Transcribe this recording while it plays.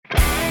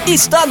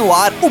Está no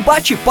ar o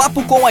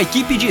bate-papo com a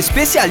equipe de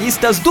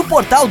especialistas do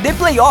portal The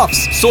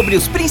Playoffs sobre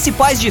os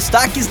principais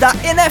destaques da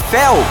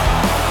NFL.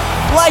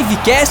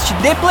 Livecast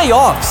The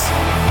Playoffs.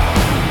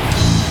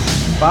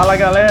 Fala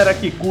galera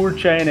que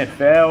curte a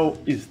NFL,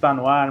 está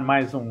no ar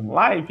mais um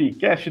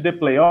Livecast The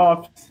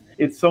Playoffs,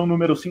 edição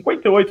número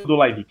 58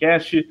 do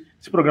Livecast,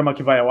 esse programa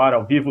que vai ao ar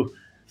ao vivo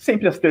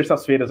sempre às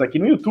terças-feiras aqui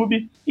no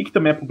YouTube e que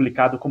também é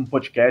publicado como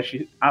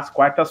podcast às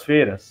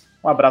quartas-feiras.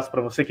 Um abraço para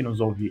você que nos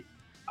ouve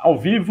ao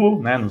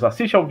vivo, né, nos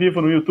assiste ao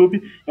vivo no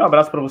YouTube, e um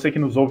abraço para você que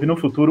nos ouve no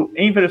futuro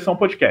em versão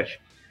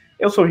podcast.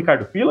 Eu sou o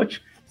Ricardo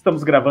Pilat,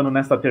 estamos gravando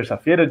nesta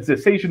terça-feira,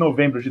 16 de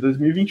novembro de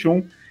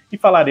 2021, e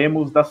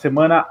falaremos da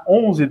semana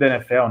 11 da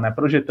NFL, né,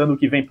 projetando o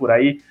que vem por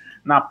aí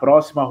na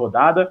próxima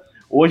rodada,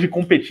 hoje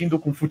competindo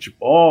com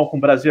futebol, com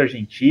Brasil e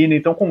Argentina,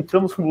 então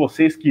contamos com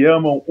vocês que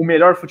amam o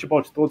melhor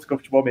futebol de todos, que é o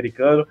futebol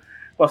americano,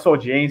 com a sua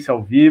audiência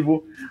ao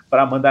vivo,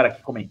 para mandar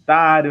aqui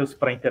comentários,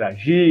 para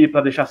interagir, para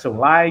deixar seu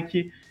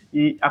like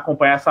e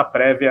acompanhar essa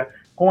prévia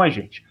com a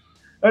gente.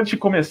 Antes de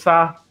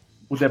começar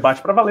o debate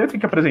para valer, eu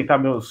tenho que apresentar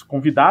meus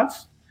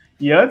convidados,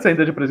 e antes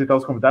ainda de apresentar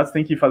os convidados,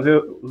 tem que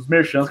fazer os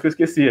merchans que eu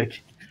esqueci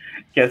aqui.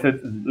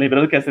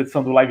 Lembrando que essa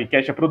edição do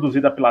Livecast é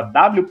produzida pela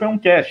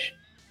WP1Cast.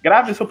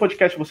 Grave seu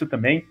podcast você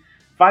também,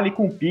 fale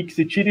com o Pix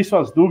e tire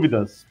suas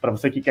dúvidas, para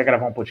você que quer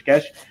gravar um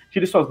podcast,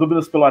 tire suas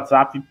dúvidas pelo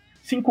WhatsApp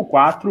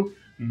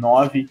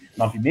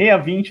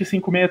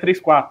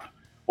 54996205634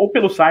 ou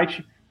pelo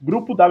site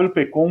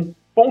grupowpcom.com.br.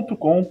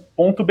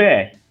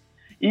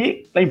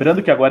 E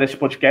lembrando que agora esse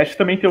podcast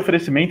também tem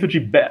oferecimento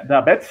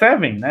da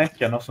Bet7, né,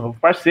 que é nosso novo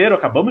parceiro.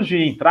 Acabamos de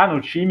entrar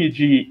no time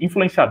de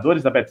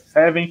influenciadores da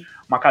Bet7,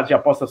 uma casa de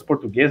apostas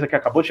portuguesa que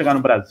acabou de chegar no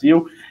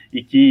Brasil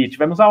e que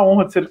tivemos a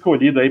honra de ser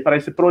escolhido aí para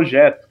esse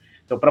projeto.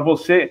 Então, para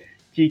você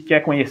que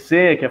quer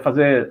conhecer, quer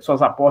fazer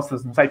suas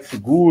apostas num site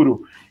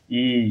seguro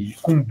e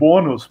com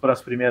bônus para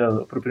o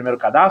primeiro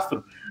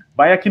cadastro,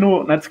 vai aqui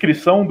na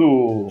descrição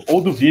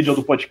do vídeo ou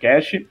do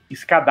podcast e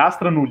se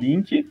cadastra no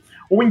link,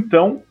 ou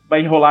então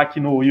vai enrolar aqui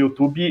no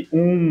YouTube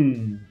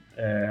um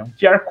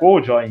QR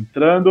Code, ó,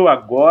 entrando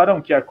agora,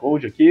 um QR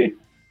Code aqui,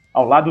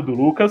 ao lado do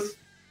Lucas,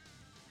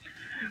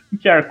 um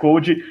QR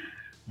Code,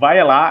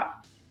 vai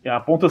lá,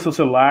 aponta seu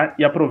celular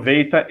e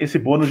aproveita esse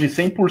bônus de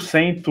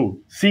 100%,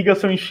 siga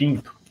seu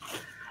instinto.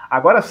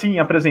 Agora sim,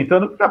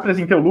 apresentando, já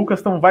apresentei o Lucas,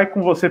 então vai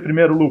com você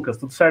primeiro, Lucas,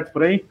 tudo certo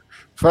por aí?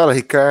 Fala,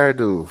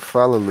 Ricardo,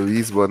 fala,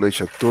 Luiz, boa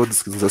noite a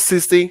todos que nos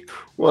assistem,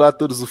 olá a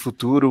todos do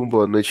futuro,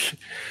 boa noite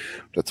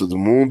para todo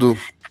mundo,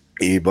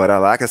 e bora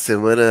lá que a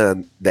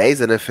semana 10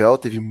 da NFL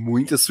teve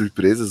muitas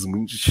surpresas,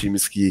 muitos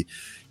times que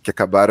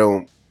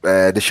acabaram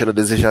deixando a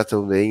desejar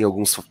também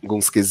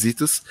alguns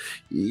quesitos,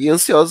 e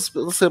ansiosos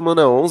pela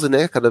semana 11,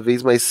 né, cada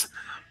vez mais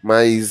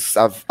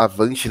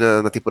avante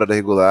na temporada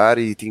regular,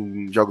 e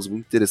tem jogos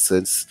muito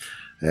interessantes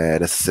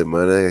nessa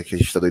semana que a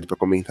gente tá doido para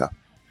comentar.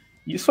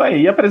 Isso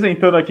aí,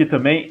 apresentando aqui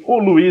também o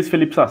Luiz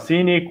Felipe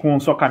Sassini com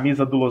sua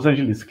camisa do Los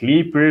Angeles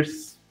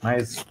Clippers,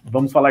 mas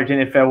vamos falar de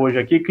NFL hoje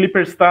aqui.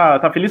 Clippers,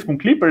 tá feliz com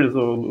Clippers,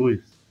 Luiz?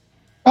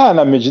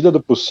 Na medida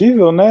do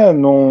possível, né,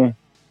 não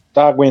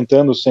tá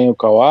aguentando sem o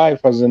Kawhi,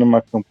 fazendo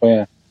uma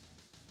campanha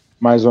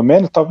mais ou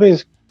menos,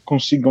 talvez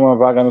consiga uma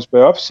vaga nos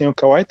playoffs, sem o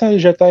Kawhi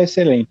já tá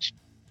excelente.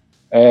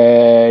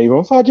 E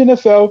vamos falar de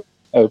NFL.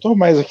 Eu tô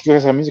mais aqui com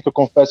essa camisa que eu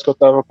confesso que eu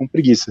tava com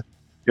preguiça.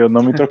 Eu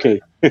não me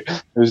troquei.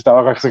 Eu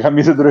estava com essa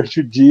camisa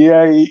durante o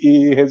dia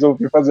e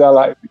resolvi fazer a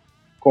live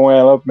com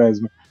ela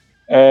mesmo.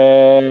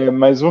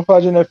 Mas vamos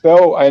falar de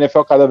NFL. A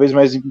NFL cada vez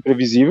mais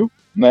imprevisível,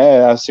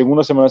 né? A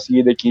segunda semana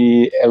seguida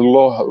que é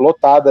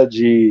lotada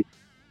de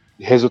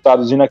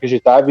resultados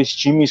inacreditáveis,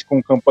 times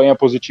com campanha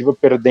positiva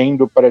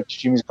perdendo para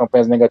times com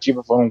campanhas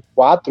negativas. Foram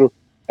 4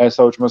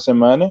 essa última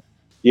semana.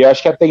 E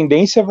acho que a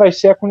tendência vai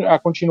ser a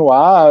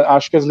continuar.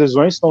 Acho que as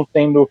lesões estão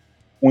tendo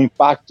um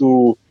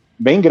impacto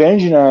bem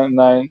grande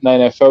na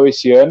NFL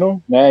esse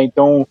ano, né?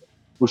 Então,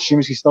 os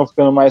times que estão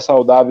ficando mais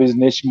saudáveis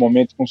neste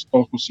momento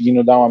estão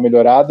conseguindo dar uma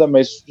melhorada,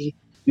 mas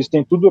isso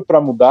tem tudo para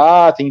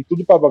mudar, tem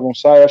tudo para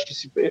bagunçar. Eu acho que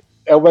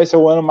vai ser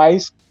o ano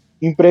mais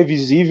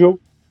imprevisível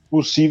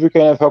possível que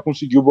a NFL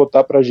conseguiu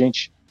botar para a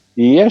gente.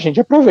 E a gente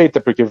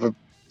aproveita, porque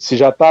se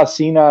já está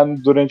assim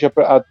durante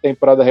a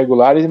temporada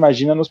regular,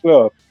 imagina nos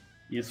playoffs.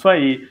 Isso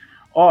aí.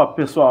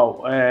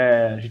 Pessoal,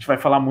 a gente vai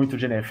falar muito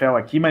de NFL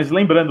aqui, mas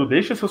lembrando,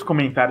 deixa seus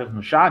comentários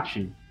no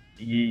chat,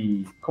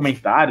 e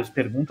comentários,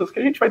 perguntas, que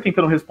a gente vai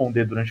tentando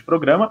responder durante o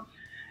programa,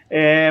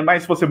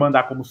 mas se você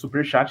mandar como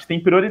superchat, tem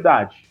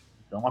prioridade.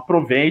 Então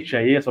aproveite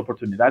aí essa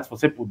oportunidade, se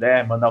você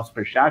puder mandar o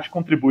superchat,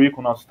 contribuir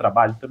com o nosso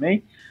trabalho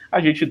também,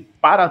 a gente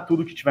para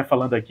tudo que estiver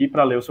falando aqui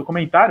para ler o seu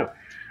comentário.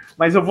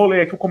 Mas eu vou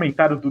ler aqui o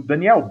comentário do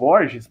Daniel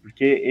Borges,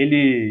 porque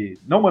ele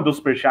não mandou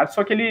superchat,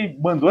 só que ele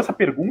mandou essa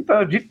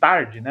pergunta de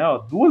tarde, né?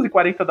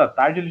 2h40 da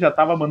tarde ele já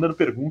estava mandando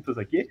perguntas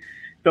aqui,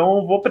 então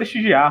eu vou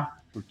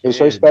prestigiar. Porque, eu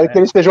só espero que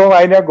ele esteja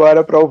online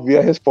agora para ouvir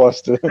a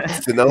resposta.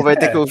 Senão vai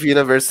ter que ouvir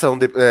na versão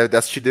de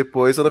assistir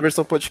depois ou na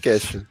versão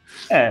podcast.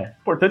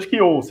 Importante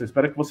que ouça,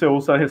 espero que você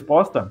ouça a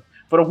resposta.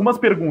 foram algumas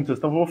perguntas,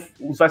 então vou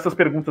usar essas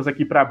perguntas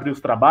aqui para abrir os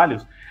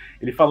trabalhos.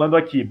 Ele falando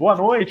aqui, boa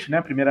noite,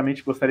 né?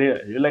 Primeiramente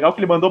gostaria. Legal que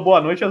ele mandou boa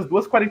noite às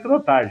 2h40 da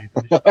tarde.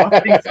 Então a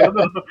gente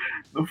estava pensando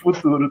no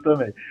futuro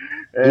também.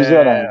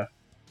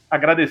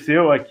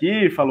 Agradeceu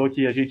aqui, falou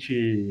que a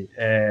gente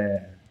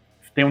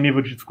tem um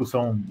nível de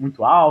discussão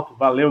muito alto.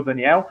 Valeu,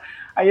 Daniel.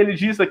 Aí ele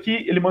diz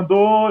aqui, ele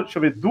mandou, deixa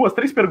eu ver,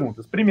 3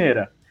 perguntas.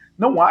 Primeira,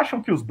 não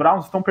acham que os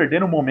Browns estão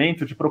perdendo o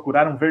momento de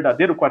procurar um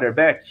verdadeiro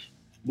quarterback?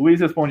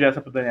 Luiz responde essa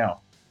para o Daniel.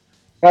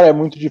 Cara, é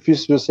muito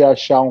difícil você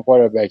achar um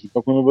quarterback.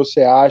 Então, quando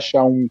você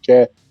acha um que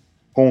é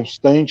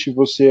constante,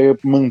 você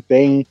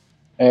mantém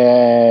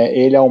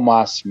ele ao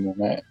máximo,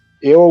 né?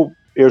 Eu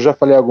já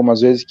falei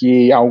algumas vezes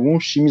que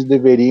alguns times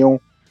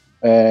deveriam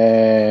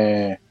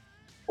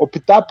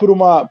optar por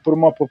uma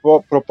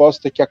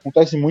proposta que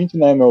acontece muito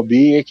na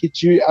MLB, é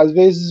que às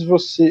vezes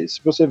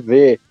se você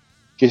vê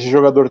que esse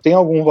jogador tem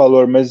algum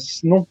valor,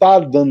 mas não tá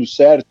dando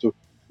certo,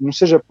 não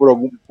seja por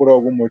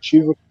algum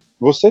motivo,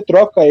 você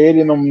troca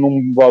ele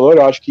num valor.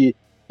 Eu acho que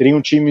teriam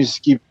times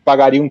que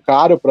pagariam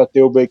caro para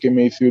ter o Baker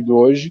Mayfield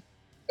hoje,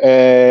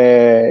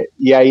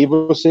 e aí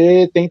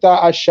você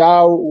tenta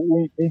achar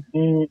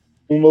um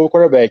novo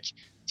quarterback.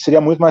 Seria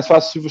muito mais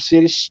fácil se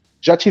eles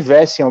já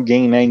tivessem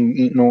alguém, né,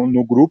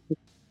 no grupo,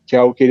 que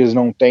é o que eles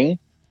não têm,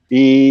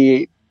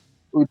 e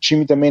o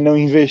time também não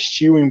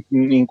investiu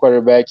em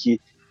quarterback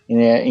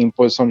em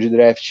posição de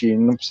draft.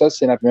 Não precisa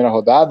ser na primeira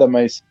rodada,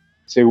 mas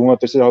segunda,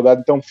 terceira rodada,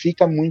 então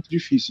fica muito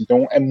difícil.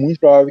 Então é muito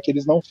provável que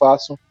eles não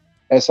façam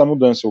essa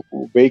mudança.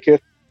 O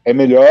Baker é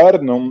melhor,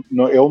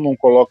 eu não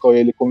coloco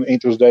ele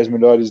entre os 10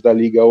 melhores da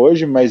liga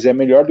hoje, mas é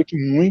melhor do que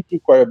muito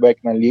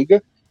quarterback na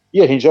liga,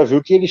 e a gente já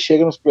viu que ele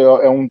chega nos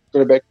playoffs, é um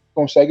quarterback que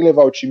consegue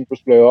levar o time para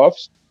os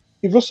playoffs,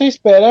 e você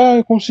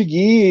espera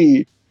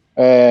conseguir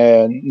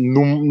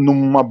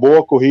numa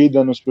boa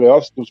corrida nos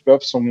playoffs. Os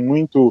playoffs são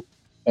muito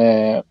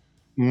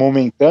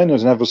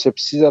momentâneos, né? Você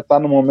precisa estar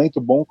num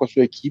momento bom com a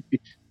sua equipe,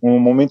 um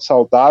momento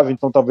saudável,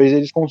 então talvez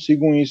eles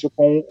consigam isso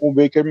com o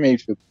Baker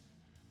Mayfield.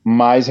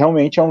 Mas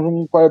realmente é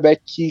um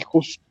quarterback que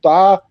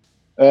está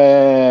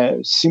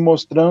se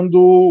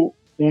mostrando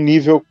um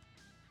nível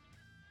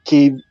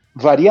que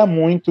varia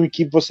muito e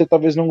que você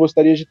talvez não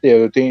gostaria de ter.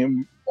 Eu tenho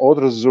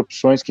outras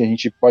opções que a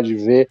gente pode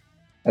ver,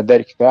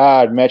 Derek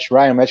Carr, Matt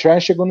Ryan. Matt Ryan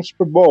chegou no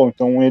Super Bowl,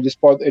 então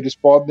eles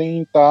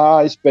podem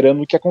estar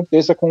esperando o que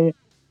aconteça com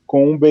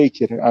o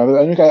Baker.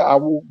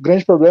 O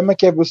grande problema é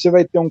que você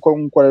vai ter um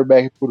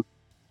quarterback por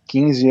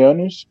 15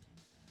 anos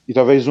e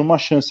talvez uma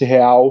chance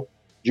real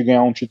de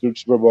ganhar um título de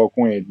Super Bowl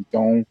com ele.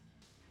 Então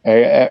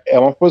é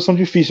uma posição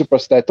difícil para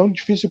citar. É tão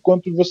difícil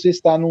quanto você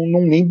está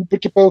num limbo,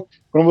 porque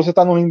quando você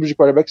está num limbo de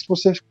quarterbacks,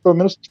 você pelo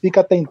menos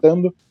fica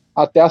tentando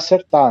até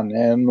acertar,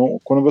 né?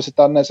 Quando você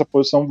está nessa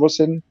posição,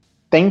 você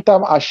tenta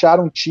achar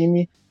um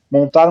time,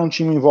 montar um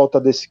time em volta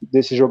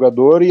desse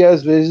jogador, e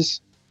às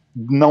vezes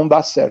não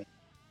dá certo.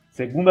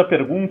 Segunda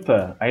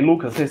pergunta, aí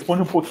Lucas, você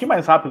responde um pouquinho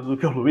mais rápido do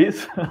que o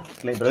Luiz,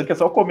 lembrando que é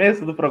só o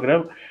começo do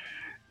programa.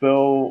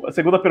 Então, a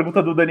segunda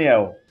pergunta do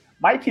Daniel.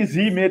 Mike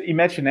Zimmer e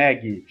Matt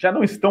Nagy já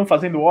não estão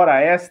fazendo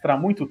hora extra há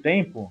muito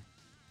tempo?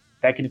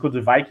 Técnico de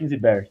Vikings e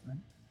Bears, né?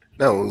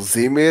 Não, o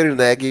Zimmer e o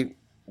Nagy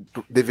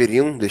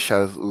deveriam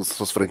deixar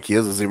suas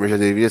franquias. O Zimmer já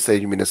deveria sair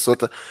de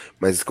Minnesota,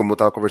 mas como eu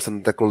tava conversando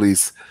até com o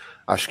Luiz,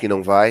 acho que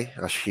não vai.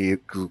 Acho que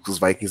os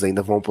Vikings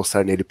ainda vão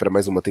apostar nele para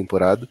mais uma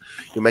temporada.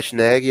 E o Matt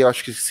Nagy, eu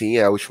acho que sim,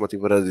 é a última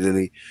temporada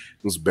dele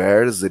nos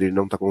Bears. Ele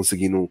não tá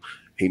conseguindo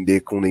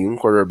render com nenhum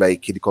quarterback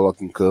que ele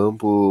coloca em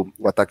campo.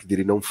 O ataque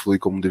dele não flui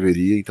como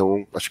deveria,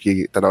 então acho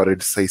que tá na hora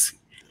de sair sim.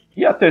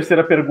 E a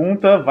terceira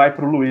pergunta vai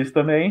pro Luiz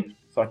também,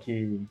 só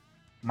que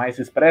mais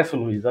expresso,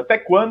 Luiz. Até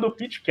quando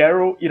Pete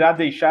Carroll irá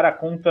deixar a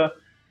conta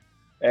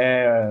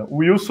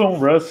Wilson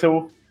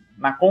Russell,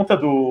 na conta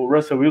do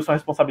Russell Wilson, a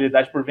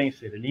responsabilidade por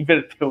vencer? Ele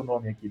inverteu o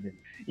nome aqui dele.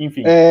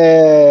 Enfim.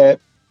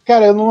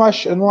 Cara, eu não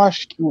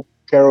acho que o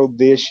Carroll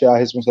deixe a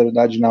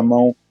responsabilidade na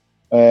mão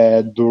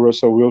do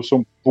Russell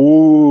Wilson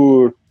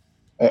por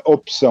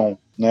opção,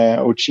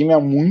 né? O time há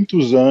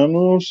muitos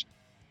anos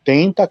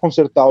tenta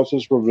consertar os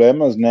seus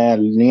problemas, né?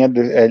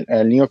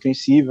 A linha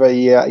ofensiva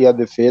e a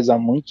defesa há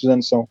muitos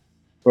anos são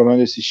problema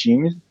desse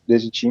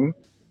time.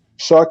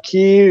 Só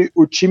que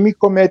o time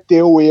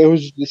cometeu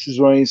erros de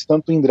decisões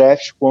tanto em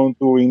draft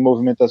quanto em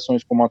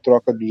movimentações, como a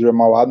troca do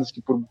Jamal Adams,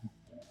 que por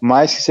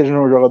mais que seja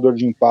um jogador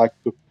de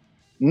impacto,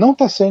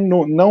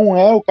 não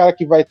é o cara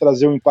que vai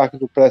trazer o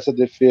impacto para essa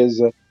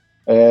defesa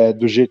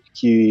do jeito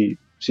que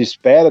se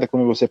espera,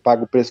 quando você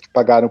paga o preço que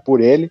pagaram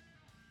por ele.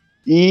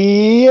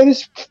 E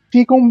eles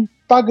ficam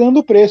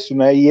pagando o preço,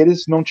 né? E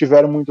eles não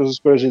tiveram muitas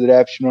escolhas de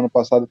draft no ano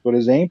passado, por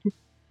exemplo,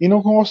 e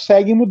não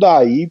conseguem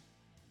mudar. E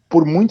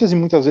por muitas e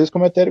muitas vezes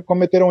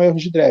cometeram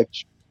erros de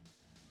draft.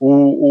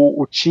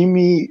 O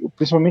time,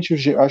 principalmente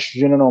acho o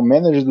general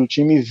manager do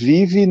time,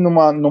 vive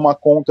numa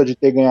conta de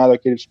ter ganhado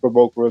aquele Super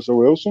Bowl com o Russell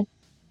Wilson,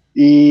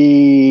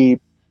 e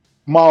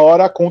uma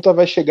hora a conta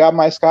vai chegar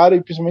mais cara,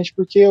 e principalmente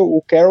porque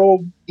o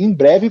Carroll em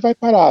breve vai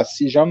parar,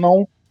 se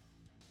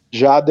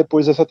já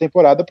depois dessa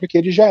temporada, porque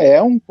ele já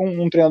é um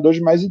treinador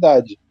de mais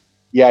idade.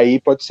 E aí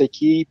pode ser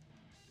que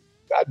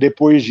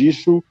depois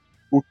disso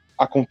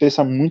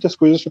aconteça muitas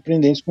coisas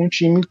surpreendentes com o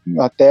time,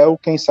 até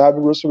quem sabe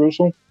o Russell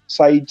Wilson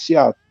sair de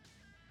Seattle.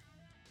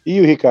 E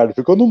o Ricardo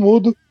ficou no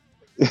mudo.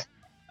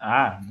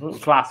 No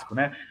clássico,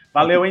 né?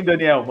 Valeu, hein,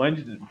 Daniel?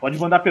 Pode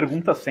mandar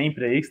pergunta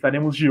sempre aí,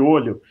 estaremos de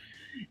olho.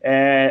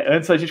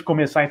 Antes da gente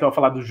começar, então, a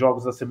falar dos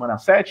jogos da semana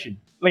 7,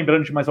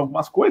 lembrando de mais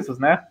algumas coisas,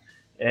 né?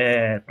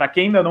 Para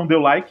quem ainda não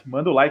deu like,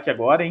 manda o like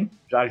agora, hein?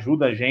 Já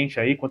ajuda a gente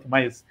aí, quanto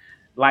mais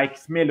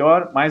likes,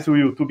 melhor. Mais o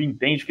YouTube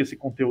entende que esse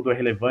conteúdo é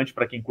relevante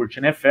para quem curte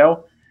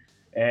NFL.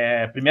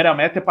 Primeira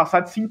meta é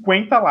passar de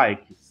 50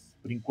 likes.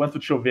 Por enquanto,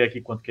 deixa eu ver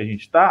aqui quanto que a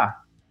gente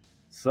tá.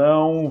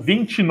 São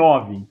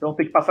 29, então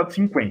tem que passar de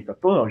 50.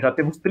 Já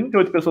temos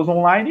 38 pessoas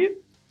online,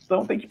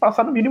 então tem que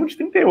passar no mínimo de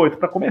 38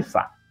 para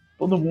começar.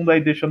 Todo mundo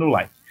aí deixando o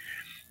like.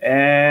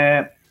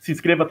 Se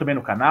inscreva também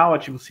no canal,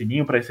 ative o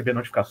sininho para receber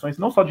notificações,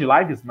 não só de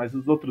lives, mas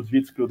dos outros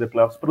vídeos que o The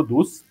Playoffs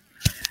produz.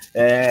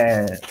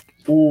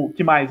 O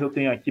que mais eu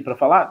tenho aqui para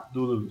falar?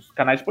 Dos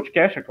canais de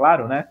podcast, é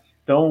claro, né?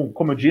 Então,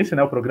 como eu disse,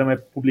 né, o programa é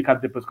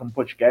publicado depois como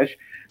podcast.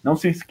 Não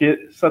se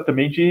esqueça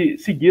também de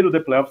seguir o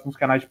The Playoffs nos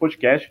canais de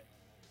podcast,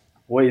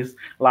 pois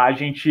lá a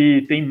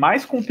gente tem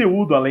mais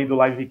conteúdo além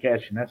do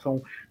livecast, né?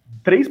 São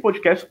 3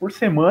 podcasts por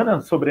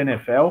semana sobre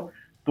NFL.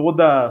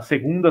 Toda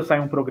segunda sai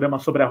um programa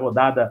sobre a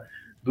rodada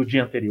do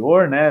dia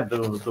anterior, né?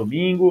 Do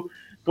domingo.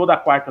 Toda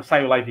quarta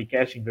sai o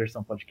livecast em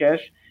versão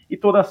podcast. E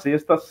toda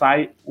sexta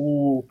sai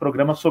o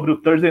programa sobre o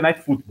Thursday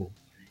Night Football.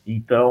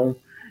 Então,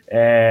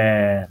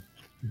 é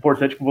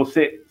importante que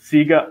você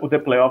siga o The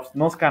Playoffs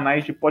nos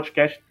canais de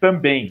podcast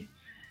também.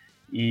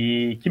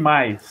 E que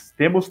mais?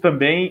 Temos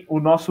também o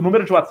nosso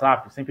número de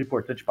WhatsApp. Sempre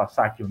importante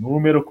passar aqui o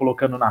número,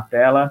 colocando na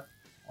tela.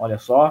 Olha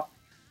só.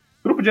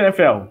 Grupo de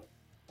NFL.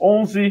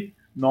 11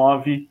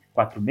 9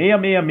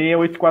 4666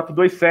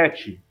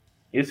 8427.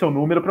 Esse é o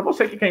número para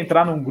você que quer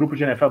entrar num grupo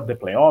de NFL do The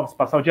Playoffs,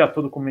 passar o dia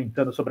todo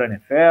comentando sobre a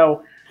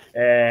NFL,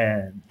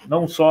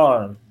 não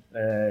só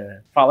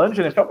falando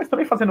de NFL, mas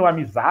também fazendo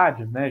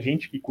amizades, né?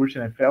 Gente que curte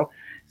NFL,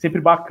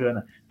 sempre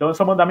bacana. Então é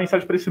só mandar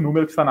mensagem para esse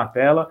número que está na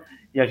tela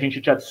e a gente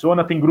te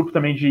adiciona. Tem grupo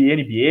também de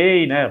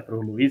NBA, né? Para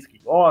o Luiz que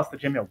gosta,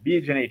 de MLB,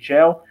 de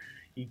NHL.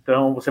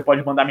 Então você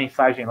pode mandar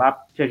mensagem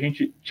lá que a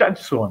gente te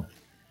adiciona.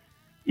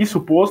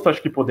 Isso posto,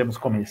 acho que podemos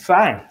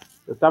começar.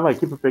 Eu estava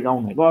aqui para pegar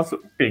um negócio,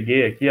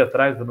 peguei aqui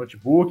atrás do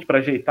notebook para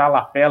ajeitar a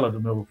lapela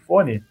do meu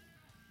fone.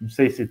 Não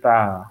sei se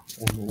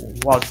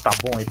o áudio está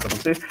bom aí para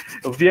você.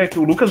 Eu vi que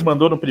o Lucas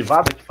mandou no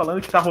privado aqui falando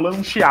que está rolando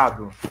um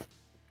chiado.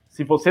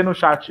 Se você no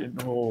chat,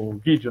 no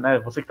vídeo, né,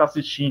 você que está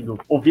assistindo,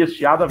 ouvir esse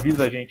chiado,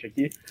 avisa a gente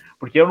aqui,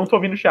 porque eu não estou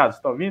ouvindo chiado. Você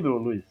está ouvindo,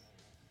 Luiz?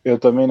 Eu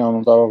também não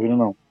estava ouvindo,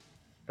 não.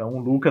 Então o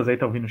Lucas aí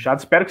está ouvindo chiado.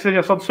 Espero que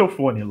seja só do seu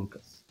fone,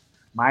 Lucas.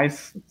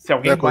 Mas se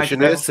alguém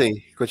continue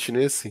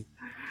assim.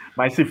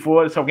 Mas se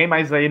alguém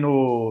mais aí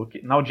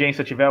na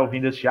audiência estiver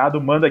ouvindo esse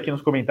chiado, manda aqui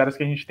nos comentários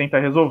que a gente tenta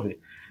resolver.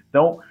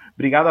 Então,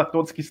 obrigado a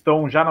todos que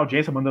estão já na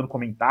audiência mandando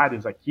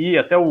comentários aqui.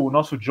 Até o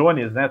nosso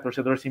Jones, né,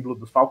 torcedor símbolo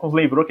dos Falcons,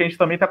 lembrou que a gente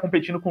também está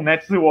competindo com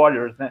Nets e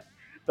Warriors, né?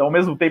 Então, ao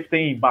mesmo tempo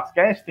tem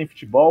basquete, tem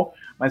futebol,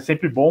 mas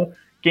sempre bom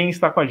quem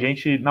está com a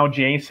gente na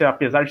audiência,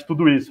 apesar de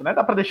tudo isso, né?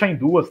 Dá para deixar em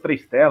 2,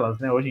 3 telas,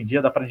 né? Hoje em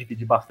dia dá para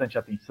dividir bastante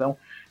atenção.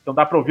 Então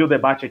dá para ouvir o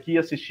debate aqui e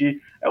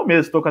assistir. Eu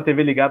mesmo estou com a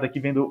TV ligada aqui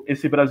vendo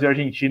esse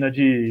Brasil-Argentina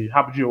de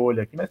rabo de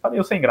olho aqui, mas tá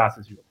meio sem graça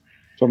esse jogo.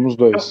 Somos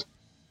dois. Então,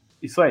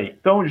 isso aí.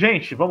 Então,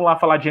 gente, vamos lá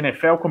falar de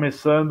NFL,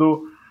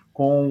 começando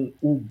com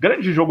o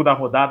grande jogo da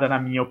rodada, na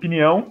minha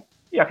opinião,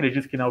 e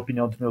acredito que na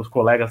opinião dos meus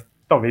colegas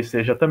talvez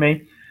seja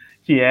também,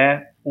 que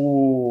é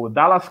o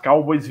Dallas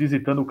Cowboys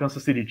visitando o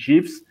Kansas City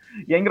Chiefs.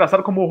 E é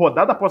engraçado como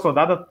rodada após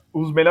rodada,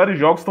 os melhores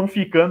jogos estão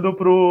ficando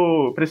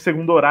para esse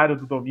segundo horário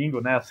do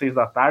domingo, né, às 6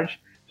 da tarde.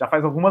 Já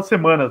faz algumas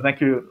semanas, né,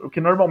 que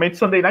normalmente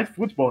Sunday Night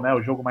Football, né,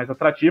 o jogo mais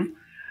atrativo,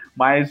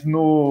 mas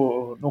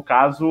no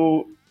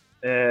caso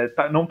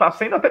não está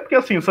sendo, até porque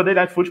assim, o Sunday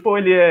Night Football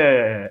ele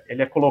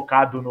é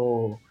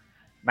colocado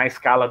na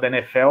escala da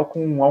NFL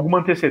com alguma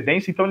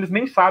antecedência, então eles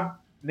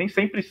nem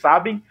sempre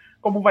sabem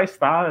como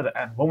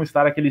vão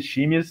estar aqueles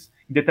times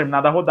em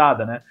determinada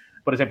rodada, né?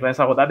 Por exemplo,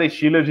 nessa rodada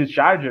Steelers e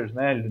Chargers,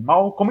 né?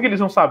 Como que eles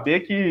vão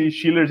saber que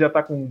Steelers já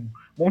tá com um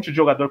monte de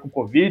jogador com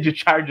Covid,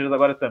 Chargers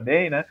agora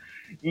também, né?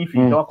 Enfim,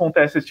 então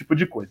acontece esse tipo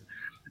de coisa.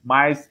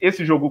 Mas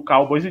esse jogo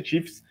Cowboys e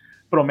Chiefs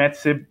promete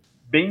ser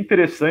bem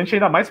interessante,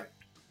 ainda mais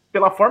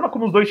pela forma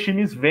como os dois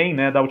times vêm,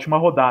 né, da última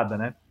rodada,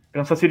 né?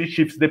 Kansas City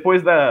Chiefs,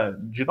 depois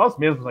de nós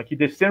mesmos aqui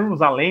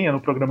descermos a lenha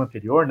no programa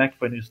anterior, né, que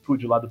foi no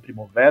estúdio lá do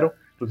Primovero,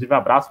 inclusive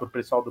abraço para o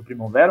pessoal do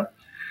Primovero,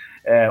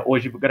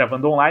 hoje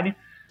gravando online.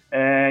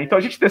 Então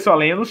a gente desceu a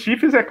lenha nos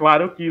Chiefs, é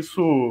claro que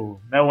isso,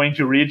 né, o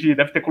Andy Reid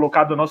deve ter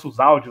colocado nossos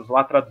áudios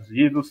lá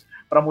traduzidos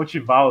para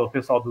motivar o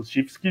pessoal dos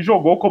Chiefs, que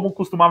jogou como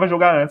costumava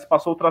jogar antes,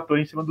 passou o trator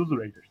em cima dos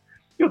Raiders.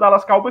 E o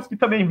Dallas Cowboys, que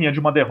também vinha de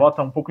uma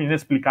derrota um pouco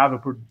inexplicável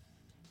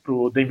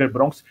pro Denver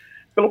Broncos,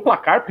 pelo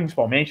placar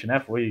principalmente, né,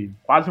 foi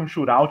quase um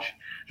shootout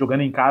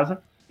jogando em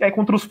casa, e aí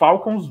contra os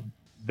Falcons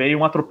veio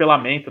um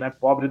atropelamento, né,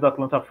 pobre do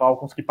Atlanta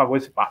Falcons que pagou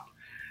esse pato.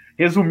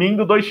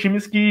 Resumindo, dois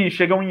times que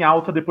chegam em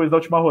alta depois da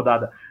última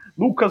rodada.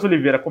 Lucas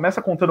Oliveira, começa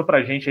contando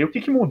pra gente aí o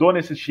que mudou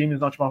nesses times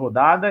na última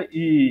rodada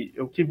e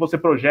o que você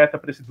projeta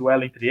para esse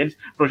duelo entre eles.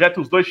 Projeta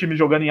os dois times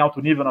jogando em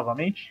alto nível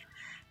novamente?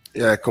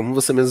 Como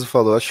você mesmo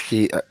falou, acho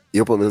que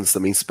eu, pelo menos,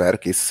 também espero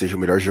que esse seja o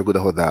melhor jogo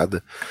da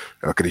rodada.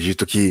 Eu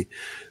acredito que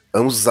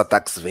ambos os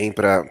ataques vêm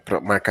para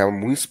marcar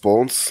muitos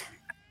pontos.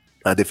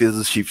 A defesa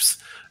dos Chiefs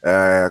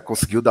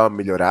conseguiu dar uma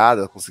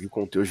melhorada, conseguiu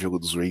conter o jogo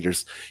dos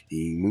Raiders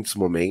em muitos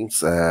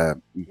momentos.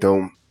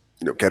 Então,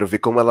 eu quero ver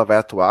como ela vai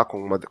atuar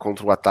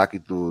contra o ataque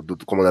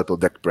do comandante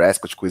Dak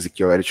Prescott, coisa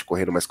que o Elliott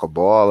correndo mais com a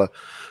bola,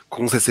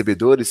 com os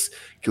recebedores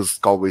que os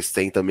Cowboys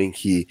têm também,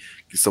 que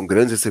são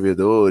grandes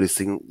recebedores,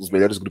 têm os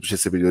melhores grupos de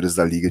recebedores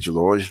da liga de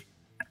longe.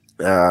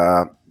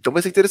 Então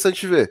vai ser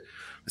interessante de ver.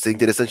 Vai ser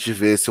interessante de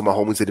ver se o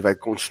Mahomes ele vai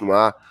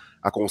continuar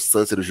a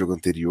constância do jogo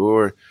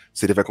anterior,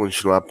 se ele vai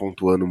continuar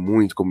pontuando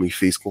muito, como ele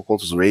fez contra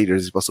os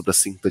Raiders, e passou para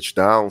 5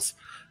 touchdowns.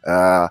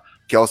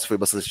 Kelce foi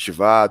bastante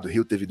ativado,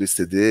 Hill teve 2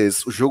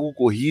 TDs, o jogo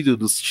corrido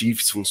dos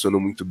Chiefs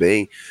funcionou muito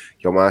bem,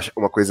 que é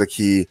uma coisa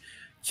que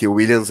o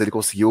Williams ele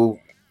conseguiu,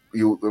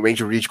 e o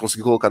Andy Reid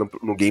conseguiu colocar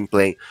no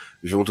gameplay,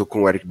 junto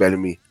com o Eric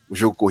Bellamy, um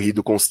jogo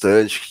corrido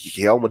constante,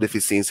 que é uma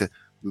deficiência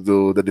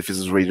da defesa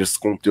dos Raiders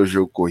conter o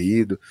jogo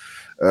corrido.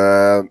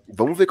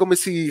 Vamos ver como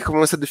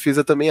essa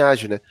defesa também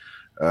age, né?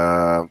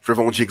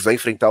 Trevon Diggs vai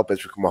enfrentar o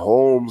Patrick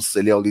Mahomes,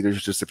 ele é o líder de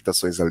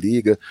interceptações da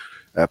liga,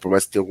 por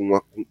mais que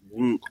tenha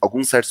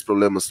alguns certos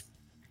problemas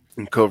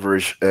em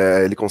coverage,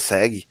 ele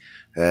consegue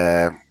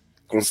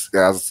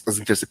as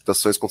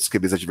interceptações contra os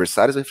QBs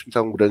adversários, vai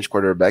enfrentar um grande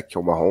quarterback, que é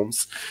o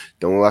Mahomes.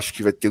 Então eu acho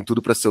que vai ter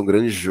tudo para ser um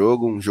grande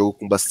jogo, um jogo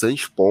com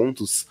bastante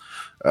pontos,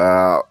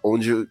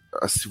 onde,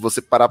 se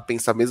você parar para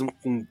pensar, mesmo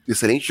com um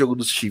excelente jogo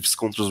dos Chiefs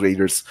contra os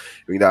Raiders,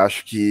 eu ainda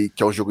acho que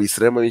é um jogo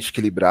extremamente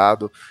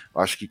equilibrado.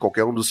 Eu acho que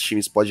qualquer um dos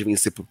times pode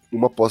vencer por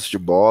uma posse de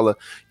bola,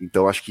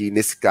 então acho que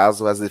nesse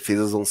caso as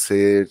defesas vão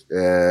ser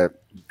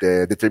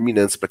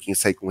determinantes para quem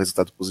sair com um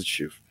resultado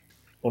positivo.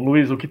 Ô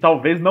Luiz, o que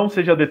talvez não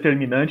seja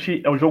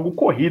determinante é o jogo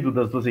corrido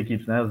das duas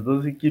equipes, né? As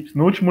duas equipes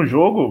no último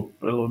jogo,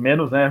 pelo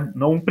menos, né,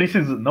 não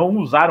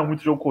usaram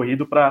muito jogo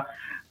corrido para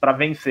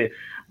vencer.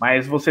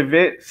 Mas você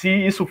vê, se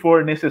isso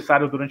for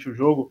necessário durante o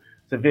jogo,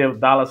 você vê o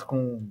Dallas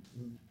com,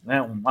 né,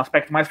 um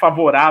aspecto mais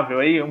favorável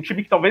aí, um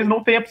time que talvez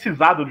não tenha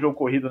precisado de jogo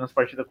corrido nas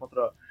partidas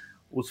contra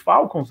os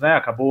Falcons, né?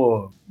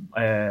 Acabou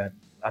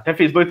até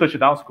fez 2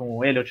 touchdowns com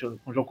o Elliott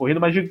com o jogo corrido,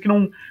 mas digo que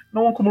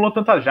não acumulou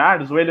tantas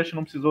jardas, o Elliott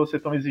não precisou ser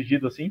tão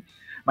exigido assim,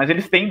 mas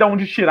eles têm de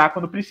onde tirar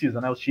quando precisa,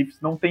 né? Os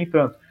Chiefs não tem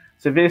tanto.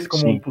 Você vê esse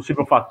como um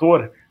possível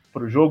fator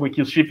para o jogo, em que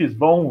os Chiefs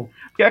vão...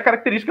 Porque é a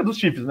característica dos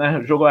Chiefs, né?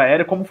 O jogo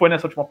aéreo, como foi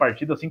nessa última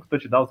partida, 5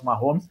 touchdowns do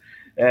Mahomes,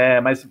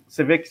 mas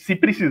você vê que se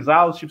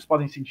precisar, os Chiefs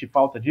podem sentir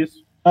falta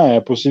disso? É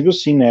possível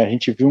sim, né? A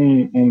gente viu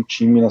um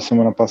time na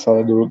semana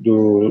passada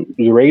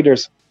do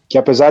Raiders, que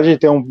apesar de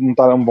ter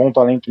um bom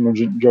talento no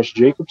Josh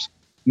Jacobs,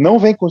 não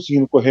vem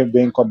conseguindo correr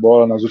bem com a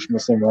bola nas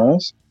últimas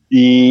semanas,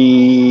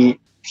 e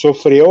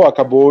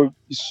acabou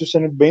isso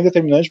sendo bem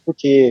determinante,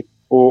 porque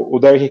o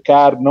Derek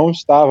Carr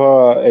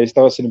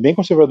estava sendo bem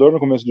conservador no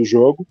começo do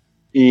jogo,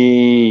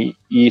 e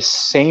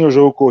sem o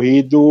jogo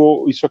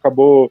corrido, isso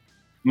acabou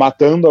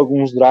matando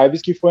alguns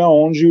drives, que foi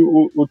aonde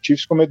o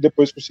Chiefs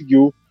depois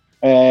conseguiu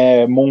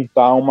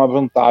montar uma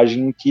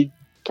vantagem que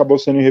acabou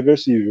sendo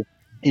irreversível.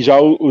 E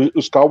já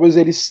os Cowboys,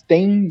 eles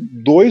têm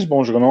 2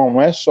 bons jogadores,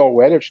 não é só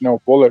o Elliott, né? O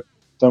Pollard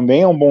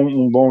também é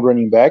um bom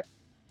running back.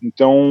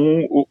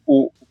 Então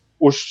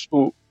os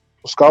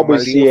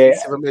Cowboys, uma linha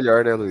ofensiva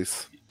melhor, né,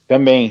 Luiz?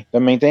 Também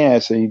tem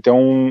essa.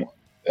 Então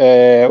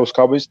os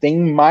Cowboys têm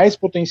mais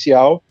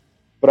potencial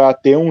para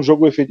ter um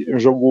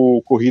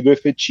jogo corrido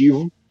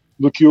efetivo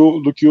do que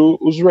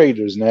os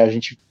Raiders, né?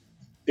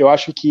 Eu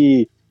acho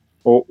que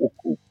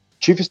o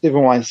Chiefs teve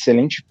uma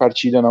excelente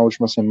partida na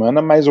última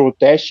semana, mas o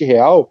teste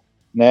real,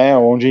 né,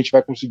 onde a gente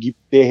vai conseguir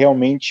ter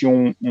realmente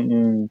um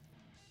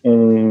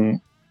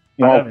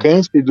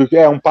alcance,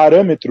 um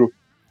parâmetro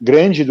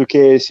grande do que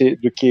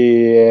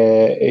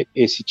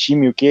esse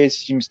time, o que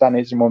esse time está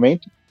nesse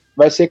momento,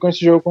 vai ser com esse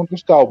jogo contra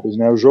os Cowboys,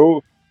 né? O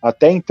jogo,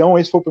 até então,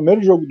 esse foi o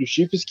primeiro jogo dos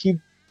Chiefs que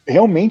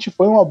realmente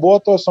foi uma boa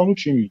atuação do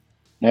time,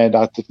 né?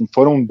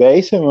 Foram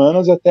 10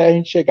 semanas até a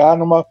gente chegar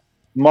numa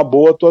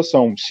boa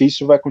atuação. Se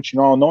isso vai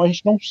continuar ou não, a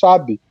gente não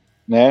sabe,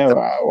 né?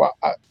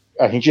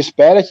 A gente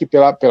espera que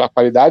pela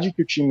qualidade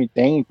que o time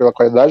tem, pela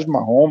qualidade do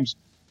Mahomes,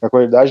 pela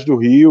qualidade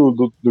do Hill,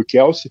 do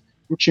Kelce,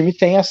 o time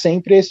tenha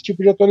sempre esse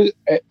tipo de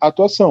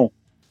atuação.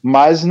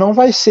 Mas não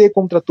vai ser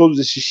contra todos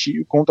os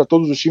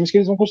times que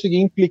eles vão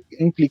conseguir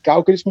implicar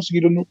o que eles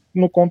conseguiram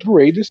no contra o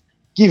Raiders,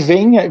 que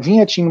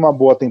vinha tinha uma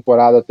boa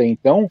temporada até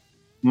então,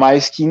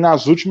 mas que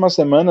nas últimas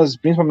semanas,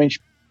 principalmente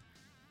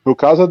por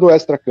causa do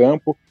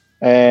extracampo,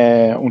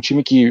 um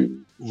time que,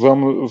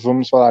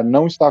 vamos falar,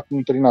 não está com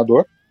um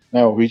treinador,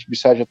 né? O Rich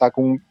Bisaccia já está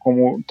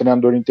como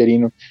treinador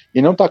interino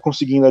e não está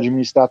conseguindo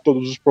administrar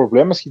todos os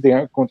problemas que têm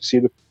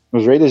acontecido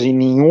nos Raiders, e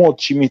nenhum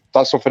outro time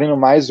está sofrendo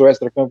mais o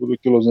extracampo do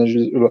que o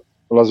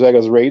Las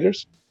Vegas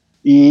Raiders.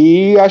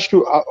 E acho que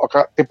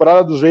a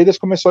temporada dos Raiders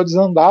começou a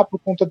desandar por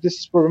conta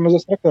desses problemas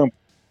extracampo.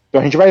 Então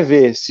a gente vai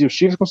ver, se os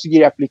Chiefs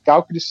conseguirem aplicar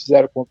o que eles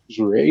fizeram contra os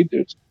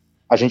Raiders,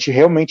 a gente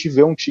realmente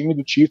vê um time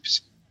do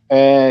Chiefs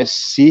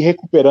se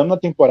recuperando na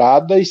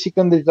temporada e se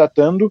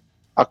candidatando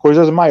a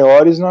coisas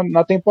maiores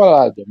na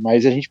temporada.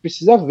 Mas a gente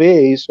precisa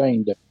ver isso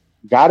ainda.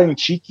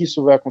 Garantir que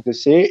isso vai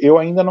acontecer, eu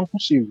ainda não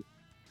consigo.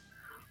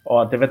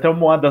 Ó, teve até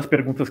uma das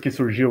perguntas que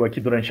surgiu aqui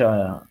durante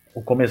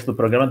o começo do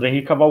programa do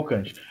Henrique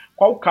Cavalcante.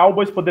 Qual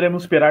Cowboys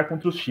poderemos esperar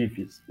contra os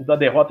Chiefs? O da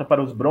derrota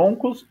para os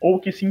Broncos ou o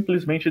que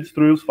simplesmente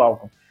destruiu os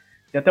Falcons?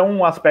 Tem até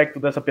um aspecto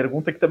dessa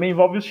pergunta que também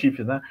envolve os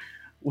Chiefs, né?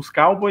 Os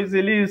Cowboys,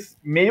 eles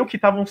meio que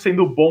estavam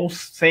sendo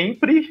bons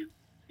sempre,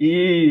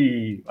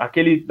 e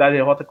aquele da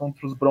derrota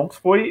contra os Broncos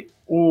foi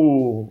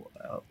o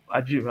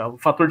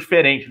fator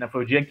diferente, né?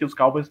 Foi o dia em que os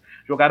Cowboys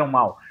jogaram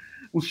mal.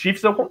 Os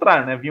Chiefs, ao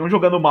contrário, né? Vinham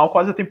jogando mal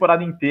quase a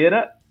temporada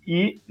inteira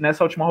e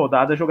nessa última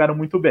rodada jogaram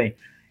muito bem.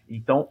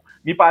 Então,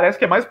 me parece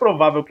que é mais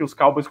provável que os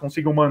Cowboys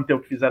consigam manter o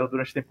que fizeram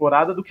durante a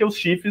temporada do que os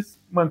Chiefs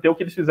manter o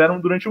que eles fizeram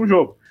durante um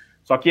jogo.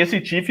 Só que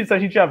esse Chiefs a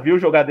gente já viu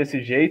jogar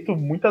desse jeito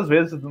muitas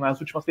vezes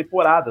nas últimas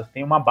temporadas.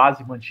 Tem uma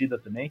base mantida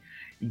também.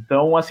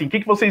 Então, assim, o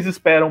que vocês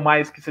esperam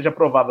mais que seja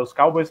provável? Os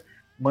Cowboys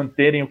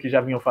manterem o que já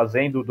vinham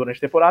fazendo durante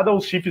a temporada ou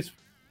os Chiefs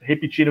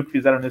repetirem o que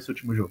fizeram nesse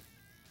último jogo?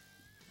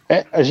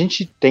 A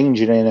gente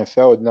tende na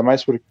NFL, ainda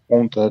mais por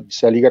conta de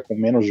ser a liga com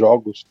menos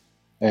jogos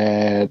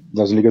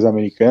das ligas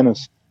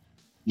americanas,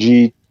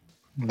 de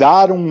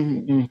dar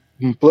um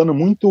plano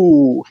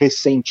muito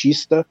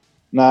recentista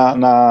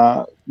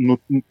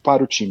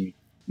para o time,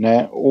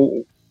 né?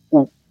 O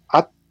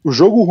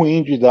jogo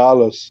ruim de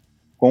Dallas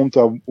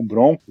contra o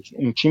Broncos,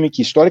 um time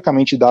que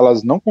historicamente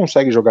Dallas não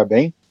consegue jogar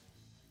bem,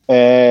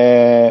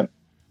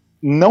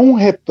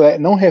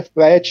 não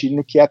reflete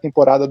no que é a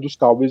temporada dos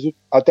Cowboys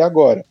até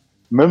agora.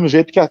 Do mesmo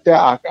jeito que até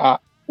a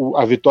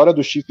vitória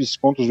dos Chiefs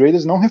contra os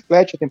Raiders não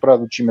reflete a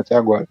temporada do time até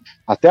agora.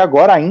 Até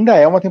agora ainda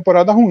é uma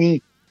temporada ruim.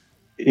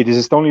 Eles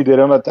estão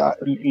liderando,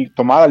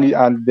 tomar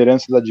a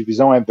liderança da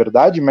divisão, é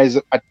verdade, mas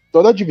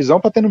toda a divisão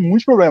está tendo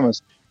muitos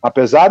problemas.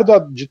 Apesar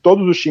de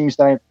todos os times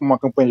estarem com uma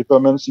campanha de pelo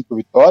menos 5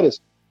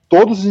 vitórias,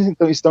 todos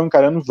estão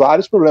encarando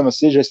vários problemas,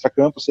 seja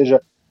extracampo, seja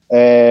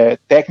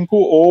técnico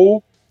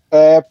ou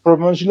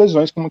problemas de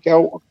lesões, como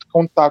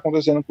está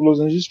acontecendo com os Los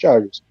Angeles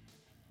Chargers.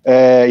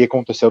 E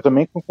aconteceu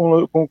também com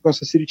o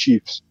Kansas City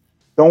Chiefs.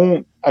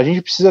 Então, a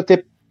gente precisa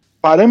ter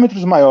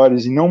parâmetros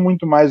maiores e não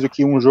muito mais do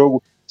que um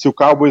jogo. Se o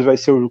Cowboys vai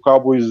ser o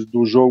Cowboys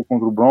do jogo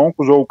contra o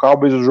Broncos ou o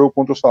Cowboys do jogo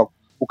contra os Falcons.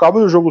 O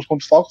Cowboys do jogo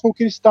contra os Falcons foi o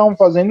que eles estavam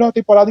fazendo a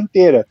temporada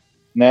inteira,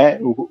 né?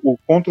 O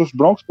contra os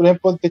Broncos, por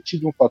exemplo, pode ter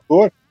tido um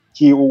fator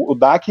que o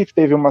Dak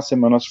teve umas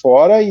semanas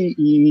fora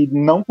e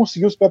não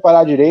conseguiu se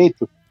preparar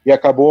direito e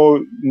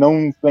acabou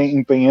não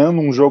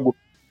empenhando um jogo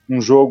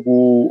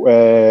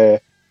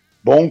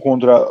bom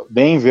contra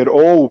Denver,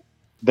 ou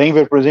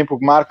Denver, por exemplo,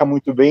 marca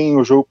muito bem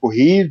o jogo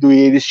corrido e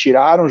eles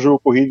tiraram o jogo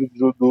corrido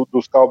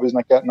dos Cowboys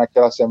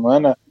naquela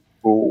semana.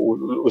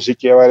 O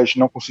Ezekiel Elliott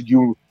não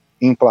conseguiu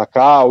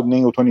emplacar,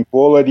 nem o Tony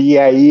Pollard, e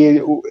aí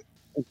o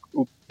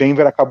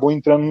Denver acabou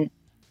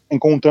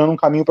encontrando um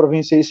caminho para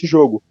vencer esse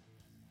jogo.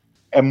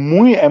 É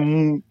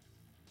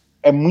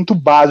muito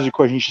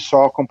básico a gente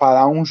só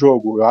comparar um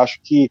jogo. Eu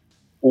acho que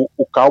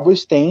o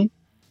Cowboys tem,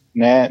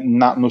 né,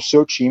 no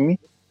seu time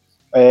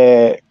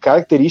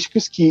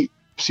características que,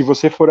 se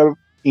você for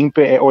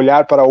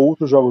olhar para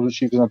outros jogos dos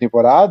Chiefs na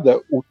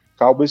temporada, o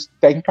Cowboys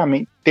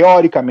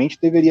teoricamente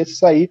deveria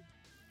sair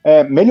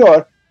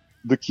melhor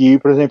do que,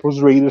 por exemplo,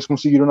 os Raiders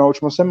conseguiram na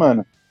última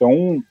semana.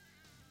 Então,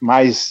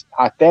 mas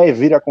até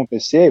vir a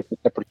acontecer,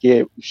 até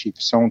porque os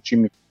Chiefs são um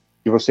time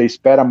que você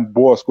espera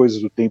boas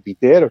coisas o tempo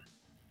inteiro,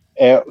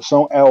 é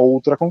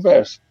outra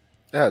conversa.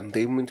 Não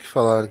tem muito o que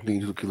falar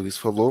dentro do que o Luiz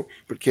falou,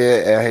 porque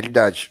é a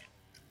realidade.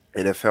 A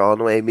NFL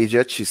não é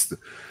imediatista.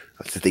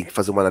 Você tem que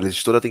fazer uma análise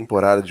de toda a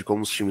temporada, de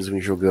como os times vêm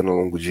jogando ao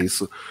longo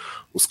disso.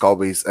 Os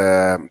Cowboys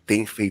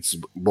têm feito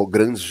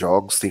grandes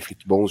jogos, têm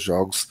feito bons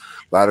jogos.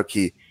 Claro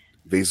que,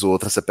 vez ou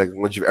outra, você pega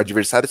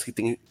adversários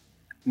que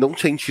não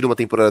têm tido uma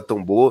temporada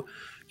tão boa,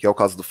 que é o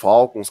caso do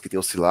Falcons, que tem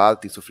oscilado,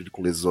 tem sofrido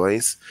com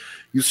lesões.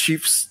 E os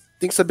Chiefs,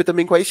 tem que saber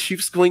também quais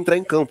Chiefs que vão entrar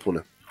em campo,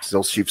 né? Se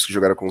são os Chiefs que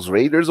jogaram com os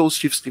Raiders ou os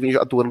Chiefs que vêm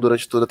atuando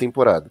durante toda a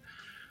temporada.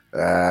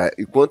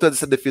 E quanto a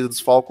essa defesa dos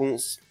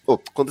Falcons,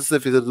 quanto essa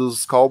defesa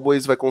dos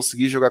Cowboys vai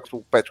conseguir jogar com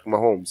o Patrick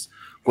Mahomes,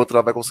 quanto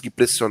ela vai conseguir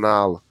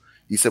pressioná-lo,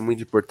 isso é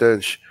muito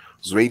importante.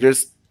 Os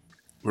Raiders,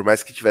 por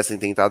mais que tivessem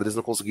tentado, eles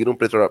não conseguiram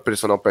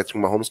pressionar o Patrick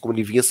Mahomes como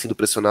ele vinha sendo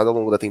pressionado ao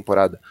longo da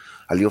temporada.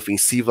 A linha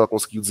ofensiva, ela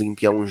conseguiu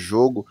desempenhar um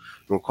jogo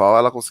no qual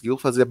ela conseguiu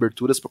fazer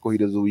aberturas para a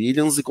corrida do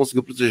Williams e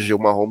conseguiu proteger o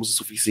Mahomes o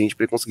suficiente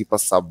para ele conseguir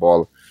passar a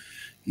bola.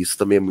 Isso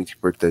também é muito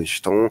importante.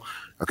 Então, eu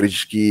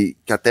acredito que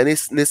até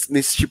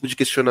nesse tipo de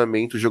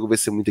questionamento o jogo vai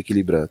ser muito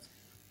equilibrado.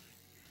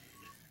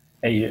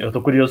 Eu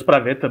tô curioso para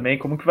ver também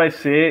como que vai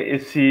ser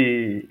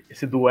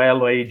esse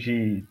duelo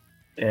aí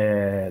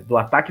do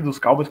ataque dos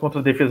Cowboys contra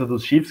a defesa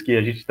dos Chiefs, que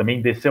a gente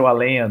também desceu a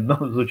lenha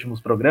nos últimos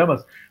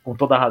programas, com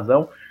toda a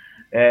razão.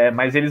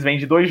 Mas eles vêm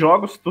de 2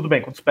 jogos, tudo bem,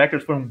 contra os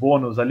Packers foi um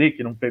bônus ali,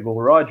 que não pegou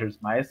o Rodgers,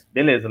 mas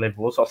beleza,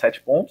 levou só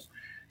 7 pontos.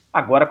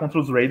 Agora contra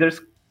os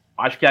Raiders,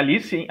 acho que ali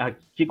sim,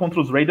 aqui contra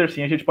os Raiders,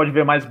 sim, a gente pode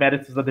ver mais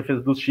méritos da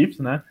defesa dos Chiefs,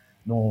 né?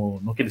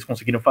 No que eles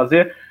conseguiram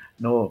fazer,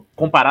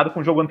 comparado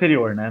com o jogo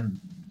anterior, né?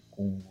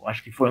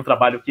 Acho que foi um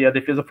trabalho que a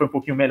defesa foi um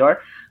pouquinho melhor,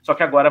 só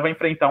que agora vai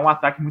enfrentar um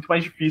ataque muito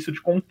mais difícil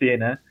de conter,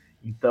 né?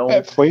 Então,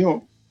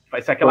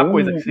 vai ser aquela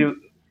coisa que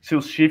se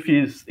os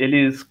Chiefs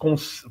eles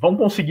vão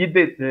conseguir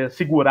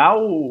segurar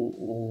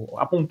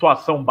a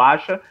pontuação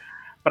baixa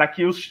para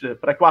que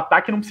o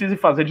ataque não precise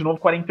fazer de novo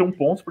 41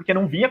 pontos, porque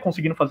não vinha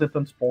conseguindo fazer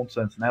tantos pontos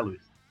antes, né,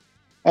 Luiz?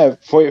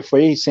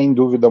 Foi sem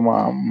dúvida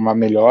uma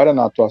melhora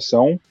na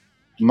atuação,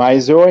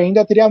 mas eu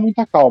ainda teria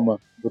muita calma,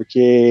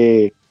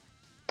 porque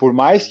por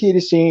mais que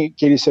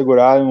eles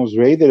seguraram os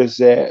Raiders,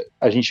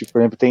 a gente, por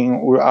exemplo, tem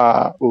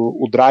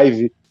o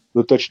drive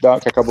do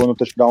touchdown, que acabou no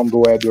touchdown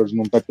do Edwards,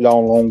 num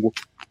touchdown longo,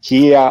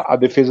 que a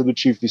defesa do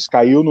Chiefs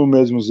caiu nos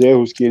mesmos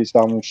erros que eles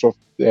estavam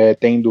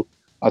tendo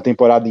a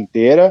temporada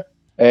inteira.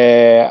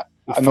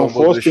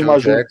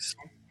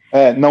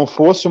 Não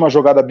fosse uma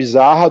jogada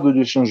bizarra do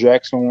Deshaun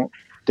Jackson,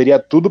 teria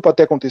tudo para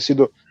ter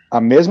acontecido a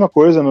mesma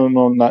coisa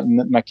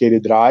naquele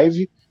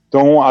drive.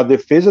 Então a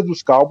defesa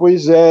dos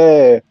Cowboys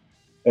a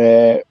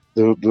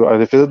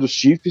defesa dos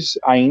Chiefs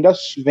ainda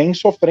vem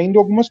sofrendo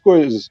algumas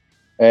coisas.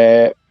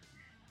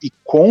 E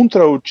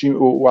contra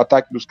o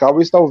ataque dos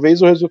Cowboys,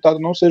 talvez o resultado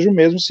não seja o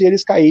mesmo se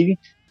eles caírem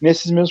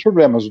nesses mesmos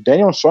problemas. O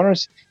Daniel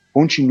Sorensen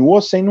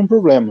continua sendo um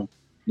problema,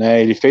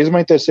 né? Ele fez uma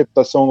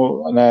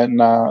interceptação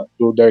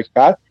do Derek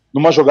Carr,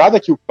 numa jogada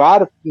que o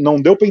Carr não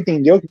deu para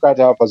entender o que o Carr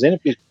estava fazendo,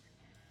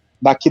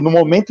 porque no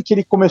momento que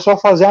ele começou a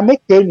fazer a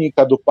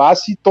mecânica do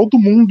passe, todo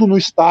mundo no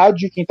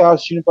estádio, quem estava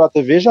assistindo pela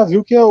TV, já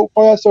viu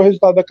qual ia ser o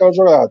resultado daquela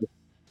jogada.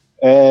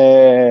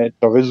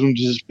 Talvez um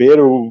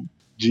desespero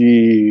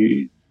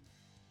de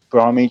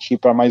provavelmente ir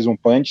para mais um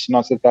punch se não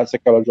acertasse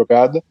aquela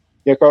jogada,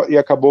 e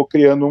acabou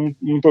criando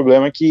um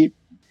problema que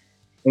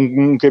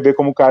um QB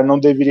como o Carr não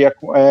deveria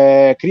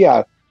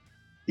criar.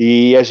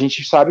 E a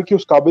gente sabe que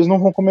os Cowboys não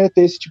vão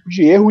cometer esse tipo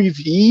de erro,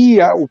 e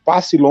o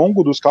passe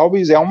longo dos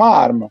Cowboys é uma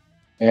arma.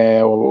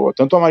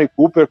 Tanto a Amari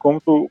Cooper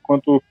quanto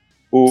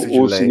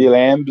o CeeDee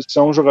Lamb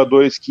são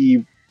jogadores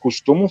que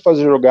costumam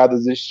fazer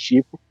jogadas desse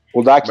tipo.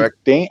 O Dak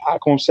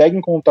consegue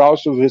encontrar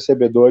os seus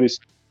recebedores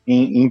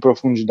em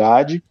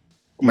profundidade.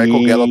 O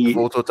Michael Gallup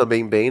voltou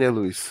também bem, né,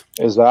 Luiz?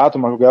 Exato,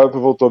 o Michael Gallup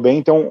voltou bem.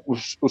 Então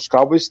os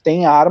Cowboys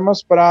têm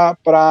armas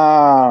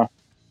para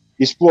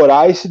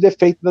explorar esse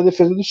defeito da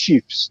defesa dos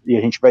Chiefs. E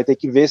a gente vai ter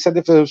que ver se a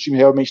defesa dos Chiefs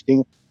realmente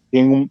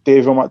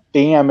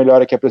tem a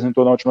melhora que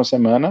apresentou na última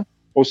semana,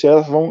 ou se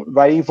ela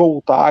vai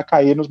voltar a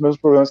cair nos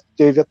mesmos problemas que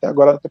teve até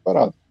agora na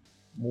temporada.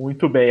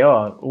 Muito bem,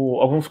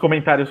 alguns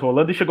comentários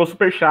rolando, e chegou o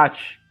superchat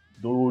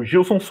do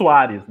Gilson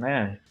Soares,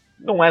 né?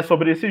 Não é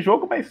sobre esse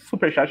jogo, mas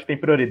superchat tem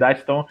prioridade,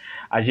 então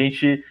a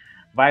gente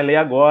vai ler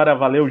agora.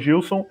 Valeu,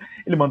 Gilson.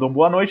 Ele mandou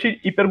boa noite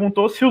e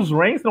perguntou se os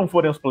Rams não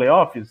forem aos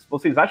playoffs,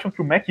 vocês acham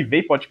que o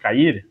McVay pode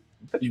cair?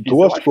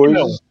 Duas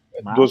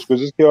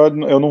coisas que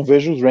eu não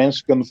vejo os Rams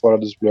ficando fora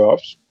dos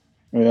playoffs.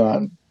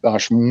 Eu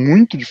acho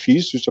muito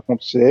difícil isso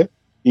acontecer.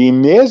 E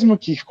mesmo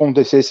que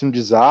acontecesse um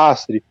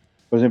desastre,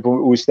 por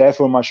exemplo, o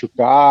Stafford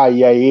machucar,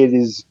 e aí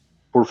eles,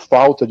 por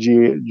falta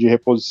de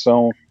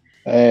reposição,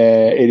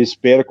 eles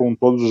percam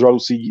todos os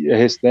jogos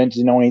restantes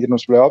e não entrem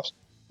nos playoffs,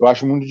 eu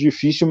acho muito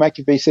difícil o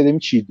McVay ser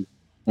demitido.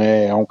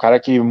 É um cara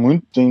que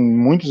tem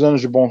muitos anos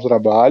de bons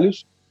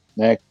trabalhos,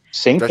 né,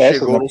 sem peças.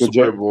 Chegou no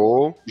Super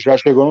Bowl. Já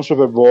chegou no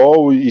Super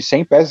Bowl e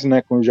sem peças,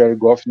 né, com o Jared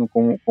Goff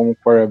como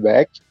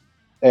quarterback.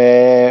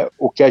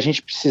 O que a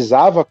gente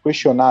precisava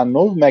questionar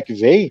no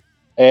McVay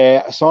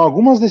são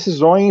algumas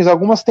decisões,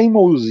 algumas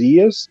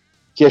teimosias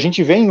que a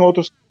gente vê em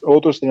outros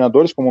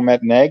treinadores, como o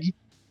Matt Nagy,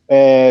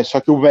 só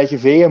que o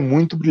McVay é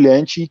muito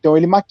brilhante, então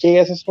ele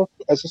maqueia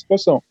essa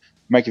situação.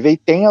 O McVay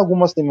tem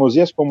algumas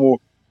teimosias, como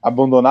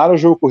abandonar o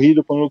jogo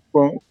corrido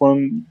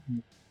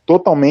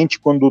totalmente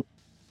quando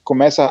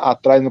começa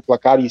atrás no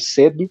placar e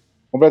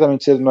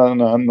completamente cedo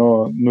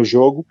no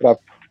jogo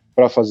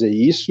para fazer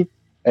isso.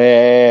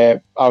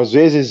 Às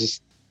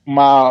vezes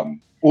uma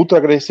ultra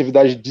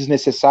agressividade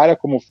desnecessária,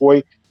 como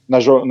foi na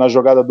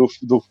jogada do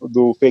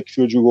fake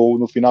field goal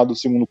no final do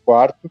segundo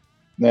quarto,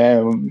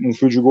 né? Um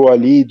field goal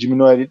ali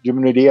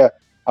diminuiria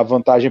a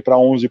vantagem para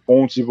 11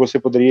 pontos e você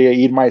poderia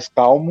ir mais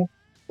calmo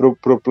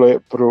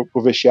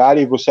pro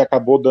vestiário, e você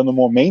acabou dando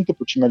momento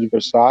pro time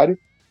adversário.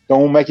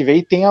 Então o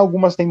McVay tem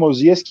algumas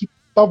teimosias que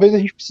talvez a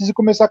gente precise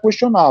começar a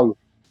questioná-lo,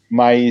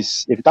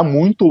 mas ele está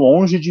muito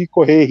longe de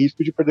correr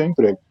risco de perder o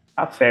emprego.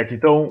 Tá certo,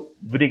 então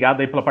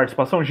obrigado aí pela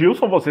participação,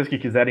 Gilson. Vocês que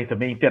quiserem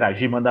também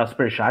interagir, mandar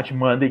superchat,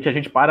 mandem que a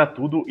gente para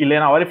tudo e lê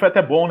na hora. E foi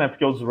até bom, né,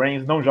 porque os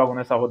Rams não jogam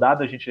nessa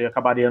rodada, a gente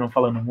acabaria não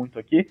falando muito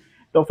aqui,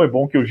 então foi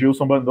bom que o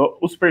Gilson mandou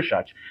o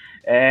superchat.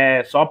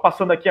 Só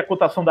passando aqui a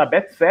cotação da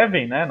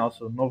Bet7, né,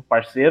 nosso novo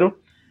parceiro,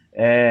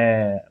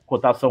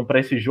 cotação para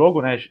esse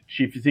jogo, né,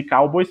 Chiefs e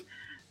Cowboys,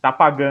 tá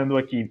pagando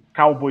aqui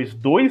Cowboys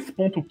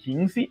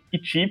 2.15 e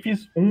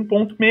Chiefs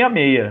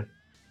 1.66.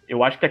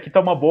 Eu acho que aqui tá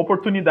uma boa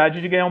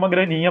oportunidade de ganhar uma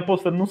graninha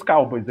apostando nos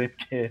Cowboys, hein?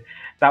 Porque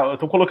eu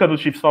tô colocando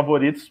os Chiefs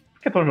favoritos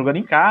porque estão jogando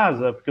em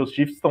casa, porque os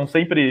Chiefs estão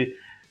sempre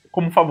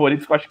como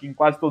favoritos, eu acho que em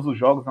quase todos os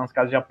jogos, nas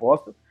casas de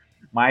aposta,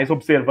 mas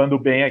observando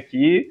bem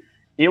aqui,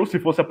 eu, se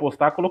fosse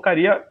apostar,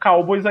 colocaria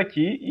Cowboys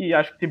aqui e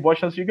acho que tem boa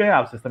chance de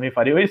ganhar. Vocês também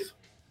fariam isso?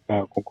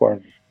 Eu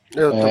concordo.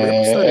 Eu também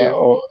apostaria.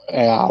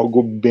 É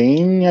algo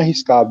bem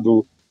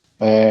arriscado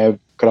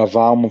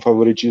cravar um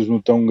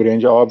favoritismo tão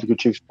grande. É óbvio que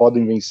os Chiefs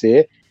podem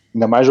vencer,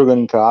 ainda mais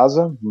jogando em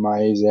casa,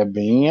 mas é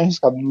bem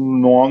arriscado.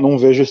 Não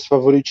vejo esse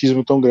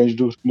favoritismo tão grande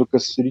do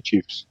Kansas City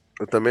Chiefs.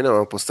 Eu também não,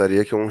 eu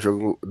apostaria que é um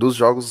jogo dos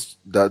jogos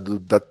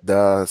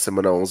da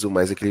semana 11 o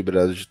mais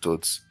equilibrado de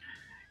todos.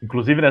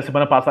 Inclusive, na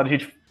semana passada a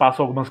gente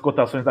passou algumas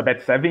cotações da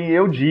Bet7 e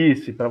eu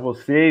disse para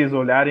vocês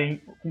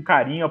olharem com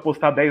carinho,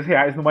 apostar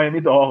R$10 no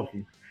Miami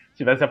Dolphins. Se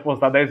tivesse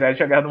apostado R$10,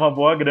 tinha ganhado uma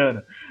boa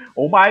grana.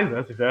 Ou mais,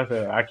 né? Se tivesse,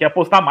 aqui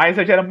apostar mais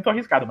já era muito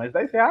arriscado, mas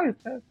R$10,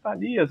 né, tá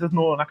ali, às vezes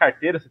na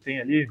carteira você tem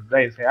ali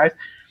R$10.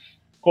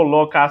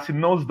 Colocasse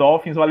nos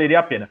Dolphins, valeria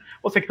a pena.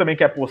 Você que também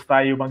quer apostar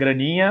aí uma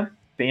graninha,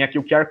 tem aqui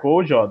o QR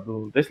Code, ó,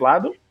 desse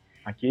lado,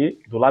 aqui,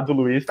 do lado do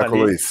Luiz, tá com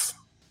o Luiz.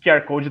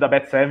 QR Code da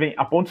Bet7,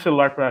 aponta o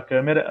celular para a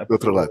câmera, do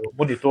outro lado,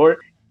 monitor,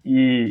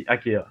 e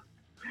aqui, ó.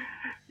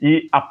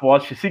 E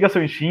aposte, siga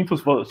seu instinto.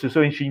 Se o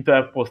seu instinto é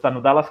apostar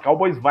no Dallas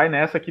Cowboys, vai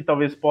nessa que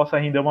talvez possa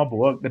render uma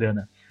boa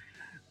grana.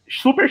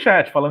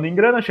 Superchat, falando em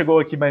grana, chegou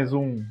aqui mais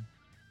um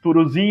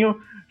turuzinho.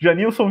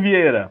 Janilson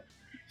Vieira.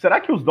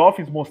 Será que os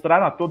Dolphins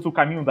mostraram a todos o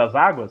caminho das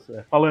águas?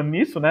 Falando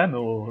nisso, né,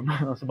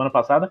 na semana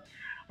passada,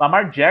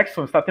 Lamar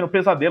Jackson está tendo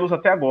pesadelos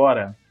até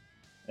agora.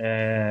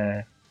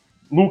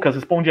 Lucas,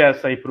 responde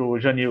essa aí pro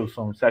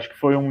Janilson. Você acha que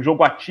foi um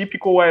jogo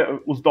atípico ou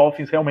os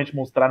Dolphins realmente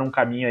mostraram um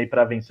caminho aí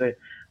para vencer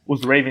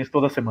os Ravens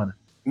toda semana?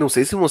 Não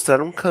sei se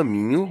mostraram um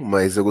caminho,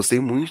 mas eu gostei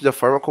muito da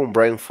forma como o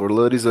Brian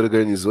Flores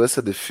organizou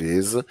essa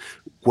defesa,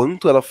 o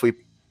quanto ela foi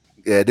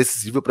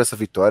decisiva para essa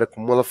vitória,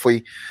 como ela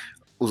foi...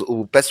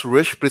 O pass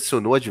rush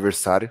pressionou o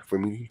adversário, foi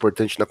muito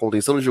importante na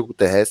contenção do jogo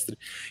terrestre,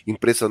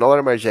 impressionou o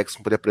Lamar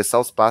Jackson para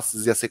apressar os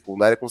passes e a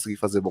secundária conseguir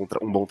fazer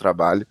um bom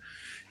trabalho.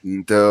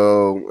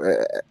 Então,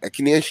 é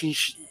que nem a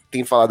gente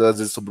tem falado às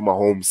vezes sobre o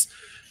Mahomes,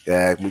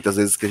 muitas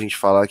vezes que a gente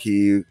fala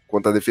que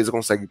quando a defesa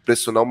consegue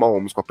pressionar o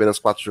Mahomes com apenas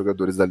 4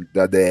 jogadores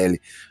da DL,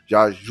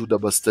 já ajuda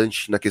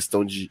bastante na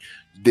questão de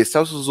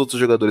deixar os outros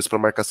jogadores para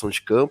marcação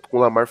de campo. Com o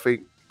Lamar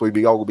foi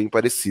algo bem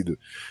parecido.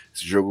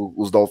 Esse jogo,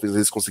 os Dolphins,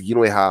 eles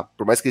conseguiram errar,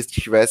 por mais que eles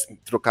tivessem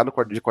trocado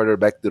de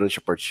quarterback durante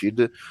a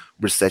partida,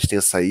 o Brissett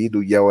tenha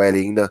saído e a OL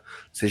ainda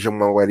seja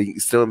uma OL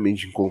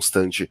extremamente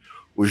inconstante.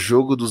 O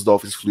jogo dos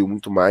Dolphins fluiu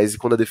muito mais, e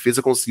quando a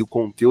defesa conseguiu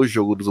conter o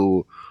jogo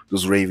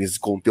dos Ravens e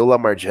conter o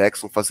Lamar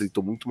Jackson,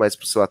 facilitou muito mais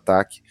para o seu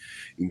ataque.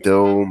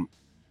 Então,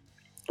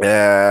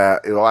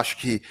 eu acho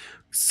que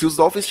se os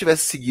Dolphins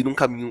tivessem seguido um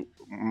caminho,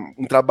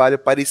 um trabalho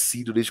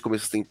parecido desde o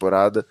começo da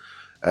temporada,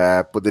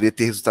 poderia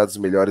ter resultados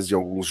melhores em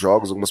alguns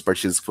jogos, algumas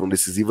partidas que foram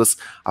decisivas.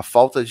 A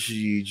falta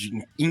de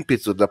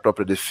ímpeto da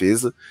própria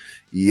defesa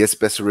e esse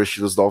pass rush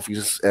dos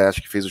Dolphins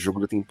acho que fez o jogo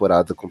da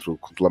temporada contra o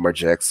Lamar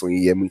Jackson,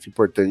 e é muito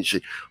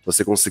importante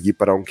você conseguir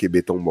parar um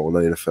QB tão bom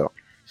na NFL.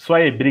 Isso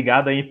aí,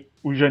 obrigado aí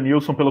o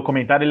Janilson pelo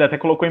comentário, ele até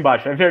colocou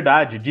embaixo, é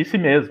verdade, disse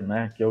mesmo,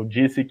 né, que eu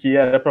disse que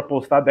era para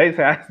apostar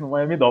R$10 no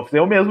Miami Dolphins,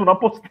 eu mesmo não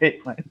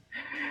apostei,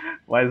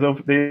 mas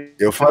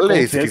eu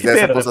falei, se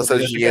quisesse apostar seu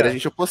dinheiro, a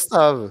gente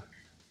apostava.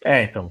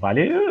 Então,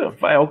 vale.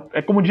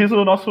 É como diz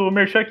o nosso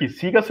merchan aqui: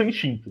 siga seu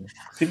instinto.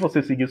 Se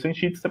você seguir o seu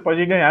instinto, você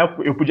pode ganhar.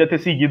 Eu podia ter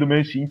seguido o meu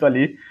instinto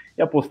ali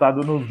e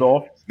apostado nos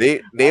Dolphins.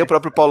 Nem o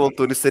próprio Paulo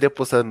Antunes teria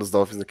apostado nos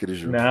Dolphins naquele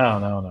jogo.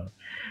 Não.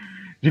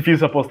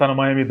 Difícil apostar no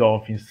Miami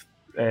Dolphins.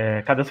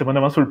 Cada semana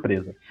é uma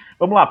surpresa.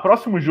 Vamos lá,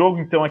 próximo jogo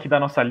então aqui da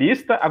nossa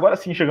lista. Agora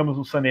sim chegamos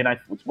no Sunday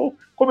Night Football.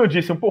 Como eu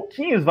disse, um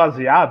pouquinho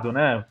esvaziado,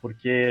 né?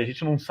 Porque a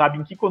gente não sabe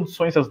em que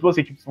condições as duas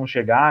equipes vão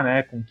chegar,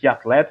 né? Com que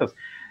atletas.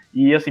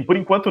 E assim, por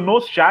enquanto,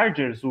 nos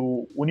Chargers,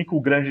 o único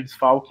grande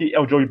desfalque é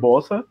o Joey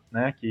Bosa,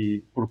 né,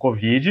 que por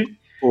Covid.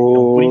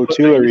 O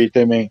Tillery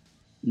também.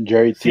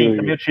 Jerry Tillery. Sim,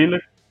 também o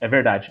Tillery, é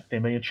verdade,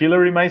 também o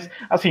Tillery, mas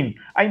assim,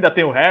 ainda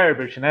tem o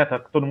Herbert, né, tá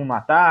todo mundo no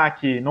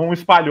ataque, não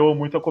espalhou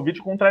muito a Covid,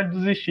 ao contrário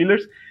dos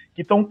Steelers,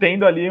 que estão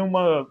tendo ali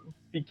uma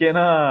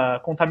pequena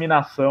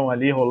contaminação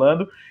ali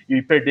rolando,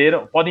 e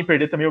podem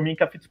perder também o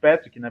Minkah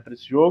Fitzpatrick, né, para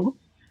esse jogo.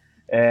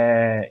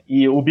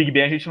 E o Big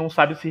Ben a gente não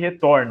sabe se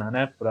retorna,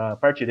 né, para a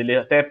partida. Ele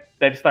até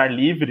deve estar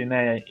livre,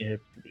 né,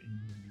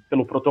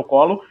 pelo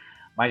protocolo,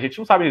 mas a gente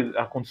não sabe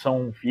a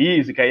condição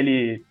física.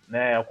 Ele,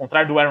 né, ao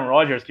contrário do Aaron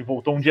Rodgers, que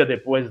voltou um dia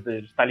depois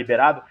de estar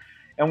liberado,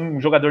 é um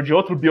jogador de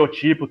outro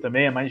biotipo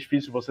também. É mais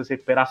difícil você se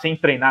recuperar sem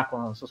treinar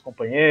com os seus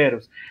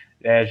companheiros,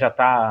 já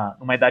está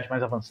numa idade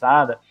mais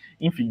avançada.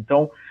 Enfim,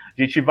 então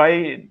a gente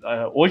vai...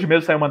 hoje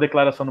mesmo saiu uma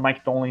declaração do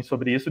Mike Tomlin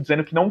sobre isso,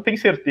 dizendo que não tem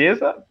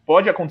certeza,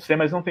 pode acontecer,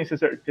 mas não tem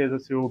certeza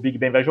se o Big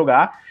Ben vai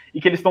jogar, e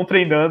que eles estão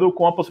treinando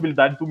com a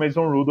possibilidade do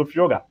Mason Rudolph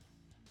jogar.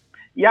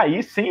 E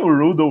aí, sem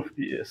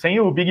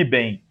o Big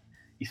Ben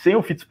e sem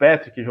o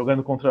Fitzpatrick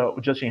jogando contra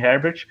o Justin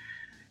Herbert,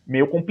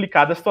 meio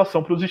complicada a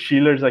situação para os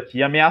Steelers aqui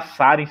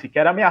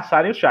sequer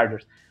ameaçarem os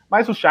Chargers.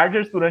 Mas os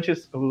Chargers, durante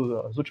as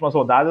últimas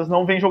rodadas,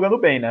 não vem jogando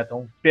bem, né?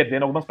 Estão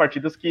perdendo algumas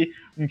partidas que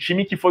um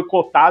time que foi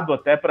cotado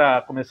até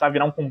para começar a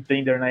virar um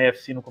contender na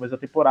AFC no começo da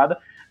temporada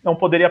não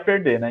poderia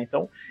perder, né?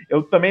 Então,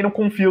 eu também não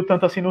confio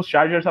tanto assim nos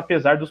Chargers,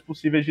 apesar dos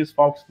possíveis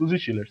desfalques dos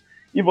Steelers.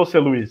 E você,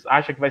 Luiz,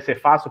 acha que vai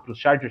ser fácil para os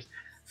Chargers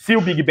se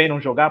o Big Ben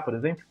não jogar, por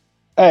exemplo?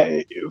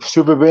 Se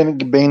o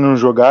Big Ben não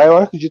jogar, eu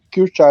acredito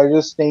que o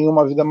Chargers tem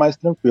uma vida mais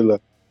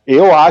tranquila.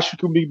 Eu acho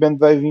que o Big Ben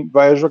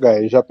vai jogar.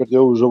 Ele já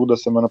perdeu o jogo da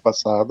semana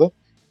passada,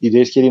 e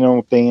desde que ele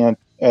não tenha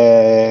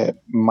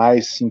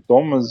mais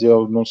sintomas,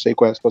 eu não sei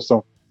qual é a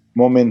situação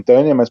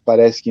momentânea, mas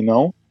parece que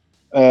não,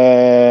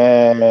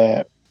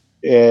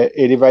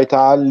 ele vai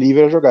estar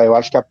livre a jogar. Eu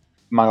acho que a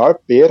maior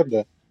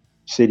perda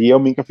seria o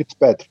Minkah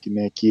Fitzpatrick,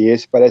 né? Que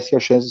esse parece que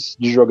as chances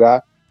de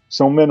jogar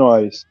são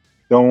menores.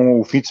 Então,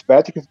 o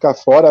Fitzpatrick ficar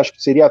fora, acho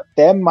que seria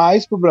até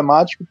mais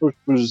problemático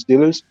para os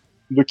Steelers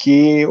do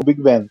que o Big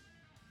Ben.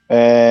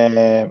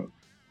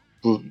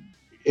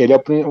 Ele é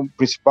o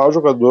principal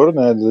jogador,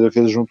 né, da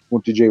defesa junto com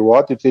o TJ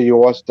Watt. O TJ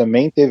Watt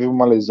também teve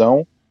uma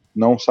lesão,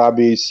 não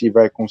sabe se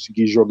vai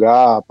conseguir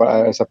jogar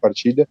essa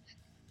partida.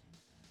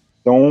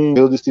 Então,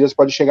 o Steelers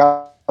pode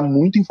chegar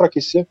muito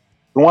enfraquecer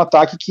para um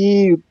ataque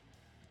que,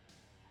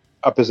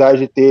 apesar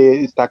de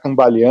estar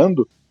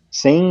cambaleando,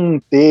 sem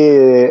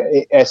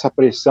ter essa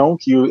pressão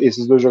que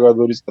esses dois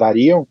jogadores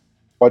trariam,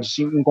 pode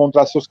sim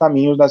encontrar seus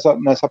caminhos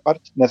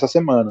nessa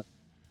semana.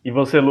 E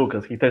você,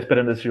 Lucas, o que está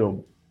esperando desse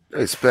jogo?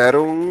 Eu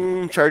espero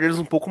um Chargers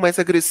um pouco mais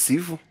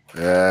agressivo,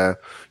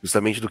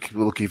 justamente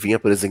pelo que vinha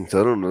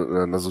apresentando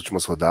nas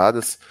últimas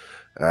rodadas.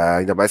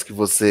 Ainda mais que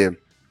você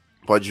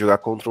pode jogar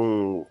contra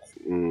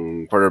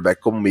um quarterback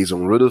como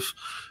Mason Rudolph.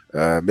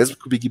 Mesmo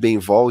que o Big Ben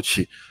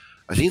volte,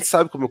 a gente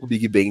sabe como é que o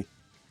Big Ben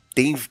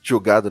tem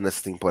jogado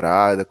nessa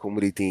temporada, como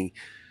ele tem,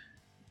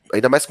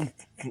 ainda mais com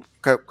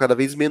cada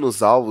vez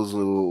menos alvos.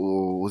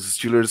 Os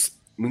Steelers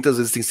muitas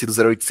vezes têm sido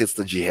 0,800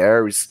 da G.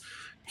 Harris,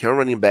 que é um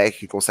running back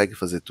que consegue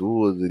fazer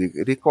tudo,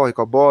 ele corre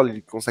com a bola,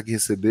 ele consegue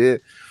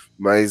receber,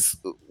 mas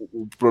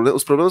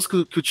os problemas que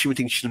o time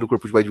tem tido no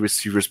corpo de wide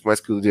receivers, por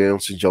mais que o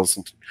Deontay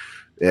Johnson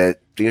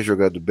tenha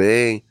jogado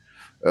bem,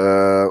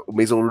 o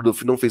Mason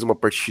Rudolph não fez uma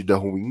partida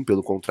ruim,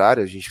 pelo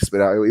contrário, a gente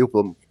esperava, eu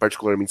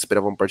particularmente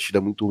esperava uma partida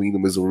muito ruim do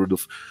Mason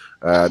Rudolph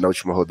na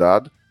última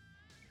rodada,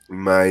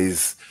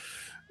 mas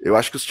eu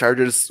acho que os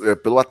Chargers,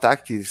 pelo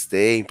ataque que eles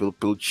têm,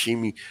 pelo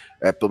time,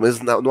 pelo menos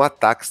no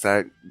ataque,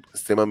 está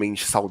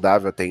extremamente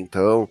saudável até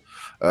então.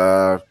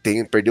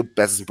 Perdeu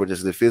peças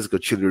importantes de defesa, que é o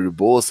Tiller e o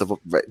Bosa,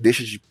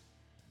 deixa de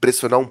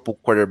pressionar um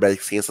pouco o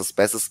quarterback sem essas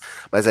peças,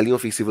 mas a linha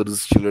ofensiva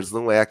dos Steelers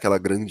não é aquela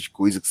grande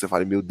coisa que você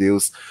fala, meu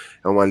Deus,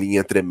 é uma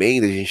linha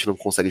tremenda, a gente não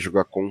consegue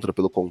jogar contra,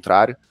 pelo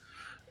contrário.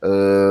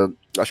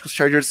 Acho que os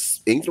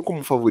Chargers entram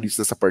como favoritos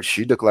nessa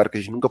partida. Claro que a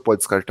gente nunca pode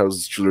descartar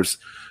os Steelers,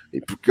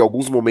 porque em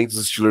alguns momentos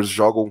os Steelers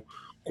jogam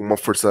com uma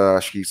força,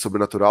 acho que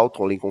sobrenatural. O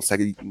Tomlin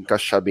consegue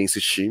encaixar bem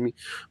esse time,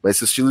 mas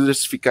se os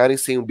Steelers ficarem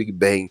sem o Big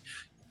Ben,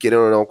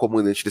 querendo ou não, o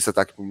comandante desse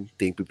ataque por muito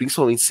tempo, e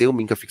principalmente sem o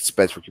Minkah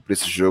Fitzpatrick para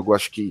esse jogo,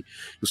 acho que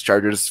os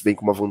Chargers vêm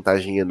com uma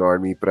vantagem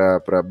enorme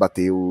para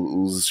bater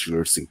os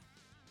Steelers, sim.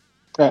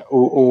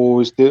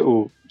 O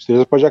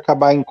Steelers pode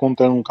acabar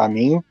encontrando um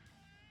caminho,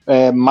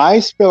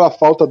 mais pela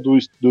falta do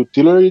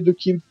Tiller do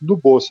que do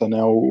Bosa,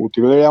 né? O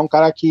Tiller é um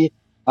cara que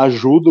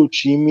ajuda o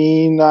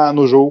time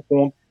no jogo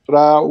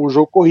contra o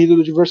jogo corrido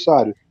do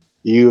adversário,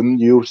 e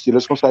o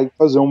Steelers consegue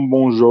fazer um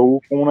bom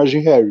jogo com o Najee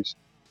Harris.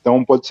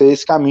 Então pode ser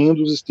esse caminho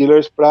dos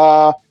Steelers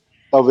para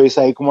talvez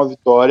sair com uma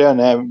vitória,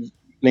 né?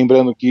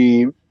 Lembrando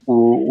que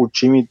o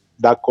time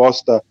da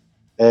costa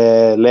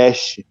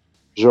leste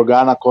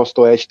jogar na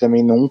costa oeste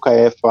também nunca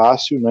é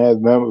fácil, né?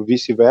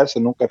 Vice-versa,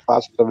 nunca é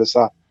fácil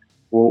atravessar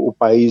o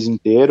país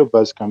inteiro,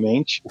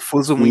 basicamente. O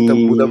fuso muda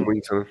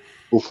muito, né?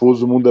 O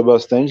fuso muda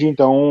bastante,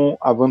 então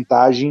a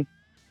vantagem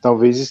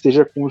talvez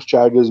esteja com os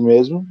Chargers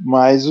mesmo,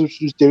 mas os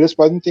Steelers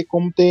podem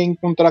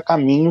encontrar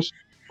caminhos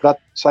para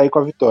sair com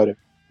a vitória.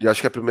 E acho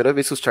que é a primeira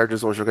vez que os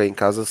Chargers vão jogar em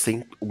casa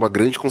sem uma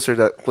grande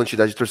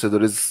quantidade de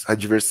torcedores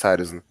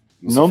adversários, né?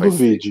 Não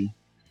duvide.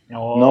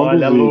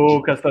 Olha,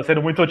 Lucas, tá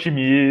sendo muito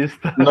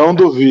otimista. Não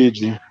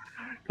duvide.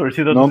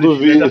 Torcida dos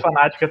Steelers é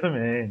fanática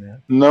também, né?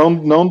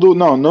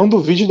 Não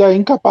duvide da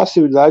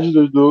incapacidade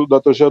da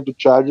torcida do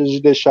Chargers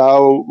de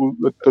deixar o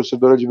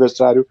torcedor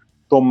adversário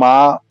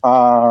tomar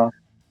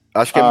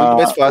acho que é muito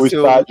mais fácil o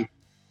estádio.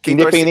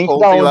 Independente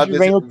de onde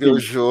vem o time. O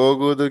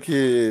jogo do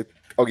que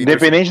alguém.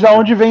 Independente de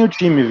onde vem o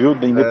time, viu?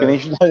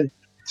 Independente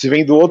se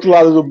vem do outro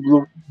lado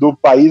do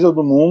país ou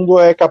do mundo,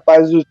 é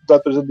capaz da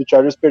torcida do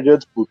Chargers perder a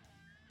disputa.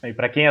 E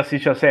para quem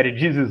assiste a série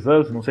This Is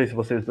Us, não sei se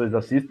vocês dois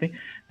assistem,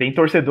 tem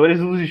torcedores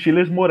dos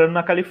Steelers morando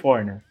na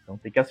Califórnia. Então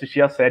tem que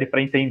assistir a série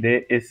para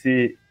entender essa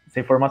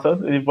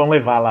informação. Eles vão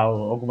levar lá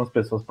algumas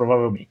pessoas,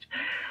 provavelmente.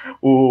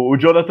 O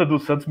Jonathan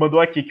dos Santos mandou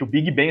aqui que o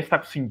Big Ben está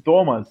com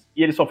sintomas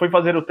e ele só foi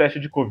fazer o teste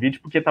de Covid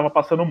porque estava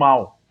passando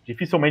mal.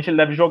 dificilmente ele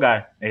deve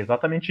jogar. É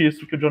exatamente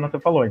isso que o Jonathan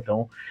falou.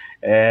 Então,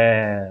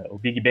 o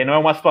Big Ben não é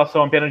uma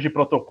situação apenas de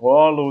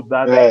protocolo,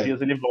 dá 10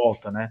 dias ele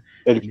volta, né?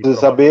 Ele precisa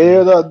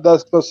saber da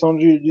situação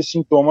de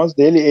sintomas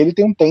dele. Ele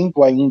tem um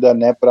tempo ainda,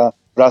 né,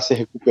 para se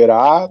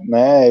recuperar,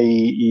 né,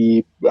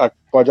 e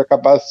pode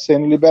acabar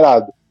sendo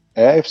liberado.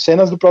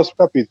 Cenas do próximo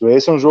capítulo.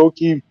 Esse é um jogo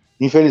que,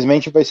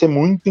 infelizmente, vai ser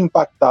muito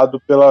impactado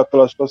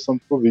pela situação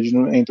do Covid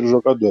entre os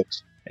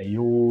jogadores. E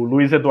o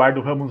Luiz Eduardo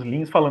Ramos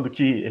Lins falando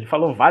que ele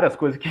falou várias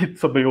coisas aqui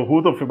sobre o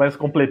Rudolph, mas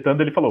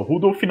completando, ele falou: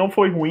 Rudolph não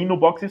foi ruim no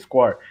box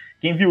score.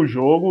 Quem viu o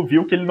jogo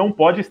viu que ele não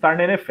pode estar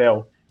na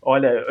NFL.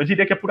 Olha, eu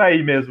diria que é por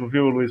aí mesmo,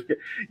 viu, Luiz?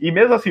 E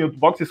mesmo assim, o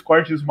box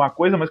score diz uma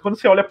coisa, mas quando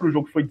você olha para o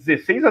jogo que foi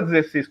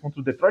 16-16 contra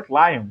o Detroit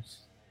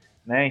Lions,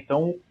 né?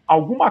 Então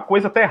alguma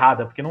coisa tá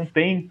errada, porque não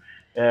tem.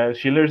 Os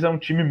Steelers é um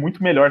time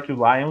muito melhor que o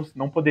Lions,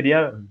 não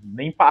poderia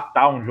nem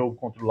empatar um jogo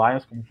contra o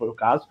Lions, como foi o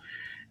caso.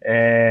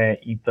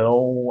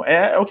 Então,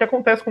 é o que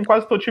acontece com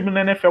quase todo time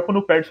na NFL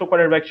quando perde seu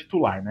quarterback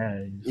titular,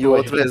 né? E o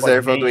outro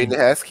reserva do Dwayne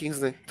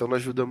Haskins, né? Então não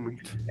ajuda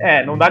muito.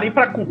 Não dá nem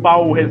para culpar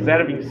o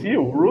reserva em si,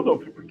 o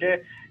Rudolph,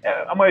 porque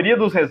a maioria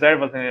dos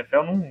reservas na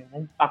NFL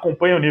não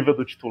acompanha o nível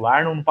do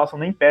titular, não passam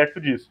nem perto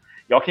disso.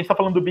 E ó, que a gente tá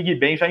falando do Big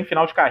Ben já em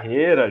final de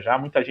carreira, já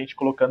muita gente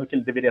colocando que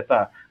ele deveria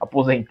estar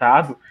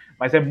aposentado,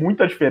 mas é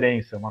muita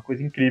diferença, uma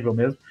coisa incrível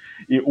mesmo.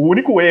 E o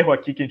único erro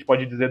aqui que a gente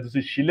pode dizer dos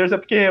Steelers é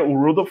porque o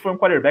Rudolph foi um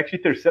quarterback de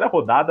terceira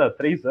rodada há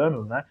 3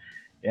 anos, né?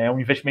 É um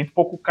investimento um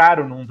pouco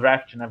caro num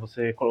draft, né?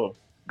 Você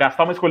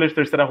gastar uma escolha de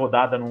terceira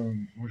rodada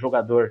num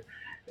jogador.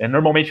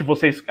 Normalmente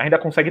vocês ainda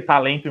conseguem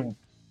talento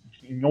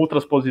em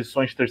outras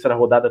posições de terceira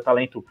rodada,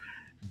 talento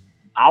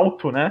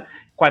alto, né?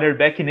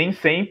 Quarterback nem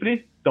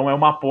sempre, então é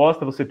uma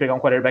aposta você pegar um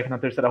quarterback na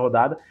terceira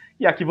rodada,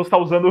 e aqui você está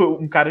usando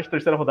um cara de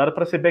terceira rodada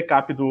para ser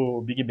backup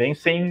do Big Ben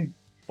sem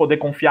poder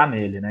confiar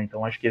nele, né?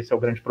 Então acho que esse é o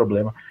grande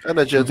problema.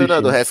 Não adianta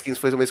nada, o Haskins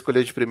foi uma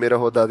escolha de primeira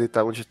rodada e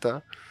tá onde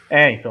tá.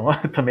 Então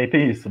também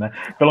tem isso, né?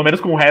 Pelo menos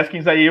com o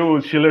Haskins aí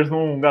os Steelers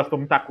não gastou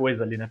muita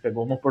coisa ali, né?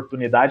 Pegou uma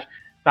oportunidade,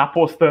 tá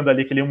apostando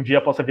ali que ele um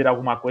dia possa virar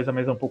alguma coisa,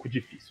 mas é um pouco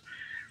difícil.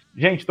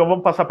 Gente, então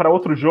vamos passar para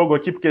outro jogo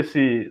aqui, porque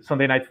esse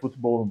Sunday Night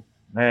Football,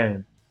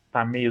 né,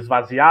 tá meio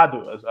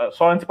esvaziado.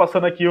 Só antes,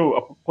 passando aqui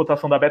a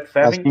cotação da Bet7.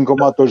 Assim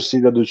como a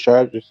torcida dos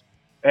Chargers.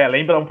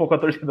 Lembra um pouco a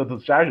torcida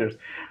dos Chargers.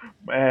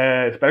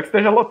 Espero que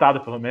esteja lotado,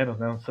 pelo menos,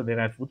 né, no Sunday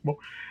Night Football.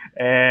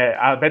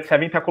 A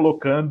Bet7 tá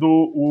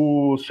colocando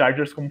os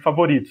Chargers como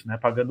favoritos, né,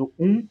 pagando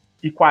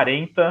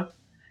 1,40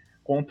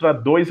 contra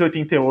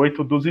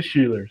 2,88 dos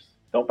Steelers.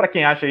 Então, para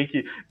quem acha aí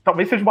que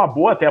talvez seja uma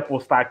boa até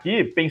apostar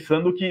aqui,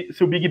 pensando que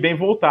se o Big Ben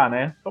voltar,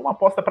 né? Então, uma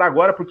aposta para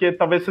agora, porque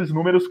talvez esses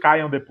números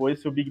caiam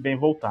depois se o Big Ben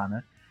voltar,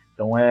 né?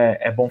 Então,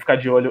 é bom ficar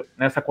de olho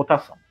nessa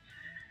cotação.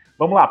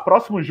 Vamos lá,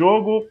 próximo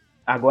jogo.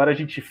 Agora a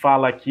gente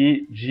fala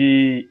aqui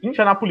de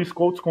Indianapolis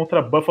Colts contra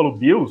Buffalo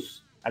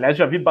Bills. Aliás,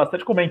 já vi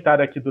bastante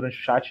comentário aqui durante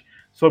o chat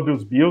sobre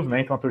os Bills,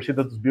 né? Então, a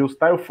torcida dos Bills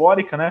tá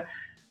eufórica, né?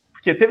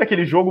 Porque teve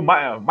aquele jogo,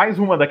 mais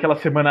uma daquela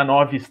semana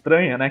 9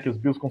 estranha, né? Que os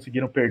Bills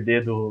conseguiram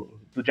perder do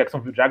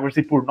Jacksonville Jaguars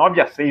e por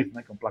 9-6,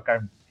 né? Que é um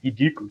placar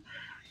ridículo.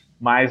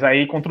 Mas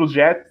aí contra os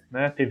Jets,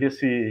 né? Teve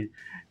esse...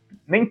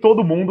 Nem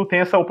todo mundo tem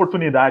essa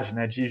oportunidade,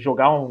 né? De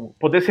jogar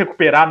poder se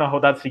recuperar na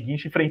rodada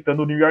seguinte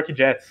enfrentando o New York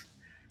Jets.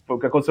 Foi o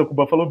que aconteceu com o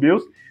Buffalo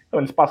Bills. Então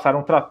eles passaram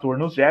um trator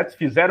nos Jets,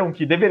 fizeram o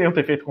que deveriam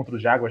ter feito contra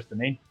os Jaguars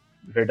também,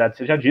 de verdade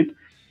seja dito.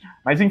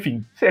 Mas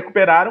enfim, se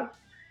recuperaram.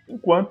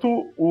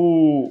 Enquanto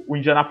o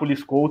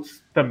Indianapolis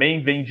Colts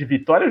também vem de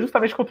vitória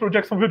justamente contra o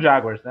Jacksonville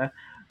Jaguars, né?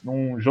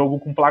 Num jogo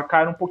com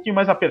placar um pouquinho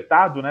mais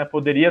apertado, né?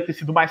 Poderia ter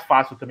sido mais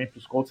fácil também para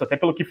os Colts, até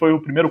pelo que foi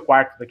o primeiro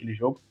quarto daquele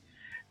jogo.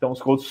 Então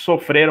os Colts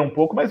sofreram um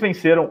pouco, mas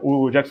venceram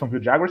o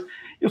Jacksonville Jaguars.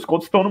 E os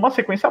Colts estão numa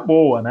sequência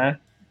boa, né?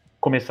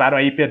 Começaram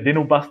aí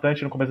perdendo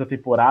bastante no começo da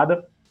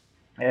temporada.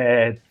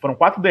 Foram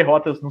 4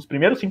 derrotas nos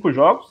primeiros 5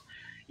 jogos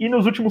e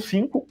nos últimos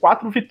 5,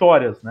 4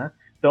 vitórias, né?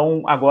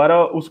 Então,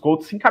 agora os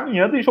Colts se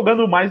encaminhando e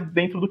jogando mais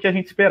dentro do que a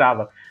gente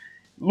esperava.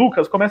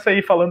 Lucas, começa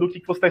aí falando o que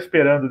você está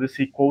esperando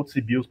desse Colts e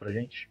Bills pra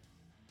gente.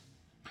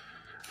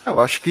 Eu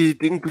acho que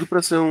tem tudo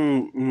para ser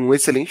um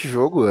excelente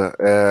jogo.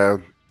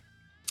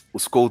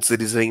 Os Colts,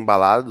 eles vêm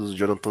embalados. O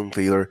Jonathan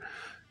Taylor,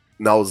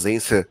 na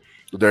ausência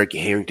do Derrick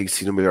Henry, tem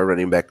sido o melhor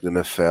running back da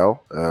NFL.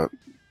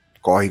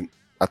 Corre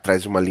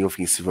atrás de uma linha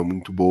ofensiva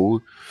muito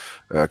boa.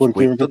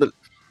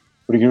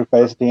 Por que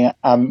parece que tem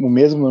o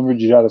mesmo número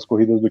de jardas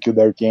corridas do que o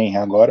Derrick Henry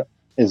agora.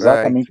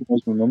 Exatamente o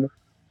mesmo número.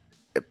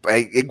 É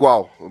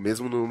igual, o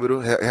mesmo número,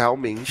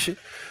 realmente.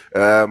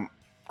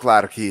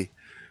 Claro que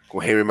com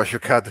o Henry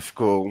machucado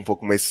ficou um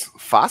pouco mais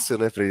fácil,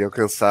 né, para ele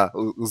alcançar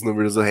os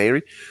números do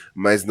Henry,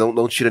 mas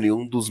não tira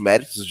nenhum dos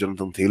méritos do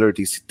Jonathan Taylor,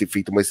 tem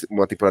feito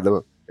uma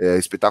temporada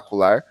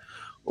espetacular.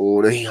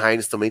 O Nyheim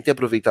Hines também tem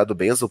aproveitado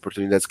bem as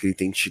oportunidades que ele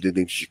tem tido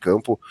dentro de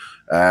campo.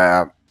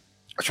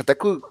 Acho até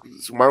que o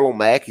Marlon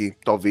Mack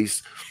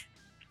talvez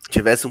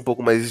tivesse um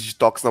pouco mais de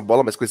toques na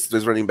bola, mas com esses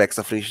dois running backs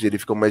à frente dele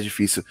fica mais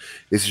difícil.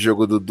 Esse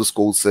jogo dos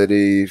Colts,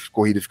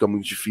 corrida fica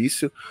muito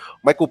difícil.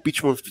 O Michael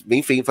Pittman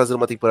vem fazendo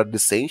uma temporada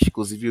decente,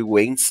 inclusive o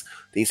Wentz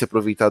tem se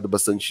aproveitado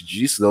bastante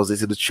disso, na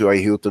ausência do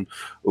T.Y. Hilton,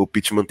 o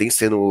Pittman vem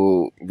sendo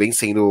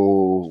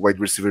o wide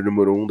receiver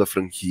número 1 da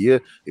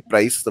franquia, e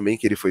para isso também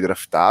que ele foi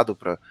draftado,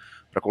 para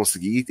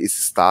conseguir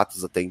esse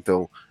status até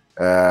então.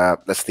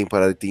 Nessa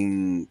temporada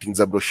tem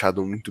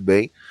desabrochado muito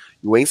bem.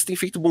 E o Wentz tem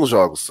feito bons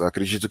jogos. Eu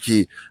acredito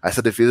que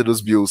essa defesa dos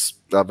Bills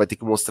vai ter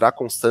que mostrar a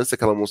constância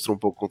que ela mostrou um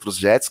pouco contra os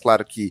Jets.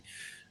 Claro que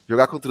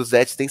jogar contra os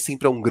Jets tem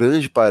sempre um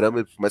grande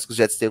parâmetro, por mais que os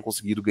Jets tenham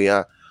conseguido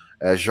ganhar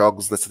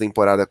jogos nessa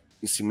temporada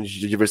em cima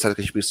de adversários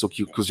que a gente pensou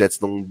que os Jets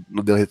não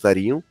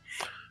derrotariam.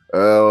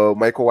 O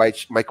Mike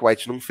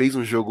White não fez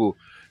um jogo,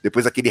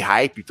 depois daquele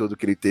hype todo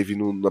que ele teve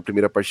na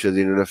primeira partida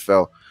dele no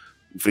NFL,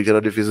 enfrentando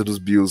a defesa dos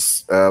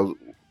Bills.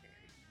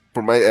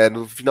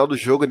 No final do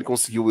jogo ele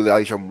conseguiu o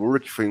Elijah Moore,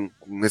 que foi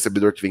um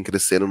recebedor que vem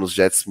crescendo nos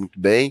Jets muito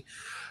bem.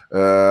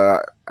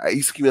 É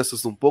isso que me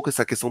assusta um pouco,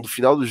 essa questão do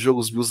final do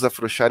jogo, os Bills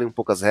afrouxarem um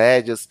pouco as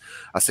rédeas,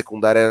 a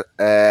secundária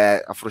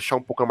afrouxar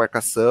um pouco a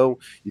marcação,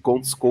 e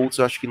contra os Colts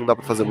eu acho que não dá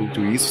para fazer muito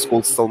isso. Os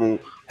Colts estão num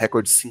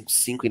recorde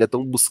 5-5, ainda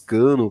estão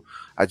buscando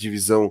a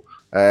divisão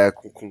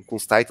com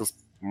os Titans,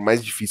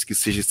 mais difícil que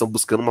seja, estão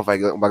buscando uma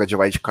vaga de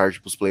wild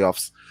card para os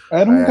playoffs.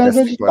 Era um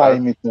garbage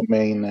time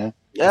também, né?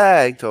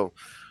 Então...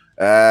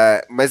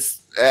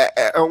 mas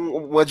é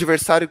um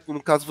adversário,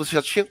 no caso, você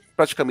já tinha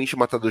praticamente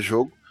matado o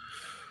jogo.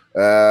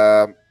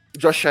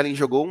 Josh Allen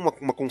jogou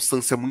uma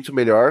constância muito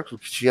melhor do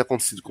que tinha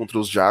acontecido contra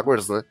os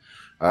Jaguars, né?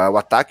 O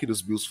ataque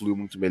dos Bills fluiu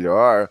muito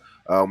melhor.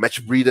 O Matt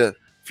Breida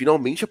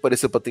finalmente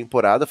apareceu para a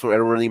temporada.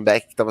 Era um running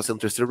back que estava sendo o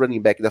terceiro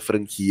running back da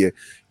franquia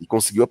e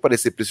conseguiu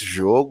aparecer para esse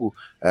jogo.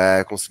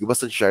 Conseguiu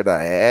bastante jarda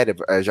aérea,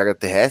 jarda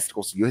terrestre,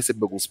 conseguiu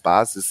receber alguns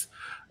passes.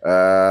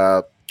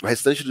 O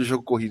restante do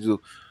jogo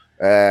corrido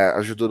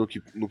ajudou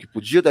no que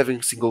podia.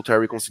 Devin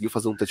Singletary conseguiu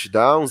fazer um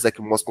touchdown,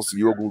 Zach Moss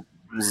conseguiu alguns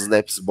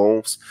snaps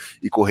bons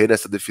e correr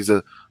nessa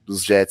defesa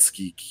dos Jets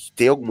que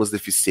tem algumas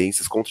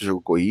deficiências contra o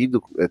jogo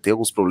corrido, tem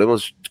alguns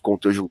problemas de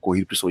conter o jogo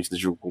corrido, principalmente no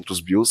jogo contra os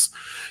Bills,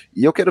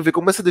 e eu quero ver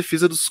como essa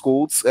defesa dos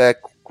Colts,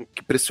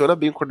 que pressiona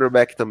bem o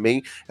quarterback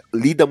também,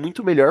 lida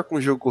muito melhor com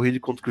o jogo corrido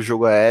contra o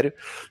jogo aéreo,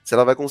 se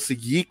ela vai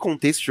conseguir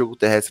conter esse jogo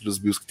terrestre dos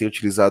Bills que tem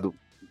utilizado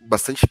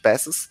bastante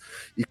peças,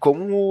 e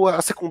como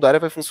a secundária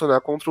vai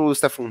funcionar contra o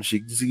Stephon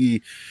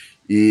Diggs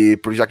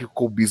já que o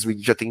Cole Beasley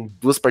já tem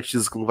 2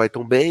 partidas que não vai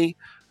tão bem,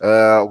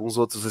 alguns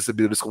outros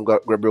recebedores como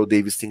Gabriel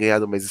Davis têm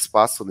ganhado mais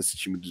espaço nesse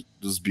time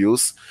dos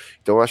Bills,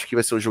 então eu acho que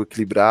vai ser um jogo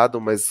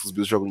equilibrado, mas os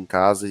Bills jogam em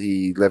casa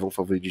e levam o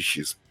favorito de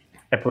X.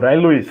 É por aí,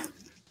 Luiz?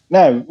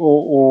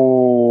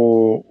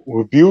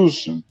 O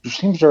Bills,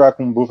 sempre jogar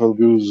com o Buffalo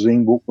Bills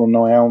em Buffalo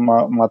não é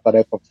uma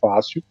tarefa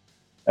fácil.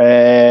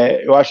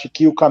 Eu acho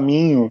que o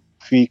caminho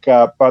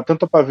fica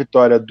tanto para a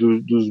vitória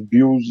dos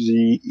Bills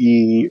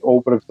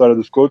ou para a vitória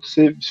dos Colts,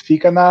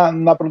 fica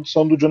na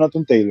produção do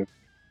Jonathan Taylor.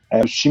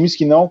 Os times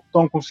que não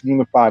estão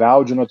conseguindo parar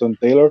o Jonathan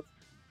Taylor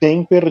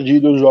têm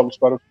perdido os jogos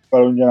para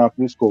o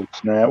Indianapolis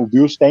Colts, né? O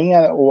Bills tem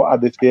a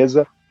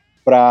defesa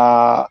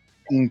para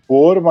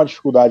impor uma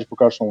dificuldade para o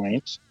Carson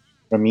Wentz.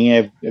 Para mim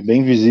é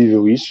bem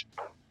visível isso.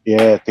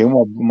 Tem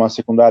uma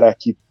secundária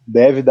que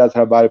deve dar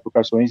trabalho para o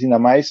Carson Wentz, ainda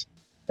mais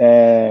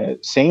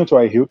sem o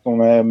T.Y. Hilton,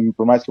 né?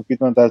 Por mais que o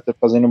Pittman esteja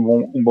fazendo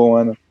um bom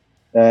ano,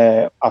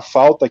 a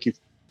falta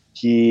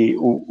que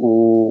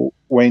o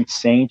Wentz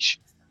sente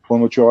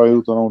quando o T.Y.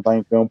 Hilton não está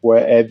em campo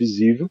é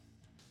visível.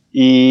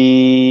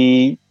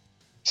 E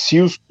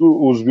se os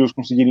Bills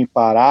conseguirem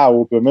parar,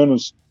 ou pelo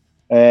menos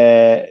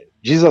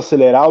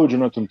desacelerar o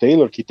Jonathan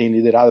Taylor, que tem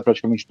liderado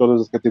praticamente todas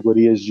as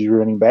categorias de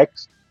running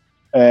backs,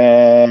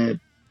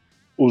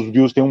 os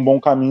Bills têm um bom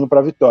caminho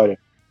para a vitória.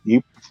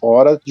 E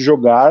fora de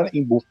jogar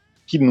em Buffalo,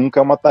 que nunca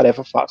é uma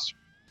tarefa fácil.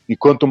 E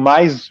quanto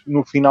mais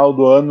no final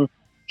do ano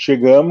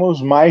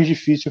chegamos, mais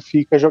difícil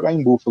fica jogar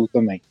em Buffalo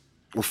também.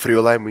 O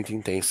frio lá é muito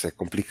intenso, é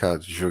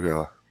complicado de jogar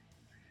lá.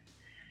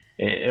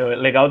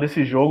 Legal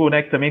desse jogo,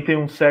 né, que também tem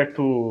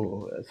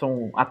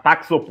são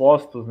ataques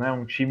opostos, né,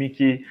 um time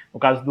que, no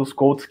caso dos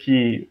Colts,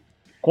 que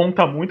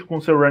conta muito com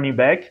o seu running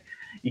back,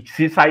 e que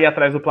se sair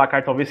atrás do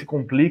placar talvez se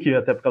complique,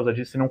 até por causa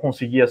disso, se não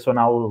conseguir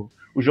acionar o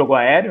jogo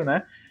aéreo,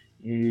 né,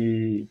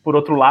 e por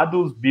outro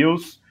lado, os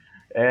Bills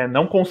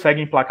não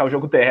conseguem emplacar o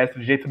jogo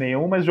terrestre de jeito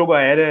nenhum, mas o jogo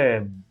aéreo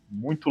é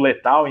muito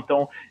letal,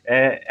 então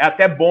é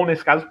até bom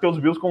nesse caso, porque os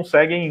Bills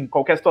conseguem, em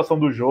qualquer situação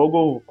do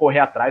jogo, correr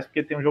atrás,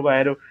 porque tem um jogo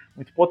aéreo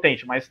muito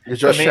potente. Mas e o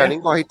Josh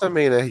Allen corre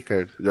também, né,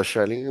 Ricardo? O Josh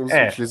Allen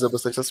utiliza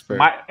bastante as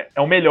pernas. É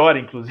o melhor,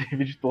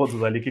 inclusive, de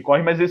todos ali que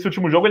corre, mas esse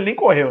último jogo ele nem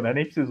correu, né?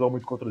 Nem precisou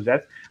muito contra os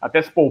Jets,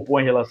 até se poupou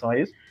em relação a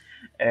isso.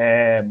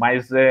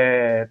 Mas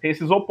tem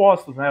esses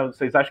opostos, né?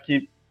 Vocês acham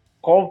que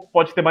qual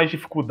pode ter mais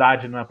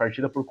dificuldade na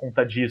partida por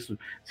conta disso?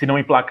 Se não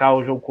emplacar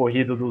o jogo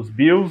corrido dos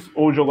Bills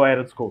ou o jogo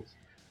aéreo dos Colts?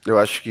 Eu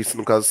acho que isso,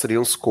 no caso,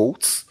 seriam os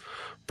Colts,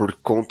 por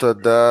conta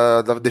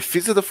da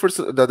defesa da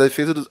força da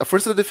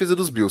defesa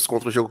dos Bills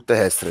contra o jogo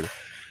terrestre. Né?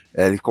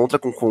 Ele conta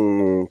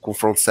com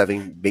front seven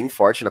bem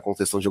forte na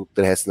contenção de jogo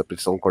terrestre na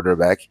pressão do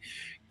quarterback.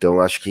 Então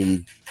acho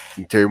que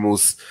em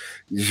termos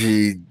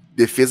de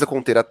defesa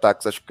conter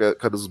ataques, acho que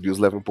a dos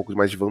Bills leva um pouco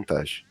mais de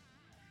vantagem.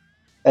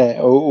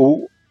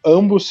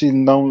 Ambos, se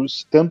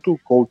tanto o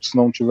Colts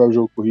não tiver o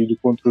jogo corrido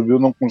quanto o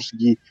Bills não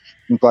conseguir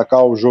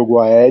emplacar o jogo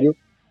aéreo,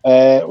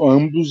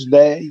 ambos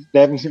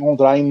devem se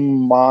encontrar em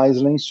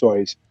mais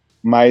lençóis.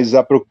 Mas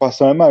a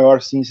preocupação é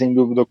maior, sim, sem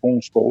dúvida, com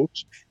os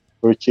Colts,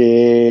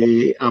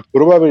 porque a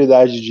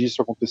probabilidade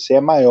disso acontecer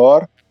é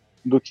maior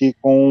do que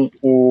com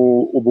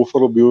o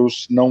Buffalo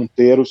Bills não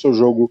ter o seu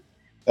jogo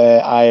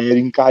aéreo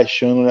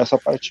encaixando nessa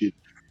partida.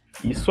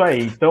 Isso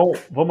aí. Então,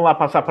 vamos lá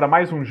passar para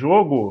mais um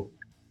jogo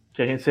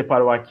que a gente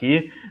separou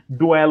aqui,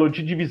 duelo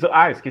de divisão.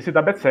 Esqueci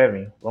da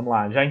Bet7. Vamos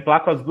lá, já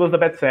emplaco as duas da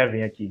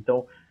Bet7 aqui.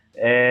 Então,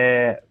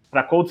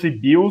 para Colts e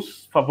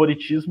Bills,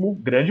 favoritismo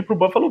grande para o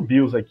Buffalo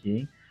Bills aqui,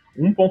 hein?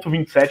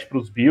 1.27 para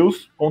os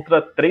Bills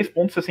contra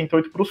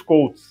 3.68 para os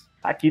Colts.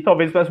 Aqui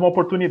talvez mais uma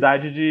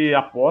oportunidade de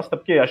aposta,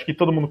 porque acho que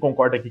todo mundo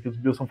concorda aqui que os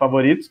Bills são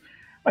favoritos,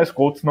 mas os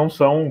Colts não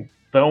são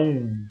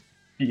tão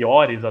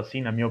piores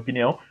assim, na minha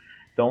opinião.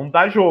 Então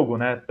dá jogo,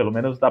 né? Pelo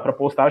menos dá para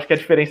apostar. Acho que a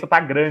diferença tá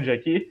grande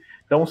aqui.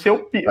 Então, se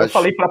eu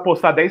falei para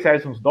apostar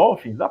R$10 nos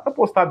Dolphins, dá para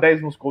apostar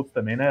 10 nos Colts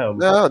também, né,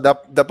 Lucas? Não,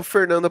 dá pro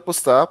Fernando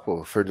apostar,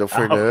 pô.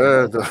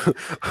 Fernando,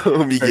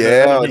 o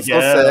Miguel, eles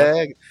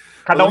conseguem.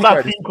 Cada um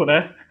dá 5,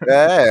 né?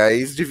 Aí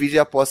eles dividem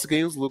a aposta e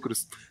ganham os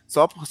lucros.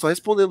 Só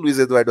respondendo o Luiz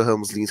Eduardo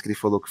Ramos Lins, que ele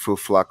falou que foi o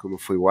Flacco, não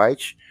foi o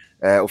White.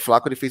 O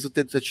Flacco ele fez o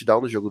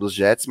touchdown no jogo dos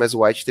Jets, mas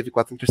o White teve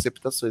 4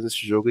 interceptações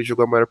nesse jogo e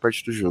jogou a maior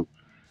parte do jogo.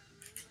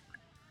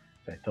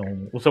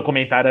 Então, o seu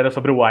comentário era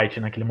sobre o White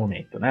naquele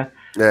momento, né?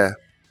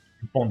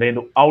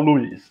 Respondendo ao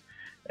Luiz.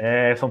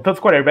 São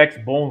tantos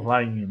quarterbacks bons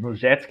lá nos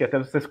Jets que até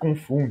você se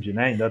confunde,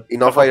 né? Em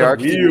Nova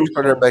York tem muito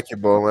quarterback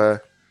bom,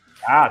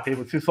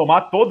 se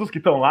somar todos que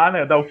estão lá,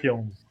 né? Dá o quê?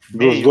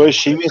 Dos dois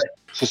times,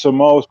 se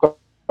somar os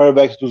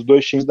quarterbacks dos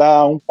dois times,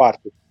 dá um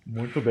quarto.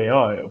 Muito bem,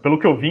 pelo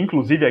que eu vi,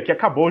 inclusive, aqui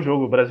acabou o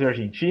jogo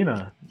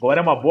Brasil-Argentina.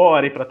 Agora é uma boa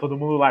hora aí para todo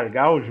mundo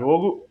largar o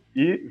jogo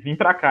e vir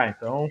para cá.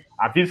 Então,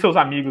 avise seus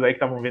amigos aí que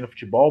estavam vendo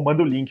futebol,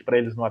 manda o link para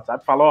eles no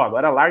WhatsApp, fala,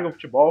 agora larga o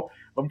futebol,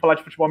 vamos falar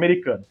de futebol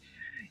americano.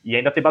 E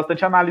ainda tem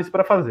bastante análise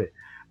para fazer.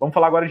 Vamos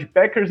falar agora de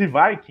Packers e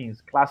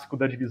Vikings, clássico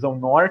da divisão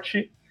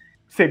norte.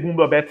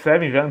 Segundo a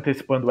Bet7, já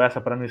antecipando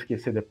essa para não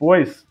esquecer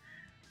depois,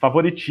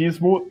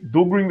 favoritismo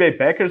do Green Bay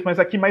Packers, mas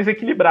aqui mais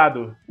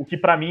equilibrado, o que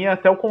para mim é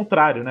até o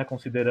contrário, né?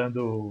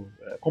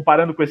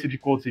 Comparando com esse de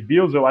Colts e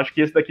Bills, eu acho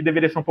que esse daqui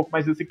deveria ser um pouco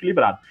mais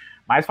desequilibrado.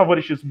 Mais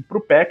favoritismo para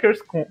o Packers,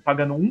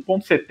 pagando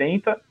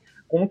 1.70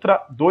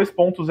 contra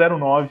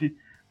 2.09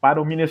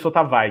 para o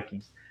Minnesota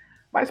Vikings.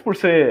 Mas por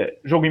ser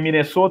jogo em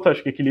Minnesota,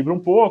 acho que equilibra um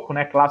pouco,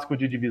 né? Clássico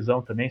de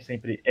divisão também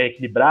sempre é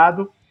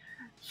equilibrado.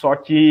 Só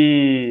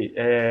que,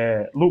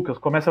 Lucas,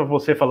 começa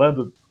você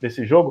falando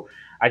desse jogo.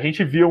 A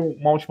gente viu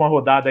uma última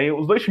rodada aí,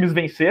 os dois times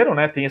venceram,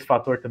 né? Tem esse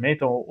fator também,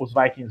 então os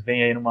Vikings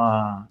vêm aí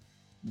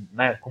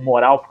com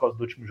moral por causa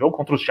do último jogo,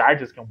 contra os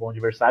Chargers, que é um bom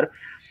adversário.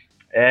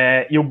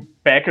 E o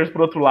Packers,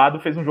 por outro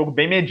lado, fez um jogo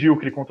bem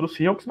medíocre contra os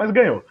Seahawks, mas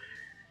ganhou.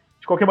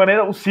 De qualquer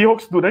maneira, os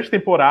Seahawks, durante a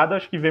temporada,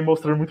 acho que vem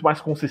mostrando muito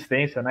mais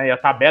consistência, né? E a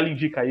tabela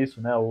indica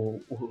isso, né?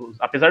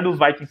 Apesar dos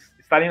Vikings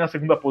estarem na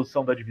segunda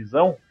posição da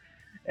divisão,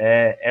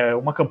 é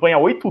uma campanha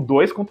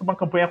 8-2 contra uma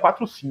campanha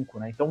 4-5,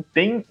 né? Então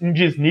tem um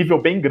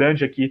desnível bem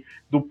grande aqui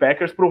do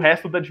Packers para o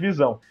resto da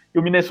divisão. E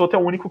o Minnesota é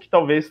o único que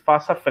talvez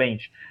faça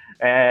frente.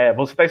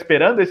 Você está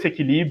esperando esse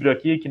equilíbrio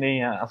aqui, que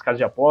nem as casas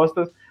de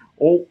apostas,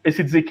 ou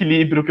esse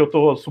desequilíbrio que eu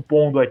estou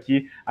supondo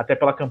aqui, até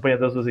pela campanha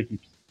das duas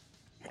equipes?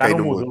 Cai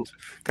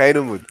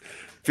no mudo.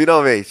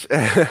 Finalmente.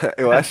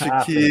 Eu acho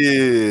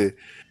que,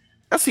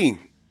 assim,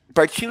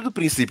 partindo do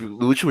princípio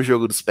do último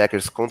jogo dos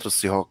Packers contra os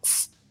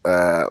Seahawks,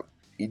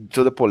 e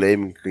toda a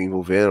polêmica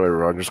envolvendo o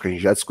Aaron Rodgers, que a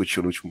gente já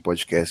discutiu no último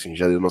podcast, a gente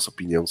já deu nossa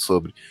opinião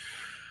sobre,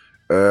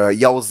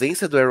 e a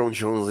ausência do Aaron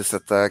Jones nesse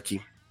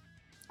ataque,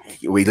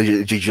 o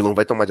J. Dillon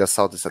vai tomar de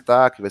assalto esse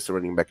ataque, vai ser o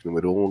running back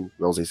número 1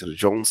 na ausência do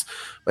Jones,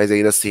 mas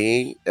ainda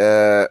assim,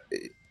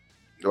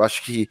 eu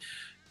acho que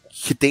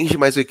tende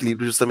mais o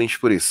equilíbrio justamente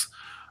por isso.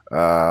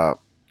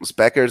 Os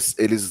Packers,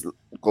 eles,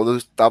 quando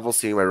estavam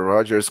sem o Aaron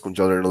Rodgers, com o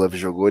Jordan Love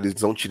jogou,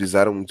 eles não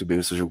utilizaram muito bem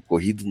o seu jogo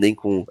corrido, nem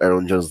com o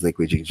Aaron Jones, nem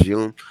com o J.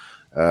 Dillon.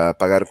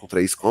 Pagaram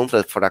contra isso,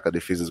 contra a fraca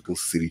defesa do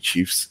Kansas City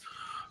Chiefs.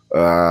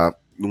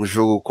 Num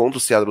jogo contra o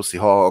Seattle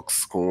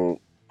Seahawks, com o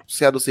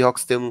Seattle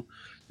Seahawks tendo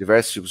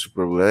diversos tipos de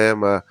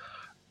problema.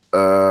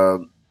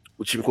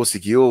 O time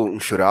conseguiu um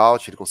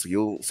shootout, ele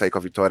conseguiu sair com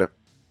a vitória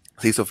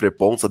sem sofrer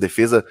pontos, a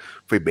defesa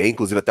foi bem,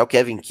 inclusive até o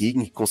Kevin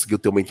King conseguiu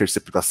ter uma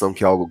interceptação,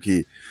 que é algo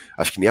que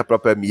acho que nem a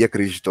própria Mia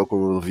acreditou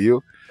quando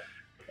viu.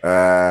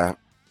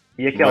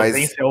 E aqui a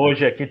ausência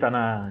hoje aqui tá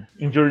na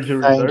Injured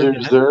Reserve,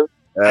 né?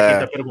 Quem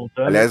tá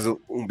perguntando. Aliás,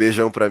 um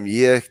beijão pra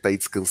Mia, que tá aí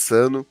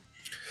descansando.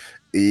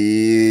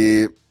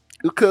 E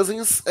o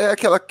Cousins é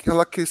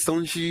aquela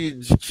questão de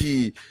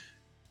que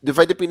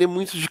vai depender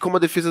muito de como a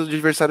defesa do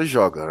adversário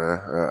joga,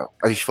 né?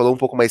 A gente falou um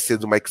pouco mais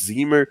cedo do Mike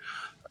Zimmer.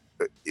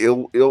 É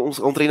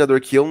um treinador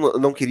que eu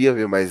não queria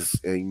ver mais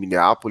em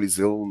Minneapolis.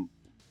 O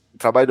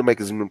trabalho do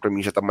Mike Zimmer, pra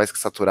mim, já tá mais que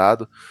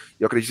saturado.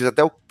 E eu acredito que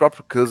até o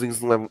próprio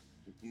Cousins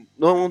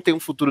não tem um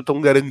futuro tão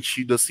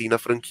garantido assim na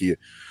franquia.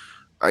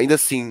 Ainda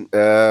assim,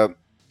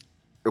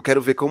 eu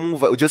quero ver como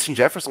o Justin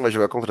Jefferson vai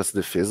jogar contra essa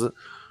defesa.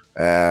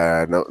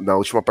 Na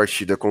última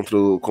partida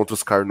contra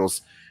os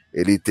Cardinals,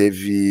 ele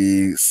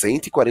teve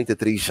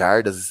 143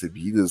 jardas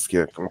recebidas, que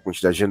é uma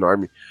quantidade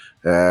enorme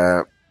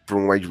para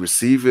um wide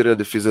receiver. A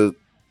defesa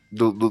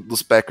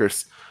dos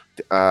Packers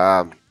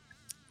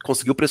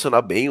conseguiu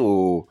pressionar bem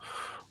o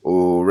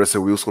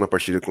Russell Wilson na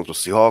partida contra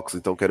os Seahawks,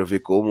 então quero ver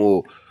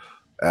como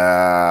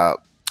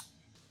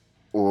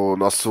o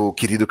nosso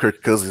querido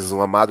Kirk Cousins,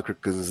 o amado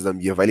Kirk Cousins da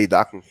Mia, vai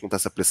lidar com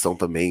essa pressão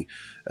também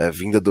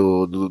vinda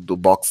do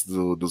box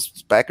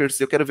dos Packers.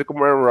 E eu quero ver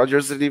como o Aaron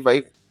Rodgers ele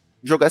vai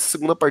jogar essa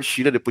segunda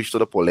partida depois de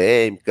toda a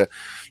polêmica,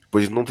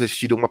 depois de não ter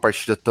tido uma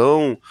partida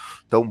tão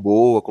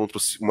boa contra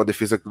uma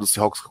defesa dos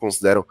Seahawks que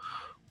consideram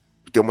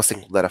ter uma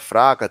secundária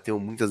fraca, tem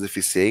muitas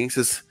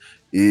deficiências.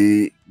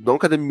 E não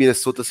que a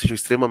Minnesota seja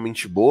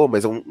extremamente boa,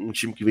 mas é um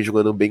time que vem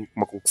jogando bem, com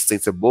uma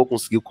consistência boa,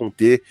 conseguiu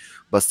conter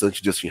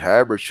bastante Justin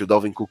Herbert, o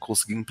Dalvin Cook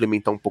conseguiu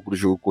implementar um pouco do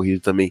jogo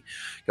corrido também,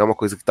 que é uma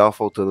coisa que estava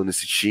faltando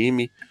nesse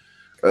time.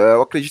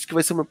 Eu acredito que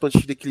vai ser uma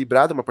partida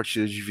equilibrada, uma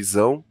partida de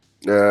divisão.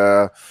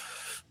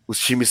 Os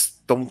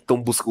times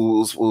estão buscando,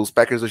 os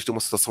Packers hoje têm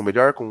uma situação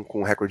melhor, com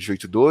um recorde de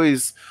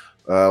 8-2,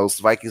 os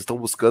Vikings estão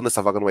buscando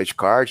essa vaga no wild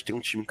card, tem um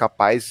time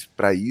capaz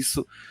para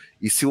isso.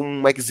 E se o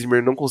Mike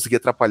Zimmer não conseguir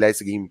atrapalhar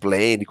esse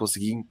gameplay, ele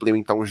conseguir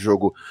implementar um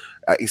jogo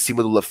em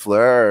cima do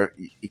LaFleur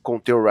e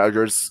conter o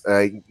Rodgers,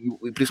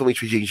 e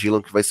principalmente o J.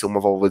 Dillon, que vai ser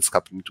uma válvula de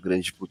escape muito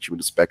grande pro time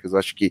dos Packers, eu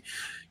acho que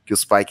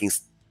os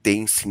Vikings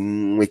têm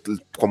sim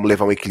como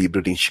levar um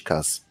equilíbrio dentro de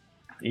casa.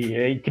 E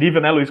é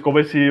incrível, né, Luiz, como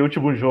esse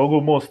último jogo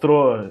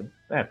mostrou,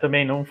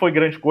 também não foi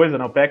grande coisa,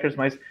 não, Packers,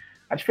 mas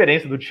a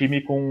diferença do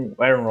time com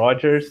o Aaron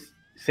Rodgers,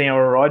 sem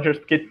Aaron Rodgers,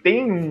 porque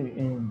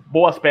tem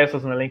boas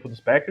peças no elenco dos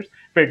Packers,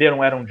 perderam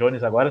o Aaron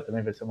Jones agora,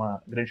 também vai ser uma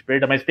grande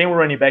perda, mas tem um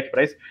running back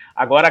para isso.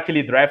 Agora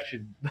aquele draft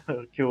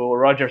que o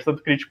Rodgers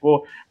tanto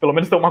criticou, pelo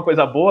menos tem uma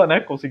coisa boa,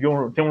 né,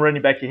 conseguiu ter um running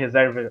back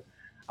reserva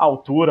à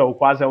altura, ou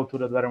quase à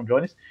altura do Aaron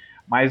Jones,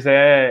 mas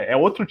é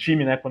outro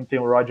time, né, quando tem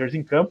o Rodgers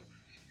em campo,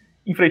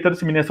 enfrentando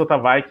esse Minnesota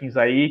Vikings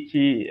aí,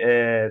 que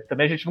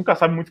também a gente nunca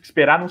sabe muito o que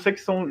esperar, a não ser que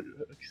são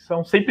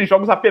sempre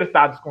jogos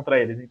apertados contra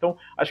eles. Então,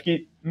 acho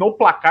que no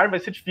placar vai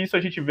ser difícil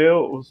a gente ver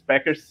os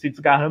Packers se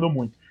desgarrando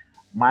muito.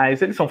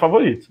 Mas eles são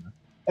favoritos, né?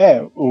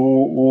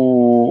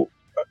 O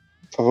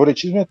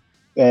favoritismo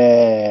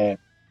é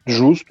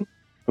justo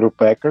para o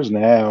Packers,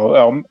 né?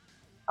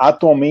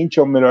 Atualmente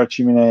é o melhor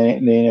time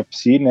na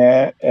NFC,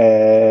 né?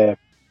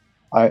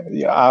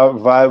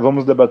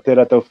 Vamos debater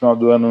até o final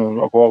do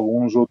ano com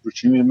alguns outros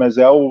times, mas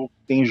o que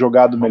tem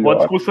jogado melhor. Uma boa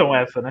discussão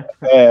essa, né?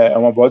 É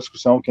uma boa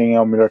discussão quem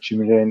é o melhor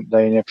time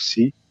da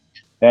NFC.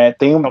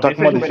 Tá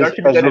com uma defesa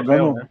que tá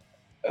jogando. NFL,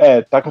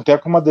 né? Tá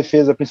com uma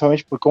defesa,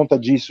 principalmente por conta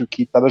disso,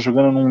 que tava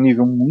jogando num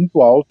nível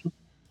muito alto,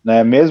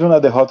 né? Mesmo na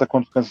derrota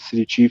contra o Kansas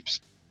City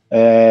Chiefs,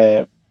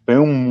 foi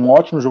um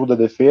ótimo jogo da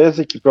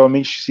defesa, que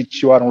provavelmente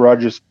se o Aaron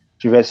Rodgers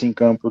tivesse em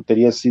campo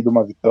teria sido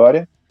uma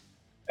vitória.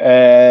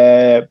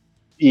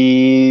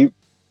 E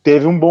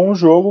teve um bom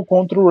jogo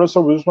contra o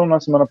Russell Wilson na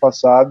semana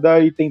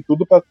passada e tem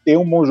tudo para ter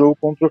um bom jogo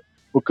contra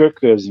o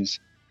Kirk Cousins.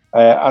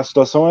 A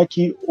situação é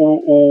que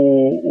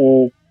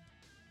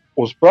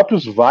os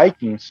próprios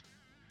Vikings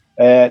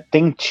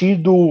têm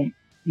tido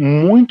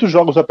muitos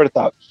jogos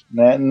apertados,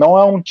 né? Não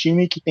é um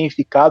time que tem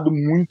ficado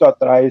muito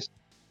atrás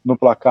no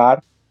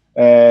placar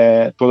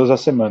todas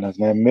as semanas,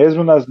 né?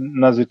 Mesmo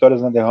nas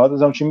vitórias e nas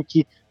derrotas, é um time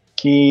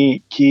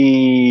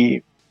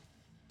que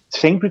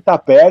sempre está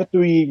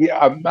perto e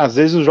às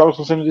vezes os jogos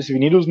estão sendo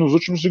definidos nos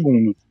últimos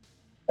segundos.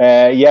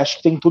 E acho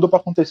que tem tudo para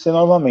acontecer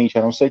novamente,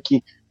 a não ser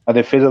que a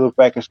defesa do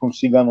Packers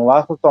consiga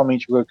anular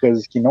totalmente o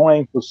Cousins, que não é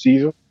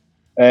impossível.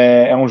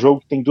 É um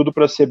jogo que tem tudo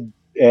para ser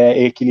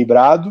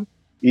equilibrado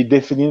e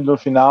definido no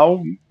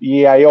final,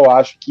 e aí eu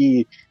acho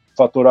que o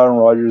fator Aaron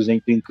Rodgers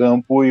entra em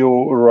campo e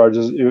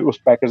os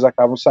Packers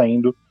acabam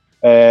saindo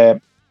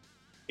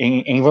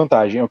em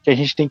vantagem. O que a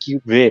gente tem que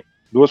ver,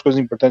 duas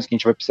coisas importantes que a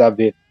gente vai precisar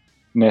ver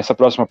nessa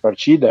próxima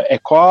partida é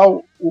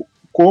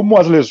como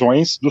as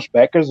lesões dos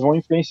Packers vão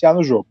influenciar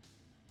no jogo.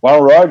 O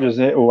Aaron Rodgers,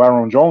 o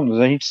Aaron Jones,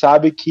 a gente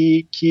sabe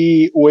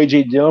que o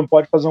A.J. Dillon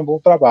pode fazer um bom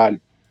trabalho.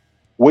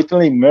 O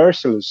Whitney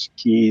Merciless,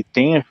 que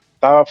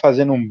estava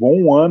fazendo um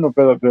bom ano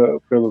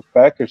pelos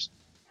Packers,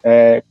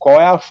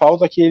 qual é a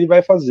falta que ele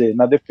vai fazer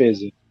na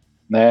defesa?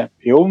 Né?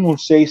 Eu não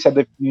sei se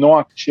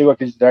não chego a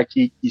acreditar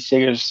que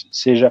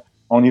seja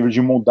ao nível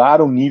de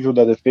mudar o nível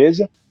da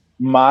defesa,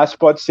 mas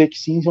pode ser que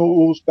sim,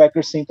 os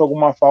Packers sintam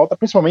alguma falta,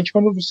 principalmente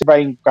quando você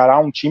vai encarar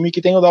um time que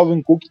tem o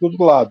Dalvin Cook do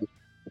outro lado,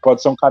 que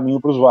pode ser um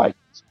caminho para os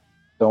Vikings.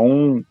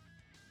 Então,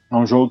 é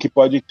um jogo que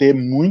pode ter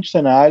muitos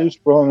cenários,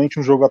 provavelmente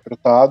um jogo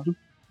apertado,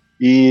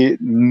 e,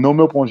 no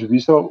meu ponto de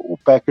vista, o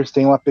Packers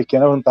tem uma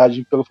pequena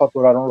vantagem pelo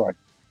fator Aaron Rodgers.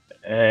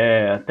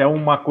 Até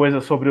uma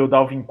coisa sobre o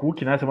Dalvin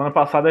Cook, né? Semana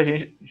passada a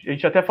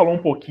gente até falou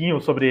um pouquinho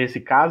sobre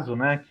esse caso,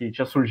 né? Que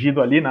tinha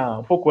surgido ali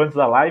um pouco antes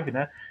da live,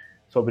 né?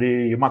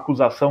 Sobre uma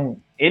acusação,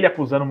 ele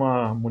acusando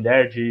uma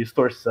mulher de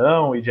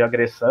extorsão e de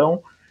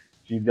agressão,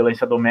 de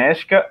violência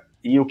doméstica,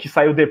 e o que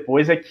saiu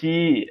depois é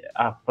que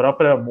a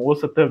própria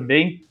moça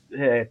também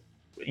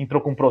entrou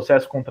com um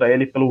processo contra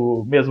ele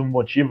pelo mesmo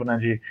motivo, né?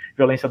 De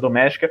violência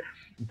doméstica.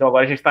 Então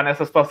agora a gente está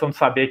nessa situação de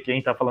saber quem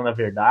está falando a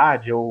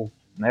verdade, ou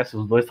né, se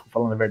os dois estão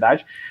falando a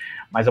verdade,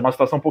 mas é uma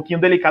situação um pouquinho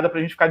delicada para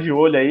a gente ficar de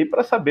olho aí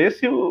para saber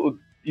se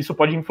isso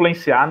pode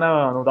influenciar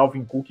no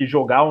Dalvin Cook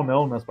jogar ou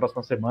não nas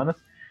próximas semanas.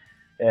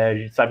 A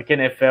gente sabe que a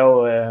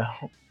NFL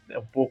é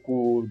um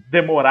pouco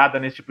demorada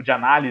nesse tipo de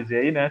análise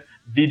aí, né?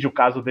 Vide o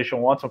caso do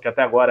Deshaun Watson, que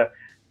até agora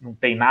não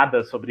tem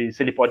nada sobre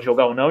se ele pode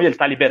jogar ou não, e ele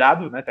está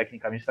liberado, né?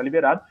 Tecnicamente está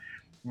liberado,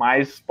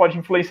 mas pode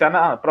influenciar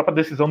na própria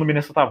decisão do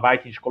Minnesota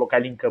Vikings de colocar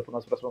ele em campo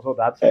nas próximas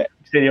rodadas,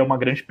 que seria uma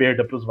grande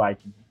perda para os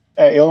Vikings.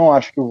 Eu não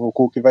acho que o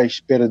Cook vai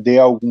perder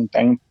algum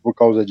tempo por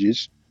causa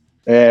disso.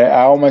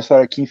 Há uma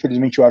história que,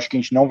 infelizmente, eu acho que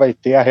a gente não vai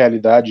ter a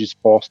realidade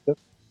exposta.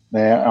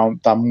 Né?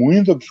 Tá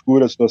muito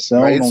obscura a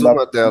situação. Mais não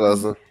uma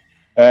delas,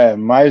 né?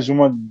 Mais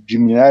uma de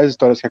milhares de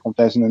histórias que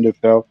acontecem no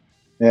NFL,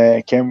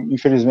 que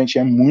infelizmente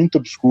é muito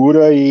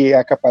obscura e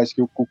é capaz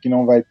que o Cook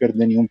não vai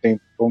perder nenhum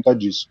tempo por conta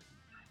disso.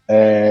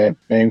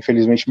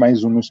 Infelizmente,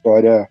 mais uma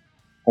história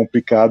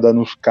complicada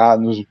no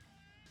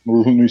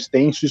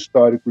extenso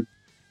histórico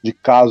de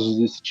casos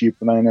desse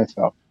tipo na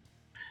NFL.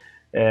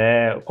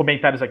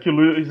 Comentários aqui,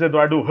 Luiz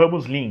Eduardo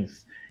Ramos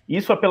Lins.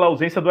 Isso é pela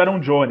ausência do Aaron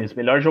Jones,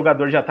 melhor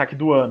jogador de ataque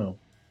do ano.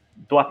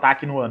 Do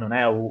ataque no ano,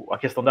 né? A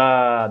questão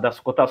das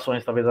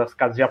cotações, talvez as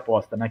casas de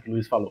aposta, né? Que o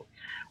Luiz falou.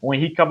 O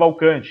Henrique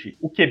Cavalcante.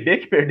 O QB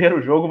que perder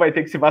o jogo vai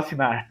ter que se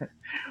vacinar.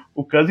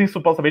 O Cousins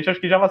supostamente acho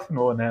que já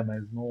vacinou, né?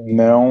 Mas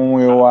não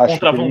eu acho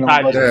contra a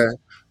vontade.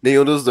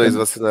 Nenhum dos dois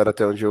vacinaram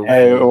até onde eu...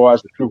 eu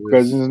acho que o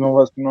Cousins não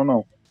vacinou,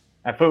 não.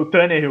 Foi o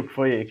Tannehill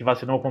que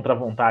vacinou contra a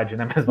vontade,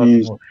 né? Mas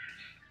vacinou.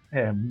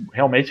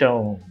 Realmente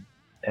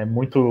é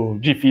muito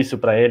difícil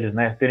para eles,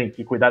 né? Terem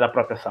que cuidar da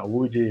própria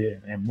saúde,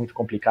 é muito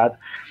complicado.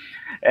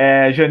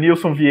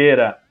 Janilson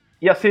Vieira.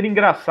 Ia ser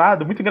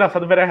engraçado, muito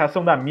engraçado ver a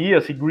reação da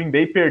Mia se Green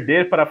Bay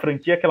perder para a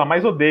franquia que ela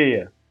mais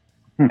odeia.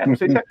 Não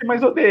sei se é a que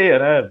mais odeia,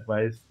 né?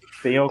 Mas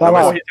tem o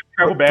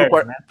Chicago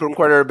Bears, né? Para um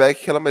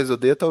quarterback que ela mais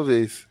odeia,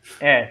 talvez.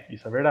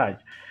 Isso é verdade.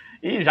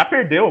 E já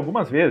perdeu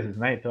algumas vezes,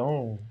 né?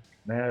 Então,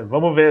 né,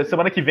 vamos ver.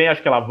 Semana que vem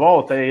acho que ela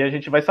volta e a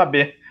gente vai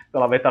saber se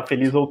ela vai estar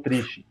feliz ou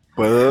triste.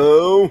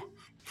 Bom!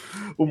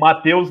 O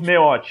Matheus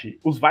Meotti.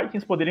 Os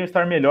Vikings poderiam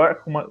estar melhor,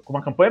 com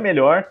uma campanha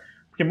melhor,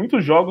 porque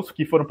muitos jogos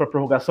que foram para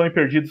prorrogação e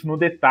perdidos no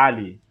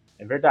detalhe.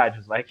 É verdade,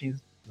 os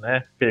Vikings,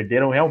 né,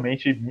 perderam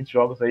realmente muitos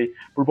jogos aí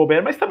por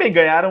bobeira, mas também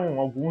ganharam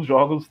alguns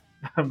jogos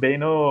também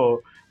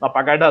no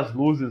apagar das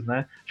luzes,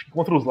 né? Acho que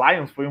contra os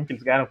Lions foi um que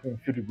eles ganharam com um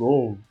field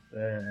goal,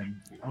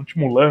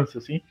 último lance,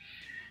 assim.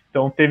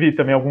 Então teve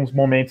também alguns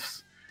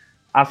momentos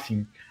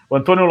assim. O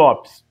Antônio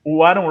Lopes.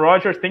 O Aaron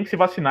Rodgers tem que se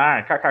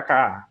vacinar,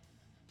 kkk.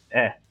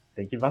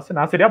 Tem que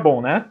vacinar, seria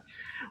bom, né?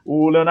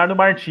 O Leonardo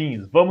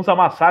Martins. Vamos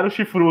amassar os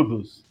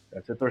chifrudos.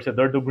 Deve ser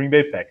torcedor do Green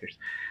Bay Packers.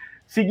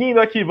 Seguindo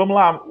aqui, vamos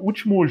lá.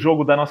 Último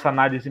jogo da nossa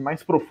análise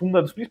mais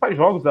profunda dos principais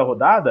jogos da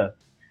rodada.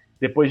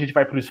 Depois a gente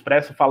vai para o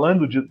Expresso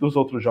falando dos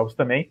outros jogos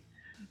também.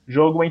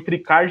 Jogo entre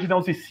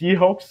Cardinals e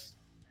Seahawks,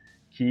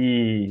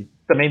 que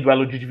também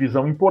duelo de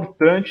divisão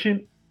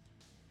importante,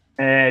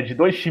 de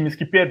dois times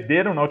que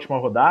perderam na última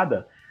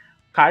rodada.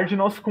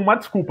 Cardinals com uma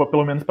desculpa,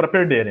 pelo menos, para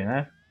perderem,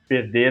 né?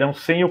 Perderam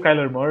sem o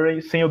Kyler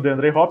Murray, sem o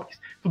DeAndre Hopkins.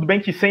 Tudo bem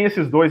que sem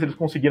esses dois eles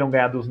conseguiram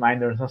ganhar dos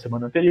Niners na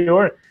semana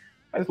anterior,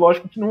 mas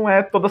lógico que não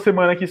é toda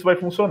semana que isso vai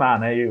funcionar,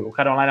 né? E o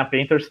Carolina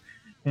Panthers,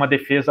 uma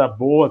defesa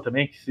boa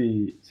também, que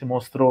se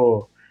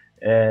mostrou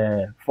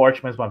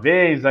forte mais uma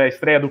vez. A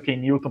estreia do Ken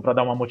Newton para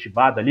dar uma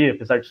motivada ali,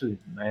 apesar de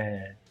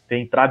ter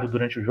entrado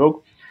durante o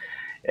jogo.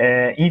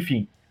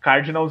 Enfim,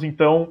 Cardinals,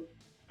 então,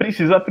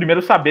 precisa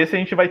primeiro saber se a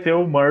gente vai ter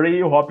o Murray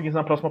e o Hopkins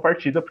na próxima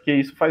partida, porque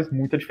isso faz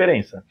muita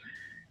diferença.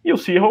 E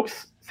os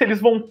Seahawks, se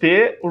eles vão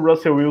ter o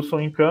Russell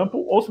Wilson em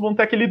campo, ou se vão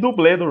ter aquele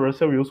dublê do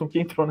Russell Wilson que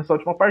entrou nessa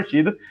última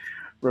partida.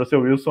 O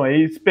Russell Wilson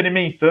aí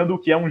experimentando o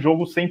que é um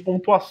jogo sem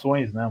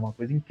pontuações, né? Uma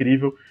coisa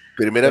incrível.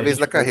 Primeira vez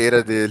na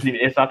carreira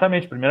dele.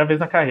 Exatamente, primeira vez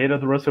na carreira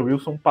do Russell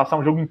Wilson passar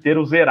um jogo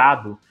inteiro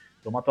zerado.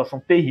 Foi uma atuação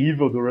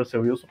terrível do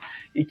Russell Wilson,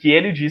 e que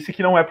ele disse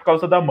que não é por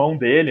causa da mão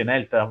dele, né?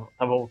 Ele tava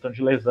voltando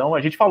de lesão.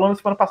 A gente falou na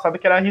semana passada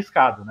que era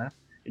arriscado, né?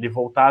 Ele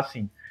voltar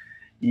assim.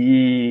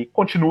 E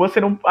continua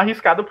sendo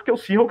arriscado porque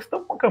os Seahawks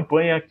estão com uma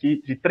campanha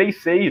aqui de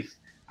 3-6,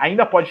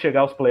 ainda pode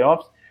chegar aos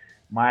playoffs,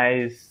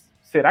 mas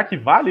será que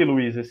vale,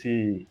 Luiz,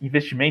 esse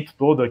investimento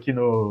todo aqui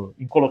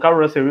em colocar o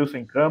Russell Wilson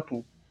em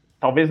campo,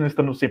 talvez não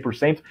estando no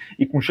 100%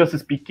 e com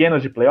chances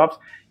pequenas de playoffs?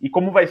 E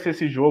como vai ser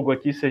esse jogo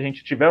aqui se a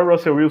gente tiver o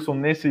Russell Wilson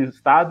nesse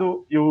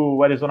estado e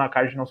o Arizona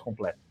Cardinals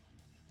completo?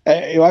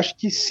 Eu acho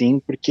que sim,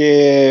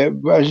 porque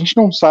a gente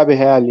não sabe a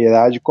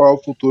realidade, qual é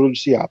o futuro de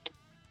Seattle.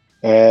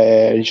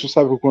 A gente não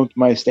sabe quanto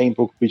mais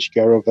tempo o Pete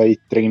Carroll vai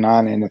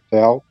treinar na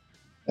NFL.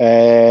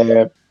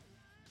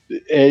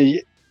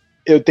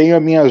 eu tenho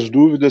as minhas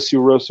dúvidas se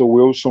o Russell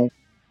Wilson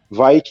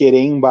vai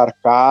querer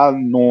embarcar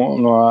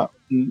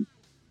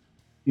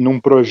num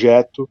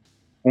projeto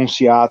com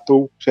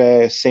Seattle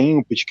sem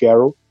o Pete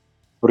Carroll,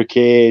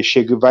 porque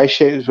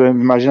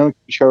imaginando que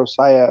o Pete Carroll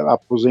saia,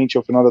 aposente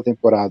ao final da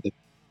temporada,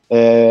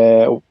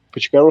 o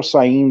Pete Carroll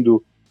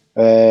saindo,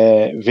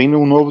 vendo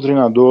um novo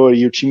treinador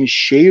e o time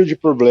cheio de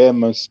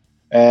problemas,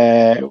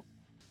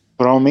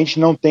 provavelmente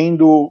não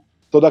tendo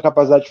toda a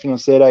capacidade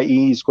financeira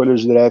e escolha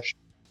de draft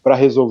para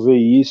resolver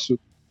isso.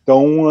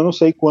 Então eu não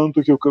sei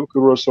quanto que o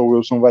Russell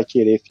Wilson vai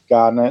querer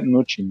ficar, né,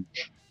 no time.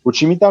 O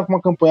time está com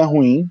uma campanha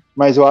ruim,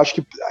 mas eu acho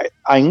que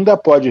ainda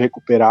pode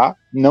recuperar,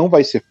 não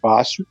vai ser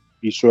fácil,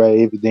 isso é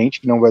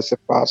evidente que não vai ser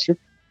fácil,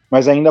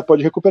 mas ainda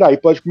pode recuperar, e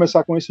pode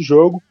começar com esse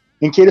jogo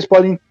em que eles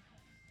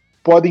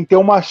podem ter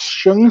uma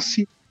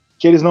chance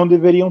que eles não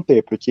deveriam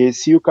ter, porque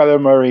se o Kyler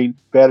Murray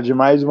perde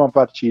mais uma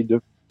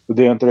partida, o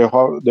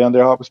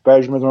DeAndre Hopkins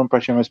perde mais uma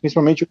partida, mas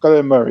principalmente o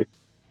Kyler Murray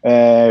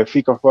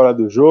fica fora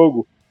do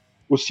jogo,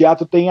 o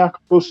Seattle tem a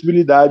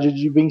possibilidade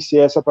de vencer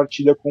essa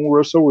partida com o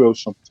Russell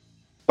Wilson.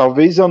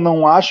 Talvez eu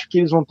não acho que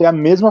eles vão ter a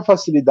mesma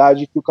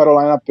facilidade que o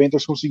Carolina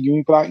Panthers conseguiu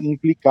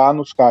implicar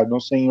nos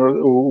Cardinals sem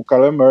o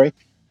Kyler Murray,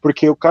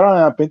 porque o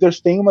Carolina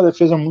Panthers tem uma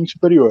defesa muito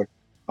superior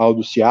ao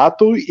do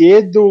Seattle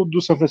e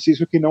do São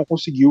Francisco, que não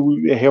conseguiu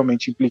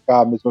realmente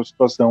implicar a mesma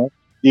situação,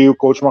 e o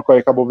Colt McCoy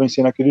acabou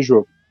vencendo aquele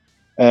jogo.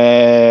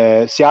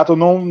 Seattle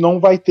não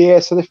vai ter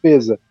essa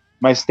defesa,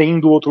 mas tem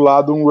do outro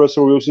lado um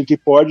Russell Wilson que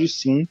pode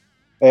sim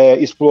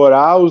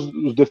explorar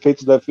os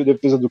defeitos da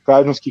defesa do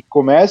Cardinals, que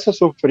começa a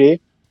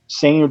sofrer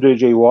sem o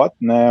J.J. Watt,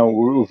 né?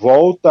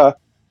 Volta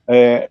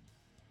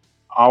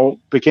a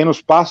pequenos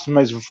passos,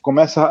 mas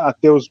começa a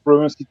ter os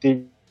problemas que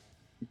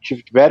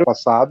tiveram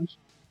passados,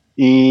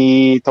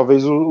 e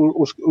talvez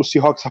os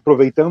Seahawks,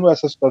 aproveitando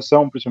essa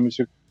situação,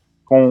 principalmente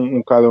com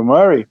o Kyler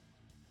Murray,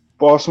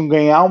 possam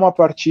ganhar uma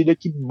partida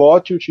que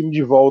bote o time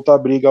de volta à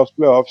briga aos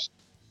playoffs,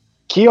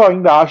 que eu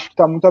ainda acho que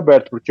está muito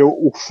aberto, porque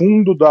o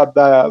fundo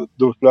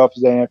dos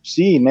playoffs da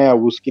NFC, né,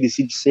 aquele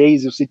seed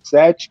 6 e o seed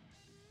 7,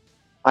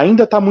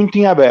 ainda está muito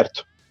em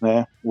aberto,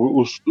 né?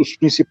 Os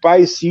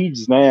principais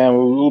seeds, né,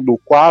 do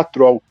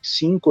 4 ao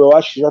 5, eu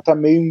acho que já está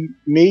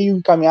meio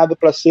encaminhado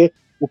para ser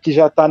o que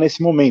já está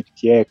nesse momento,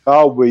 que é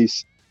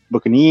Cowboys,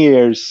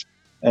 Buccaneers,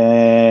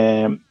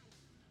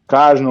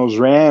 Cardinals,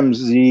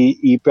 Rams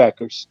e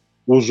Packers.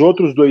 Os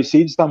outros 2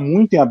 seeds estão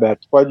muito em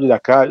aberto. Pode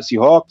dar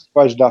Seahawks,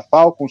 pode dar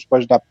Falcons,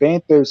 pode dar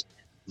Panthers,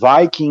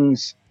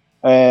 Vikings,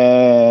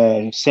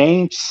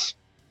 Saints,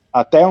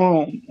 até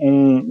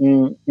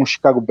um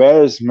Chicago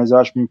Bears, mas eu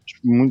acho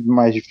muito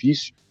mais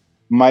difícil.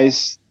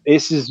 Mas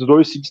esses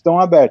 2 seeds estão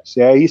abertos.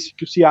 É isso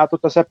que o Seattle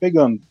está se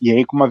apegando. E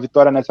aí, com uma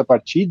vitória nessa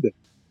partida,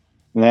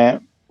 né,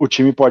 o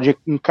time pode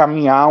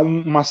encaminhar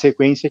uma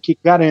sequência que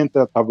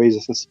garanta talvez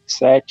essa seed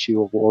 7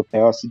 ou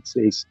até a seed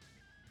 6.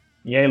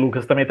 E aí,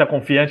 Lucas, também tá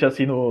confiante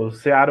assim no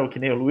Seattle que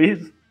nem o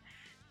Luiz?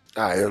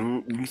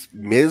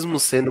 Mesmo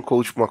sendo o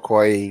Colt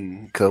McCoy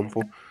em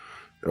campo,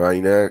 eu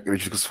ainda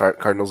acredito que os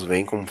Cardinals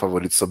vêm como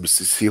favoritos sobre os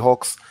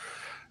Seahawks.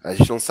 A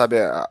gente não sabe.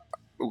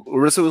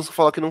 O Russell Wilson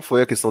falou que não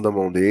foi a questão da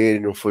mão dele,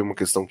 não foi uma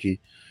questão que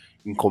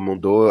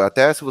incomodou.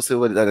 Até se você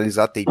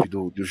analisar a tape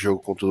do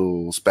jogo contra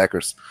os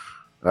Packers,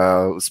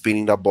 o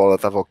spinning da bola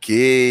tava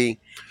ok.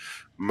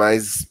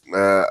 Mas,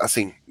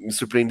 assim, me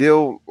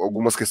surpreendeu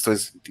algumas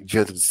questões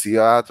diante de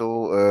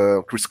Seattle.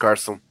 Chris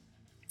Carson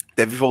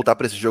deve voltar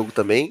para esse jogo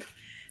também.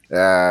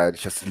 Ele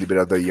tinha sido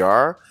liberado da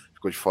IR,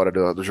 ficou de fora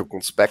do jogo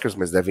contra os Packers,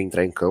 mas deve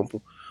entrar em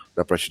campo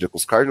na partida com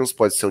os Cardinals.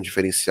 Pode ser um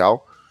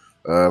diferencial.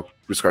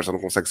 Chris Carson não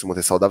consegue se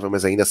manter saudável,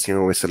 mas ainda assim é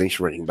um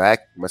excelente running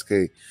back, mas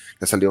que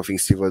essa linha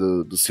ofensiva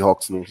do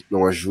Seahawks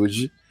não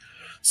ajude.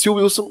 Se o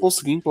Wilson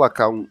conseguir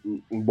emplacar um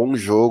bom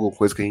jogo,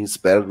 coisa que a gente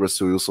espera do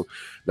Russell Wilson,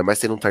 ainda mais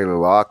tendo um Tyler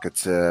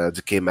Lockett,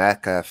 DK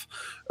Metcalf,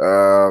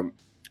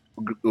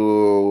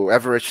 o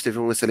Everett teve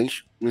um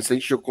excelente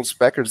jogo com os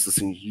Packers,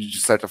 assim,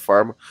 de certa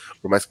forma,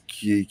 por mais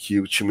que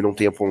o time não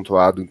tenha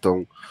pontuado,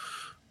 então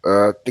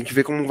tem que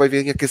ver como vai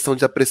vir a questão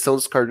da pressão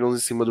dos Cardinals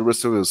em cima do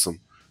Russell Wilson.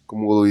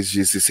 Como o Luiz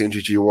disse, sem o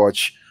J.J.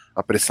 Watt,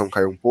 a pressão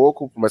caiu um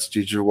pouco, por mais que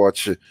o J.J.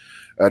 Watt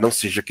não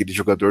seja aquele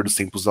jogador dos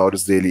tempos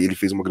áureos dele, ele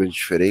fez uma grande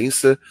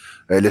diferença.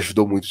 Ele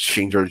ajudou muito o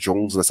Chandler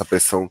Jones nessa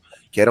pressão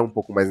que era um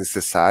pouco mais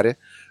necessária.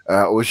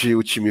 Hoje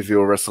o time vê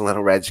o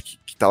Russell Reddick,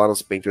 que tá lá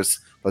nos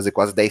Panthers, fazer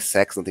quase 10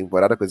 sacks na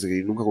temporada, coisa que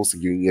ele nunca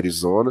conseguiu em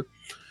Arizona.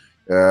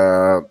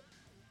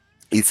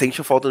 E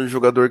sente falta de um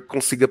jogador que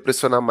consiga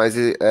pressionar mais,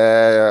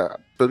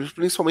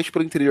 principalmente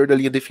pelo interior da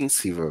linha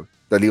defensiva,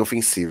 da linha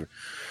ofensiva.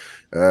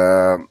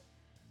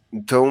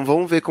 Então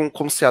vamos ver como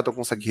o Seattle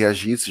consegue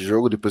reagir a esse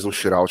jogo depois de um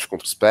shootout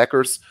contra os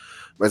Packers,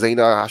 mas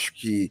ainda acho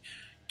que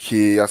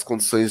as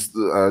condições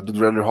do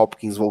DeAndre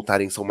Hopkins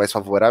voltarem são mais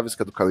favoráveis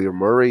que a do Kyler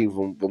Murray.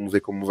 Vamos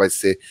ver como vai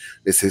ser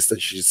esse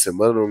restante de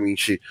semana.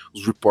 Normalmente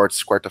os reports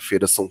de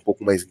quarta-feira são um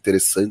pouco mais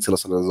interessantes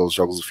relacionados aos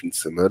jogos do fim de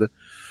semana.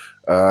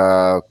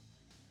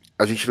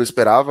 A gente não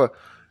esperava,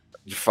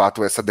 de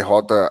fato, essa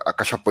derrota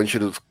acachapante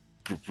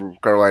pro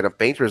Carolina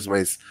Panthers,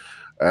 mas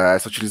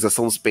essa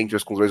utilização dos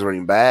Panthers com os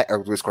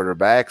dois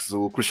quarterbacks,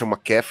 o Christian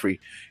McCaffrey,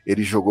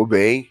 ele jogou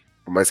bem,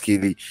 por mais que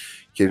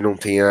ele não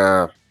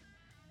tenha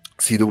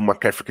sido o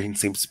McCaffrey que a gente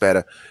sempre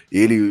espera.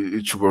 Ele e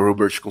o Chuba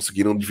Hubbard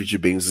conseguiram dividir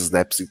bem os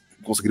snaps e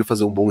conseguiram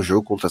fazer um bom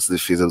jogo contra essa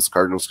defesa dos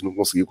Cardinals, que não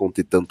conseguiu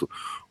conter tanto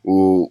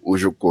o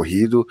jogo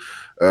corrido.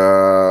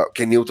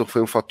 Ken Newton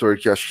foi um fator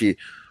que eu acho que,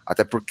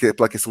 até porque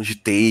pela questão de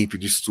tape,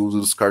 de estudo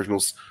dos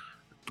Cardinals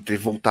ter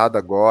voltado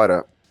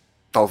agora,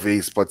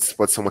 talvez pode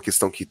ser uma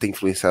questão que tem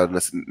influenciado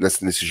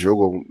nesse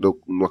jogo. Eu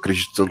não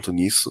acredito tanto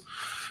nisso,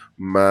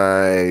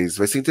 mas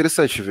vai ser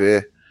interessante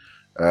ver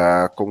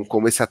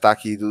como esse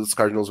ataque dos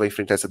Cardinals vai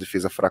enfrentar essa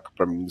defesa fraca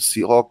para mim dos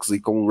Seahawks e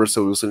como o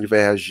Russell Wilson ele vai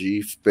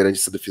reagir perante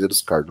essa defesa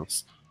dos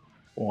Cardinals.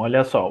 Bom,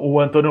 olha só, o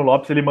Antônio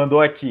Lopes ele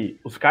mandou aqui: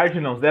 os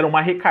Cardinals deram uma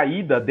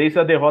recaída desde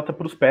a derrota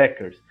para os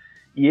Packers,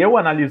 e eu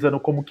analisando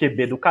como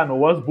QB do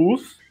Canoas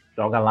Bulls,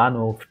 joga lá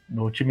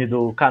no time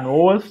do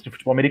Canoas de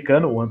futebol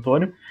americano, o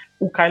Antônio,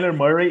 o Kyler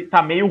Murray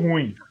tá meio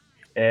ruim.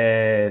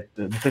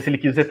 Não sei se ele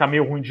quis dizer tá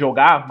meio ruim de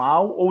jogar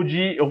mal ou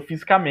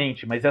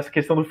fisicamente, mas essa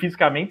questão do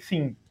fisicamente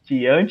sim,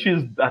 que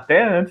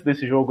até antes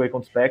desse jogo aí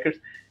contra os Packers,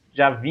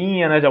 já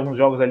vinha, né, de alguns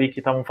jogos ali que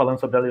estavam falando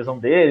sobre a lesão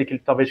dele, que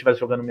ele talvez estivesse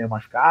jogando meio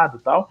machucado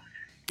e tal.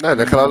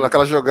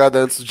 Naquela jogada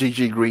antes do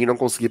J.J. Green não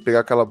conseguir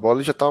pegar aquela bola,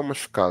 ele já estava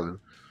machucado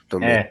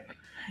também.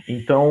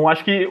 Então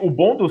acho que o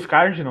bom dos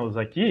Cardinals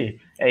aqui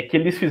é que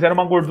eles fizeram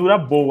uma gordura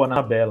boa na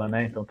tabela,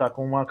 né? Então tá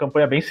com uma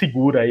campanha bem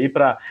segura aí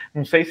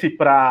não sei se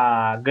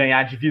para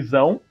ganhar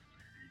divisão,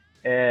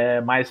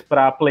 mas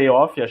para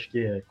playoff, acho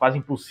que é quase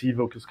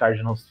impossível que os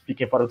Cardinals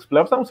fiquem fora dos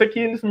playoffs, a não ser que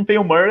eles não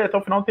tenham o Murray até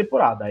o final da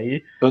temporada.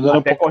 Aí tô dando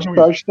até um pouco de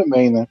sorte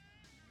também, né?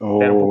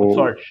 Deram um pouco de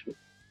sorte.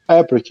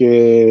 Porque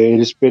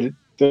eles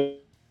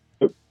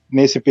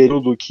nesse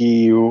período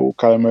que o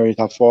Kyler Murray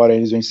tá fora,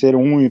 eles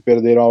venceram um e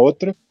perderam a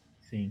outra.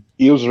 Sim.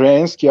 E os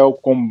Rams, que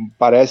como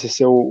parece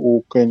ser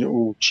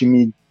o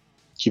time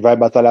que vai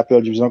batalhar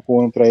pela divisão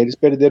contra eles,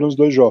 perderam os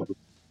 2 jogos.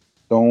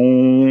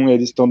 Então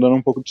eles estão dando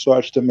um pouco de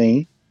sorte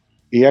também.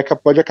 E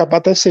pode acabar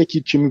até ser que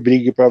o time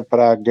brigue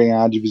para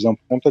ganhar a divisão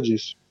por conta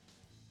disso.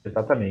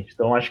 Exatamente.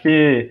 Então acho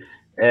que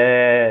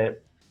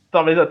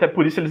talvez até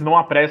por isso eles não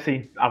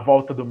apressem a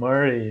volta do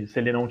Murray, se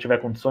ele não tiver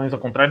condições, ao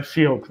contrário do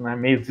Seahawks, né,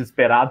 meio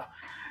desesperado,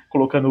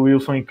 colocando o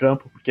Wilson em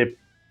campo, porque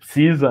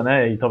precisa,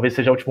 né, e talvez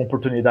seja a última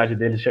oportunidade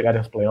deles chegarem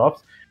aos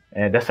playoffs,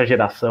 dessa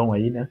geração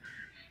aí, né,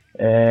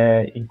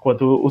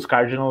 enquanto os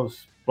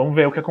Cardinals, vamos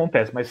ver o que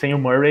acontece, mas sem o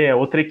Murray é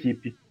outra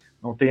equipe,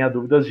 não tenha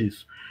dúvidas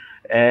disso.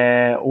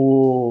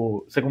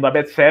 Segundo a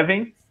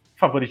Bet7,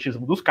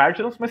 favoritismo dos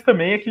Cardinals, mas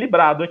também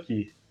equilibrado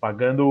aqui,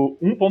 pagando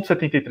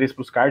 1,73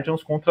 para os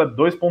Cardinals contra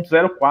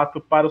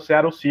 2,04 para o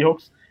Seattle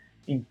Seahawks.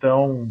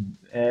 Então,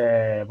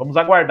 vamos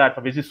aguardar,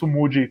 talvez isso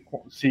mude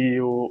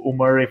se o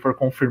Murray for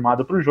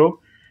confirmado para o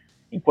jogo.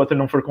 Enquanto ele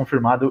não for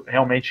confirmado,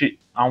 realmente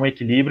há um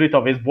equilíbrio e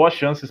talvez boas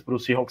chances para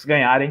os Seahawks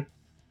ganharem.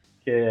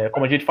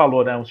 Como a gente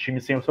falou, né, uns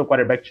times sem o seu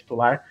quarterback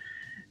titular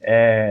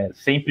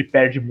sempre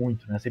perde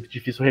muito, né? Sempre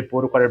difícil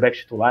repor o quarterback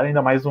titular,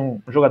 ainda mais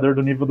um jogador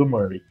do nível do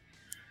Murray.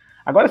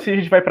 Agora sim, a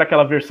gente vai para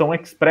aquela versão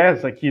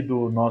express aqui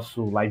do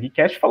nosso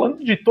livecast,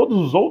 falando de todos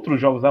os outros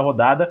jogos da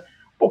rodada,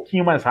 um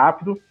pouquinho mais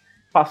rápido,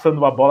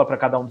 passando a bola para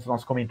cada um dos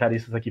nossos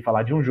comentaristas aqui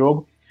falar de um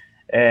jogo.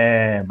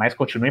 Mas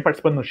continuem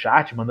participando no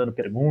chat, mandando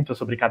perguntas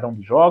sobre cada um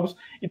dos jogos,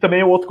 e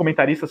também o outro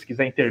comentarista, se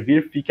quiser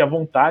intervir, fique à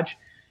vontade.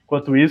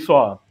 Enquanto isso,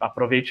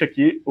 aproveite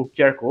aqui o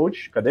QR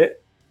Code. Cadê?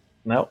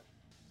 Não,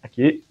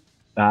 aqui,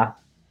 tá.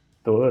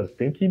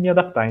 Tenho que me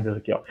adaptar ainda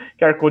aqui,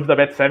 QR Code da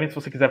Bet7, se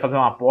você quiser fazer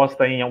uma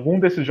aposta em algum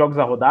desses jogos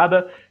da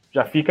rodada,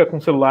 já fica com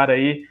o celular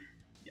aí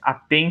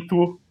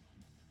atento,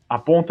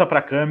 aponta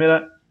a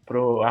câmera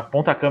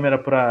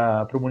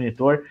para o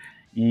monitor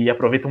e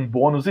aproveita um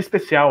bônus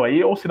especial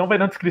aí, ou se não, vai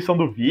na descrição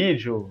do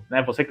vídeo,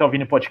 né? Você que está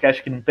ouvindo o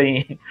podcast que não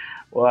tem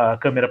a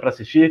câmera para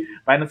assistir,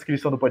 vai na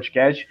descrição do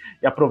podcast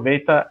e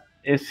aproveita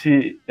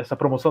essa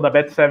promoção da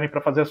Bet7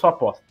 para fazer a sua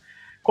aposta.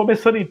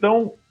 Começando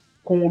então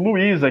com o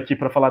Luiz aqui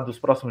para falar dos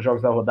próximos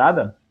jogos da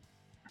rodada.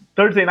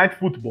 Thursday Night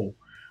Football.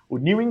 O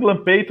New England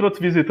Patriots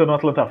visitando o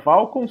Atlanta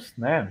Falcons,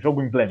 né?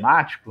 Jogo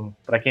emblemático,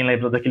 para quem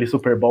lembra daquele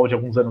Super Bowl de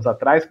alguns anos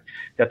atrás.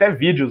 Tem até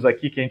vídeos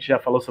aqui que a gente já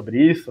falou sobre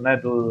isso, né?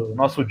 Do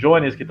nosso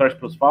Jones, que torce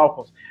para os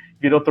Falcons,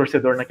 virou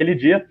torcedor naquele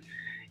dia.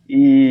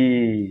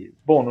 E,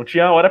 bom, não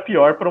tinha hora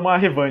pior para uma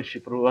revanche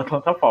para o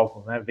Atlanta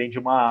Falcons, né? Vem de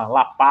uma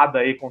lapada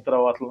aí contra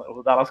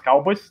o Dallas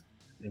Cowboys,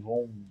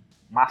 levou um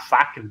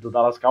massacre do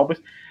Dallas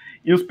Cowboys.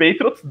 E os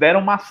Patriots deram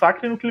um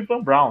massacre no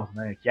Cleveland Browns,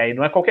 né? Que aí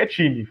não é qualquer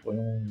time, foi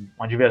um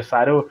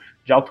adversário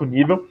de alto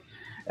nível.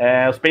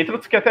 Os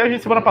Patriots, que até a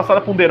gente semana passada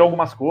ponderou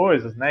algumas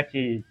coisas, né?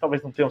 Que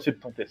talvez não tenham sido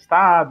tão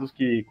testados,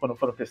 que quando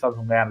foram testados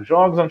não ganharam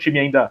jogos, é um time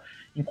ainda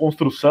em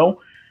construção.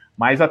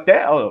 Mas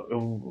até,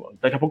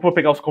 daqui a pouco eu vou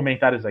pegar os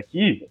comentários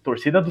aqui, a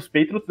torcida dos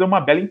Patriots deu uma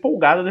bela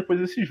empolgada depois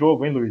desse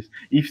jogo, hein, Luiz?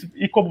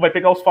 E como vai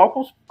pegar os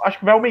Falcons, acho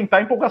que vai aumentar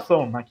a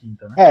empolgação na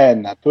quinta, né?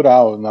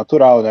 Natural,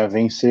 né?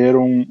 Vencer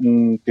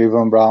um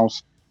Cleveland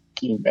Browns,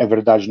 que é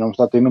verdade, não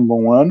está tendo um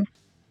bom ano,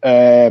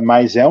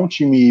 mas é um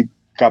time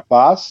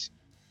capaz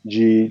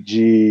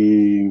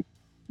de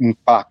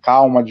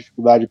empacar uma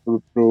dificuldade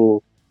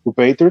pro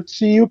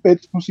Patriots, e o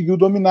Patriots conseguiu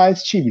dominar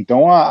esse time.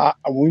 Então a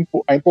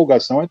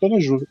empolgação é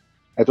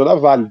toda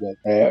válida.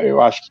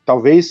 Eu acho que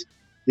talvez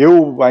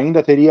eu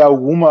ainda teria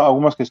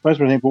algumas questões,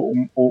 por exemplo,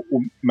 o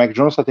Mac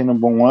Jones está tendo um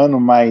bom ano,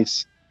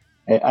 mas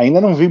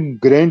ainda não vi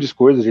grandes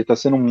coisas. Ele está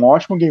sendo um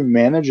ótimo game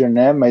manager,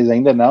 né? Mas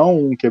ainda não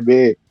um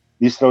QB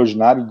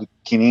extraordinário,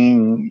 que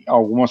nem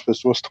algumas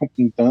pessoas estão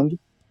pintando.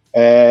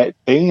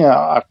 Tem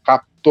a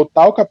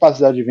total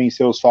capacidade de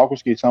vencer os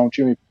Falcons, que são um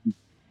time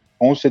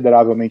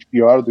consideravelmente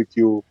pior do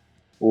que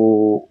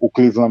o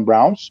Cleveland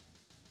Browns,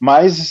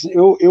 mas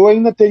eu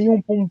ainda teria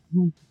um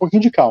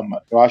pouquinho de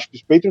calma. Eu acho que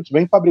os Patriots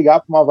vêm para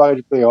brigar por uma vaga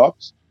de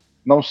playoffs.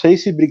 Não sei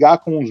se brigar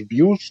com os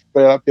Bills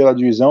pela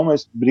divisão,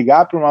 mas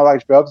brigar por uma vaga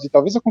de playoffs, e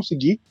talvez eu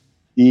conseguir,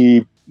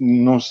 e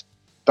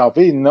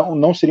talvez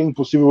não seria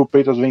impossível o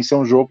Patriots vencer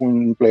um jogo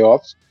em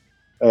playoffs.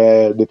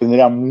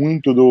 Dependeria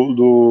muito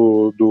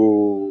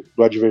do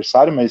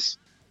adversário, mas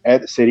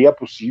seria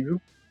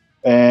possível.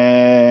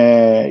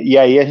 E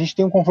aí a gente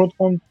tem um confronto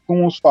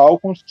com os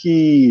Falcons,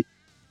 que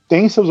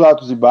tem seus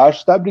altos e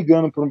baixos, está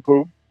brigando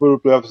por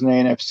playoffs na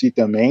NFC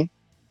também.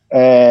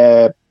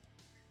 A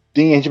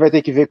gente vai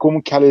ter que ver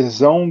como que a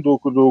lesão do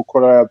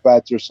Cordarrelle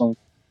Patterson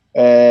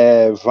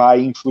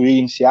vai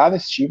influenciar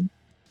nesse time.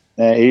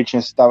 Ele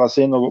estava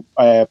sendo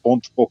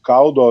ponto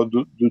focal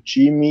do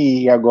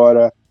time, e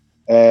agora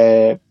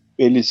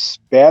eles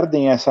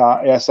perdem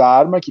essa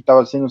arma que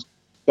estava sendo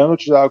tanto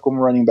utilizada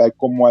como running back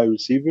como wide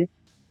receiver.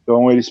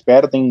 Então eles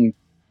perdem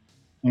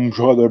um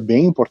jogador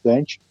bem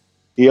importante,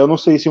 e eu não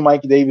sei se o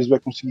Mike Davis vai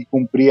conseguir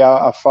cumprir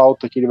a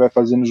falta que ele vai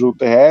fazer no jogo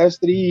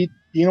terrestre,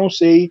 e não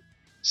sei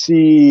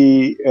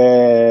se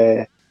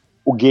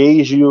o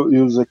Gage e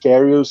o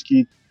Zacharias,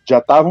 que já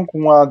estavam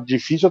com a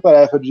difícil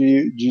tarefa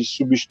de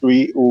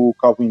substituir o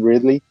Calvin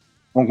Ridley,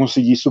 vão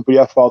conseguir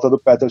suprir a falta do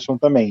Patterson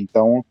também.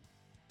 Então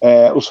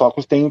os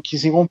Falcons têm que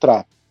se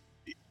encontrar.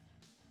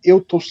 Eu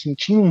tô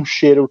sentindo um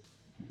cheiro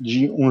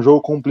de um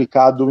jogo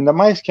complicado, ainda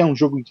mais que é um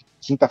jogo de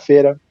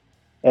quinta-feira.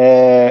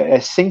 É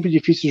sempre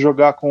difícil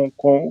jogar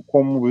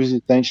como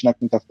visitante na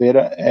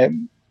quinta-feira.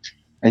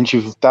 A gente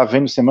está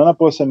vendo semana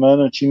após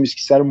semana times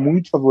que eram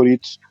muito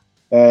favoritos,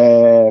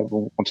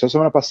 aconteceu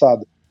semana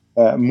passada,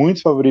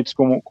 muito favoritos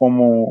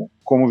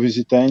como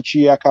visitante,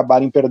 e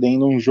acabarem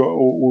perdendo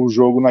o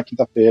jogo na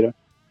quinta-feira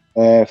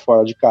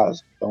fora de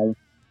casa. Então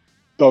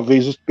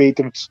talvez os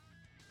Patriots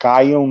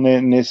caiam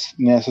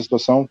nessa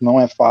situação. Não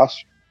é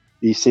fácil,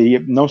 e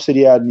não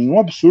seria nenhum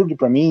absurdo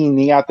para mim,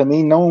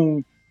 também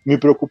não me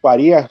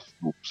preocuparia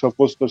se eu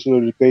fosse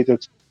torcedor de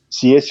Patriots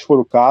se esse for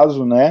o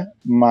caso, né?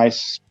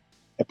 Mas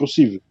é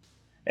possível.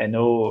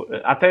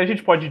 Até a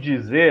gente pode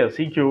dizer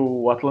assim que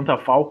o Atlanta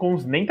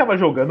Falcons nem estava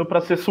jogando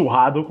para ser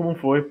surrado como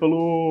foi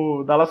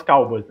pelo Dallas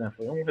Cowboys, né?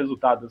 Foi um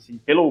resultado assim,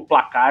 pelo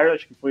placar,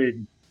 acho que foi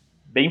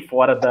bem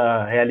fora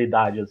da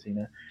realidade, assim,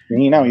 né?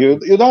 Sim, não,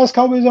 e o Dallas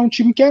Cowboys é um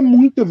time que é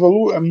muito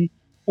evoluído,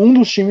 um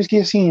dos times que,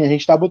 assim, a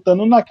gente tá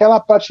botando naquela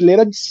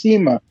prateleira de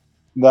cima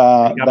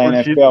da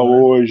NFL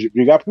título, hoje, né?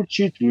 Brigar por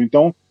título.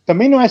 Então,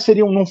 também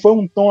não foi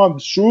um tão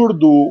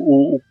absurdo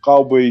o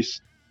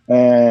Cowboys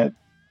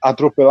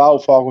atropelar o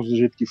Falcons do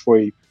jeito que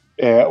foi.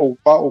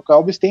 O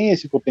Cowboys tem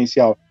esse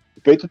potencial.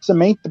 O Patriots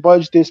também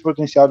pode ter esse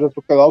potencial de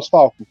atropelar os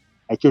Falcons.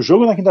 É que o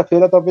jogo na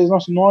quinta-feira talvez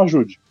não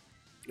ajude.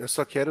 Eu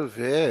só quero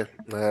ver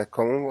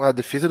como a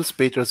defesa dos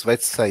Patriots vai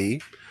sair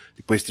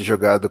depois de ter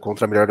jogado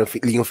contra a melhor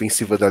linha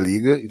ofensiva da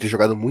liga e ter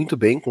jogado muito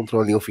bem contra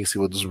a linha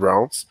ofensiva dos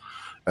Browns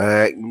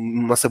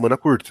numa semana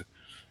curta.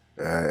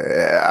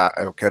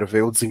 Eu quero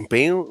ver o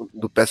desempenho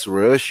do pass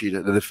rush,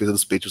 da defesa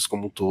dos Patriots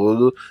como um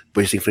todo,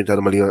 depois de ter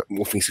enfrentado uma linha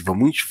ofensiva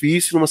muito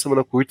difícil numa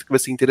semana curta, que vai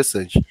ser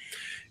interessante.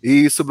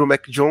 E sobre o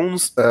Mac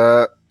Jones,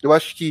 eu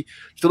acho que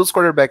de todos os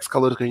quarterbacks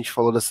calouros que a gente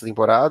falou nessa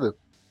temporada,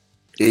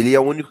 ele é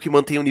o único que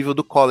mantém o nível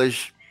do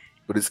college,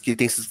 por isso que ele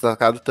tem se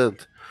destacado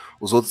tanto.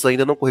 Os outros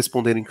ainda não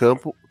corresponderam em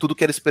campo, tudo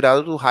que era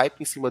esperado do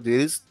hype em cima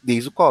deles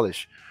desde o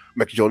college. O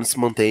Mac Jones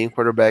mantém o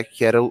quarterback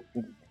que era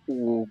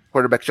o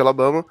quarterback de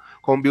Alabama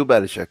com o Bill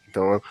Belichick.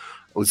 Então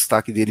o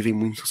destaque dele vem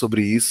muito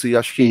sobre isso, e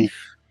acho que...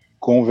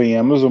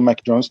 Convenhamos, o Mac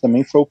Jones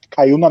também foi o que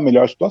caiu na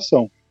melhor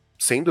situação.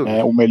 Sem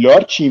dúvida. O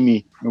melhor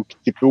time,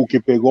 o que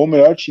pegou o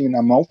melhor time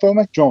na mão foi o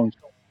Mac Jones.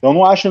 Então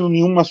não acho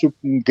nenhuma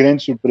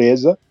grande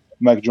surpresa.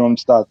 O Mac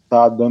Jones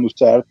tá dando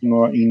certo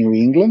em New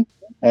England.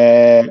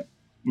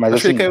 Mas,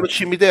 acho que ele caiu no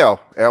time ideal.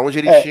 É onde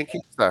ele tinha que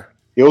estar.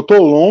 Eu tô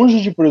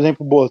longe de, por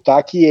exemplo,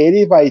 botar que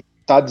ele vai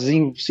estar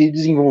se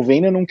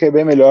desenvolvendo num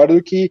QB melhor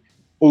do que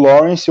o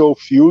Lawrence ou o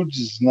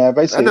Fields, né?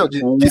 Vai ser.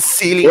 De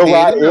ceiling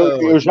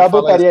eu já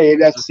botaria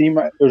ele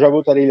acima. Eu já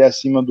botaria ele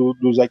acima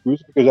do Zach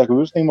Wilson, porque o Zach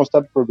Wilson tem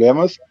mostrado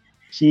problemas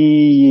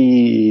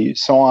que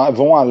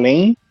vão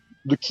além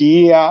do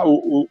que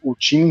o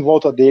time em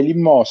volta dele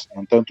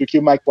mostra. Tanto que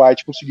o Mike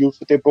White conseguiu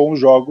ter bons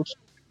jogos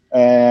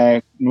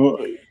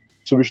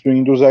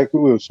substituindo o Zach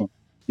Wilson.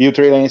 E o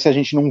Trey Lance a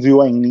gente não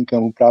viu ainda em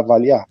campo para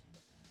avaliar.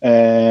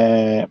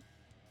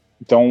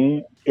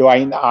 Então, eu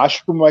ainda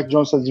acho que o Mac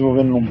Jones está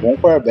desenvolvendo um bom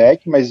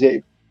quarterback, mas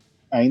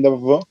ainda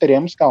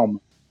teremos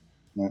calma.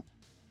 Né?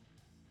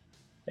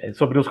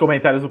 Sobre os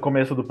comentários do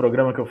começo do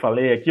programa que eu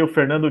falei aqui, o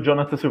Fernando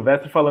Jonathan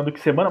Silvestre falando que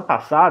semana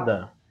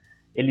passada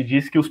ele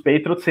disse que os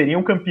Patriots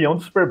seriam campeão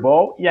do Super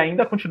Bowl e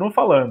ainda continua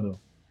falando.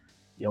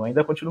 E eu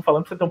ainda continuo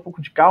falando pra você ter um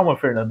pouco de calma,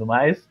 Fernando,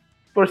 mas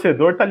o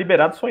torcedor tá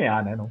liberado de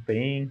sonhar, né? Não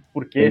tem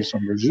porquê.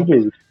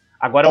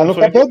 Agora, tá no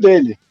papel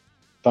dele.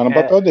 Tá no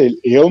papel dele.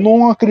 Eu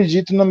não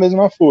acredito na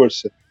mesma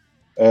força.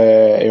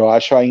 Eu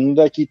acho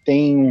ainda que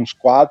tem uns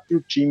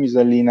 4 times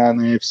ali na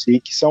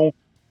NFC que são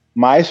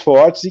mais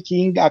fortes e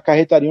que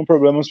acarretariam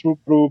problemas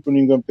pro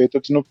New England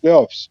Patriots no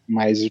playoffs.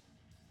 Mas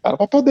tá no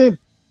papel dele.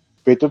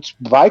 O Patriots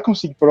vai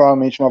conseguir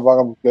provavelmente uma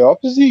vaga no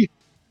playoffs e,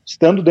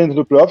 estando dentro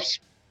do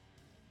playoffs,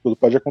 tudo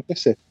pode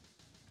acontecer.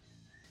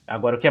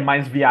 Agora, o que é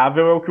mais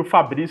viável é o que o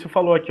Fabrício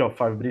falou aqui, ó,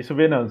 Fabrício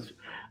Venâncio.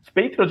 Os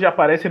Patriots já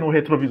aparecem no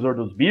retrovisor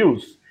dos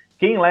Bills.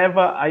 Quem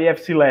leva a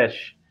AFC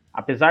Leste?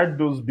 Apesar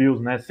dos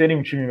Bills, né, serem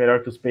um time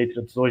melhor que os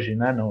Patriots hoje,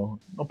 né, no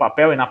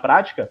papel e na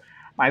prática,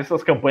 mas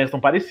essas campanhas estão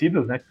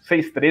parecidas, né?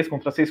 6-3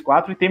 contra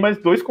 6-4 e tem mais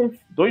dois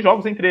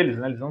jogos entre eles,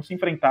 né? Eles não se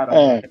enfrentaram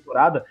na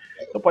temporada.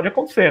 Então pode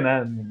acontecer,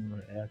 né?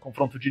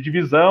 Confronto de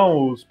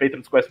divisão, os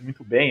Patriots conhecem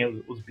muito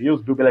bem os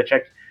Bills, Bill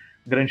Belichick,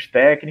 grande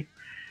técnico.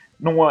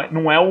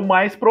 Não é o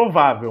mais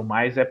provável,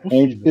 mas é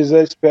possível. A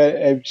gente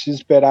precisa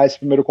esperar esse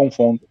primeiro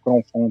confronto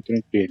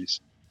entre eles.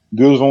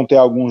 Bills vão ter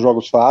alguns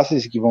jogos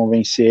fáceis que vão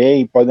vencer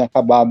e podem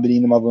acabar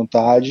abrindo uma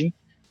vantagem.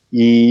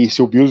 E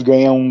se o Bills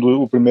ganha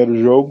o primeiro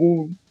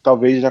jogo,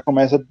 talvez já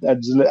comece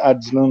a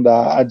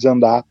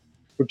desandar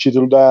o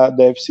título da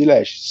FC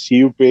Leste.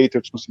 Se o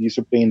Patriots conseguir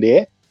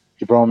surpreender,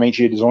 que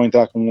provavelmente eles vão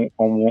entrar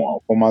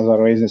como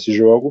azarões nesse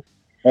jogo,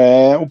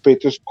 o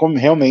Patriots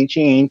realmente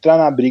entra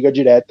na briga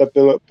direta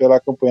pela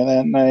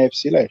campanha na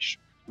FC Leste.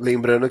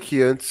 Lembrando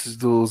que antes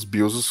dos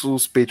Bills,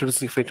 os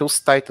Patriots enfrentam os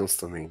Titans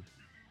também.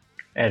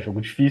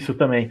 Jogo difícil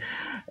também.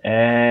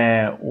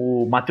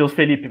 O Matheus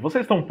Felipe,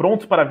 vocês estão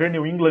prontos para ver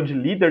New England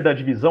líder da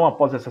divisão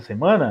após essa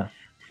semana?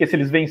 Porque se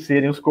eles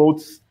vencerem os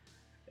Colts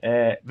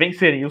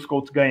e os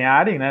Colts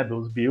ganharem, né,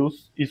 dos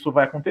Bills, isso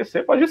vai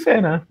acontecer, pode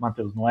ser, né,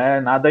 Matheus? Não é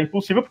nada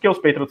impossível, porque os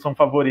Patriots são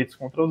favoritos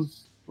contra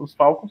os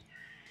Falcons,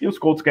 e os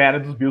Colts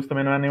ganharem dos Bills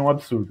também não é nenhum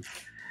absurdo.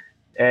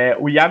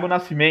 O Iago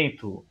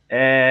Nascimento,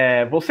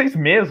 vocês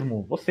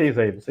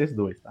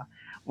dois, tá?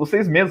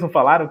 Vocês mesmos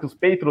falaram que os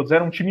Patriots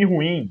eram um time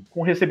ruim,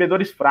 com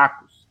recebedores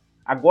fracos.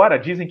 Agora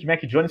dizem que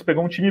Mac Jones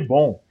pegou um time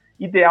bom,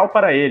 ideal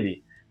para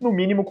ele, no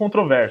mínimo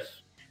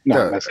controverso.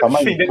 Não, mas calma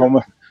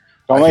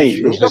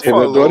aí. Os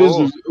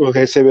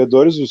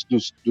recebedores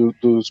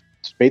dos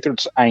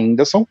Patriots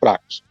ainda são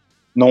fracos.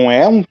 Não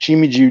é um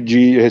time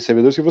de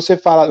recebedores que você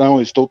fala, não,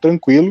 eu estou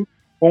tranquilo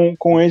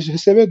com esses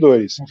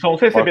recebedores. Não são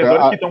os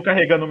recebedores que estão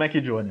carregando o Mac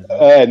Jones.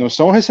 Não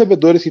são os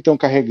recebedores que estão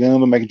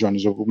carregando o Mac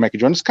Jones. O Mac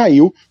Jones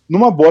caiu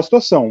numa boa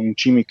situação. Um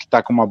time que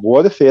está com uma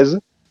boa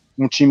defesa,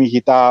 um time que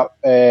está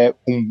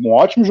com um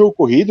ótimo jogo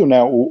corrido,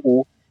 né?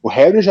 O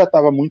Harry já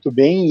estava muito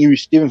bem e o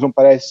Stevenson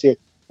parece ser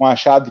um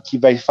achado que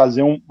vai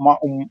fazer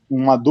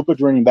uma dupla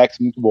de running backs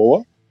muito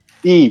boa.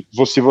 E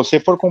se você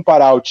for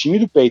comparar o time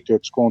do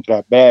Patriots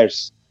contra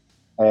Bears,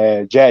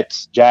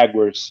 Jets,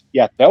 Jaguars e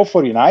até o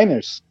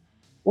 49ers,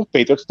 o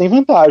Patriots tem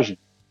vantagem.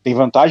 Tem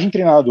vantagem em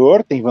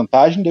treinador, tem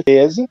vantagem em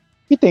defesa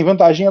e tem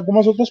vantagem em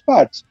algumas outras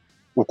partes.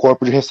 O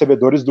corpo de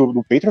recebedores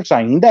do Patriots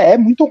ainda é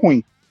muito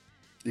ruim.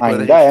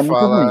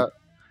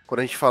 Quando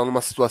a gente fala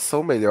numa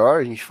situação melhor,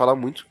 a gente fala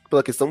muito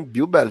pela questão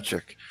Bill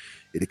Belichick.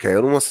 Ele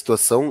caiu numa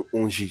situação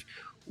onde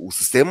o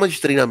sistema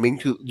de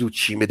treinamento do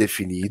time é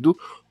definido,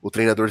 o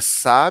treinador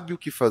sabe o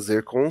que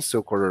fazer com o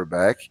seu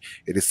quarterback,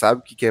 ele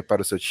sabe o que quer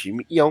para o seu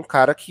time, e é um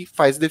cara que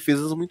faz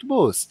defesas muito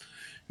boas.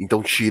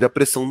 Então tira a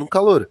pressão do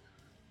calor,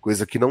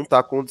 coisa que não está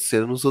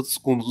acontecendo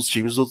com os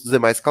times dos outros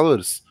demais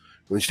calouros.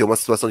 A gente tem uma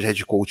situação de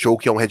head coach, ou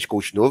que é um head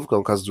coach novo, que é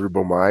o caso do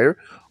Urban Meyer,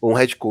 ou um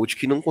head coach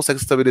que não consegue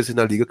se estabelecer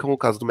na liga, que é o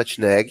caso do Matt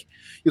Nagy,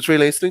 e o Trey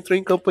Lance não entrou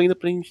em campo ainda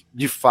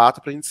de fato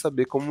pra gente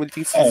saber como ele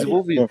tem se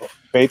desenvolvido.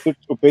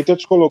 O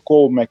Patriots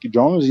colocou o Mac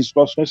Jones em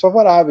situações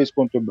favoráveis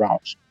contra o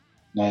Browns,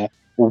 né?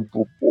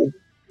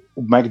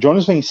 O Mac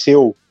Jones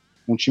venceu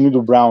um time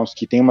do Browns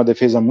que tem uma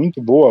defesa muito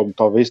boa,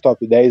 talvez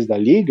top 10 da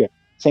liga,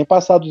 sem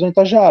passar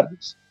 200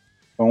 jardas.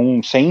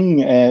 Então,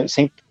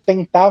 sem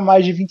tentar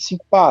mais de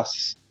 25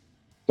 passes.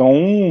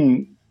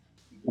 Então,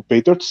 o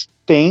Patriots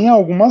tem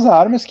algumas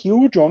armas que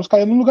o Jones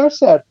caiu no lugar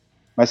certo.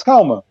 Mas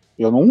calma,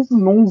 eu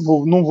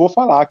não vou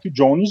falar que o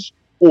Jones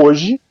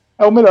hoje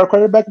é o melhor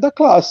quarterback da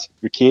classe,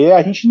 porque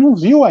a gente não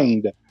viu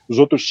ainda. Os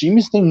outros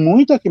times têm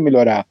muito a que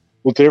melhorar.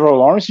 O Trevor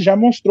Lawrence já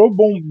mostrou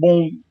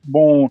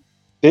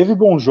teve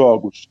bons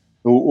jogos.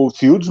 O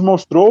Fields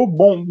mostrou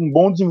um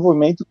bom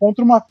desenvolvimento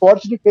contra uma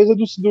forte defesa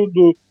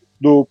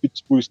do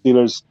Pittsburgh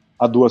Steelers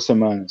há 2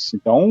 semanas.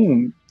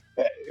 Então,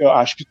 eu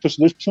acho que os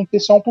torcedores precisam ter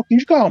só um pouquinho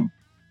de calma.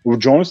 O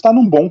Jones está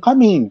num bom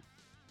caminho,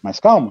 mas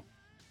calma.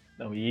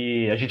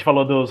 E a gente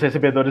falou dos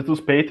recebedores dos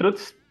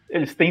Patriots,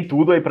 eles têm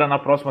tudo aí para na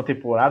próxima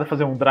temporada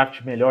fazer um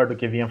draft melhor do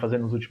que vinha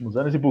fazendo nos últimos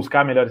anos e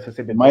buscar melhores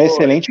recebedores. Uma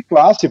excelente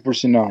classe, por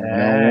sinal.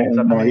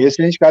 Uma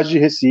excelente classe de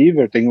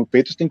receiver. O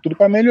Patriots tem tudo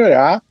para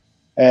melhorar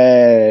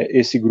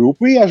esse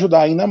grupo e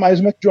ajudar ainda mais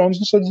o Mac Jones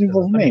no seu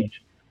desenvolvimento.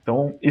 Exatamente.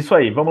 Então, isso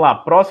aí. Vamos lá.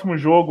 Próximo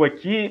jogo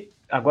aqui.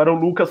 Agora o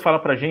Lucas fala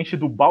pra gente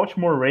do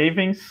Baltimore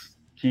Ravens,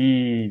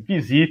 que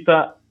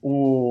visita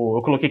o...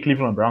 Eu coloquei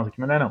Cleveland Browns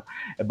aqui, mas não.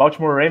 É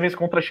Baltimore Ravens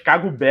contra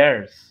Chicago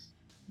Bears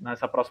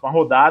nessa próxima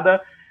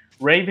rodada.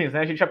 Ravens,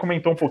 né, a gente já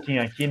comentou um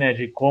pouquinho aqui, né,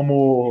 de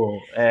como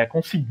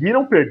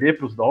conseguiram perder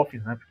para os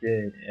Dolphins, né,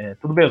 porque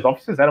tudo bem, os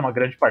Dolphins fizeram uma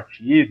grande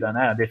partida,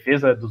 né, a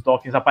defesa dos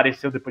Dolphins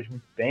apareceu depois de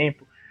muito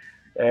tempo,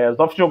 os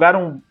Dolphins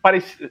jogaram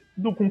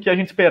parecido com o que a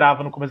gente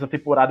esperava no começo da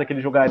temporada que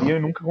eles jogariam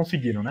e nunca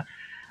conseguiram, né,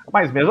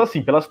 mas mesmo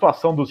assim, pela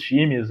situação dos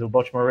times, o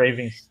Baltimore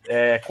Ravens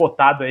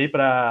cotado aí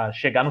para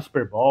chegar no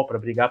Super Bowl, para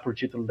brigar por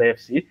título da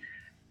AFC,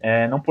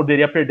 não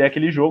poderia perder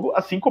aquele jogo,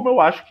 assim como eu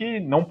acho que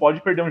não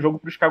pode perder um jogo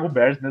para o Chicago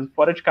Bears, mesmo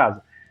fora de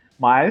casa.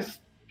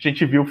 Mas a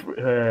gente viu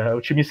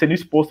o time sendo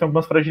exposto a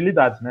algumas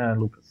fragilidades, né,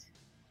 Lucas?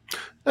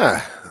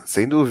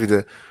 Sem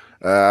dúvida.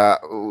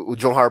 O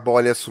John Harbaugh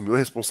ele assumiu a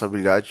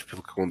responsabilidade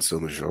pelo que aconteceu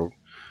no jogo.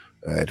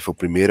 Ele foi o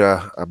primeiro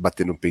a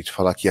bater no peito e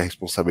falar que a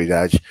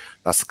responsabilidade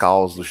das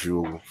causas do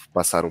jogo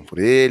passaram por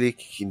ele,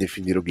 que quem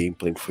definiram o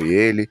gameplay foi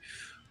ele.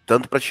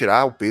 Tanto para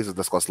tirar o peso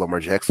das costas do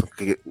Lamar Jackson,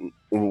 porque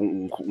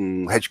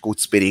um head coach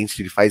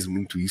experiente ele faz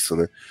muito isso,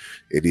 né?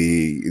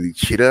 Ele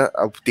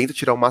tenta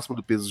tirar o máximo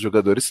do peso dos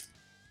jogadores.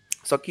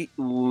 Só que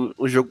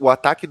o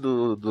ataque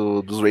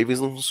dos Ravens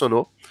não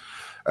funcionou.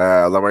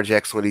 O Lamar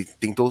Jackson ele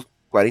tentou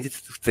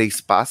 43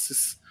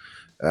 passes,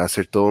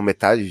 acertou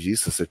metade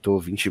disso, acertou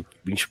 20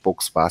 e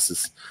poucos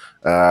passes.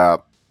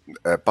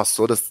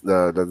 Passou das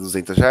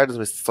 200 jardas,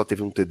 mas só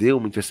teve um TD,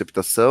 uma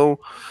interceptação.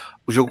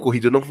 O jogo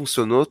corrido não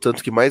funcionou,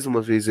 tanto que mais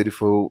uma vez ele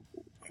foi o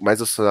mais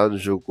acionado no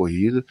jogo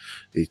corrido.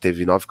 Ele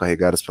teve 9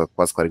 carregadas para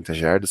quase 40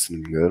 jardas, se não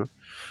me engano.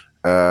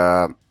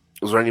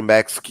 Os running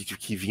backs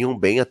que vinham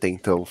bem até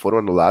então foram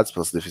anulados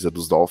pela defesa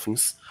dos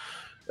Dolphins.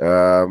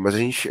 Mas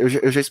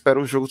eu já espero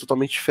um jogo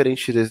totalmente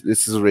diferente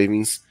desses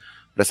Ravens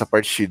para essa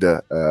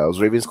partida. Os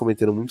Ravens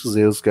cometeram muitos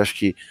erros, que eu acho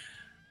que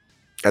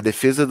a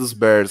defesa dos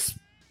Bears,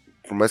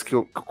 por mais que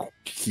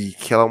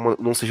ela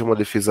não seja uma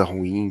defesa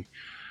ruim,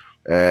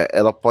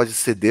 ela pode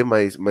ceder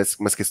mais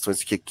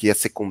questões que a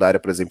secundária,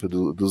 por exemplo,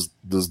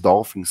 dos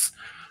Dolphins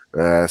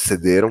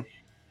cederam.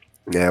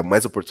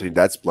 Mais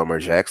oportunidades para Lamar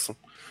Jackson.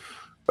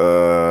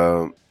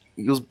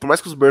 Por mais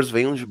que os Bears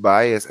venham de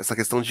bye, essa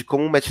questão de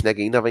como o Matt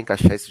Nagy ainda vai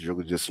encaixar esse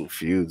jogo de Justin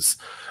Fields,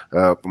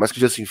 por mais que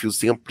o Justin Fields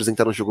tenha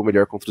apresentado um jogo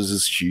melhor contra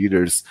os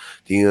Steelers,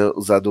 tenha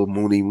usado o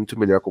Mooney muito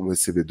melhor como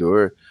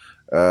recebedor,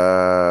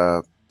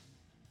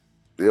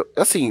 eu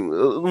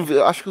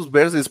acho que os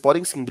Bears eles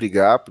podem sim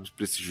brigar por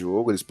esse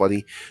jogo, eles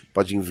podem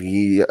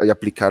vir e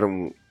aplicar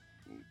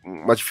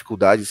uma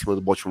dificuldade em cima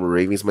do Baltimore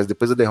Ravens, mas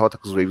depois da derrota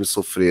que os Ravens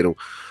sofreram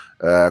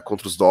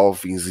contra os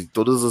Dolphins e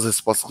todas as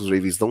respostas que os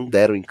Ravens não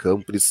deram em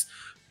campo, eles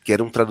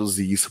querem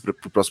traduzir isso para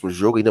o próximo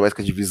jogo, ainda mais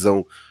que a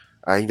divisão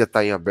ainda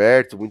está em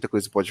aberto, muita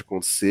coisa pode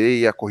acontecer,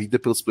 e a corrida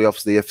pelos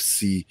playoffs da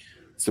AFC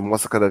se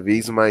mostra cada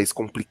vez mais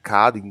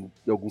complicada em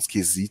alguns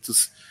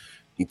quesitos.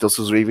 Então, se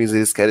os Ravens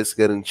eles querem se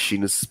garantir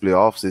nesses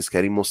playoffs, eles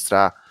querem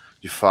mostrar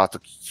de fato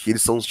que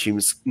eles são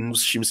um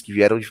dos times que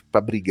vieram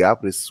para brigar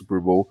por esse Super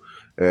Bowl,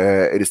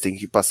 eles têm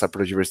que passar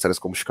por adversários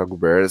como o Chicago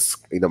Bears,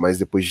 ainda mais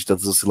depois de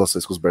tantas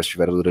oscilações que os Bears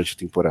tiveram durante a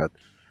temporada.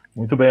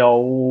 Muito bem, ó,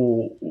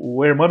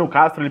 o Hermano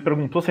Castro ele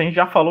perguntou se a gente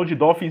já falou de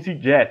Dolphins e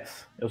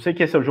Jets. Eu sei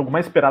que esse é o jogo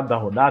mais esperado da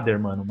rodada,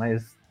 Hermano,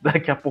 mas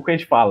daqui a pouco a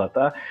gente fala,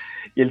 tá?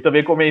 E ele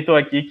também comentou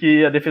aqui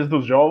que a defesa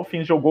dos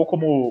Dolphins jogou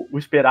como o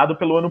esperado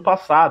pelo ano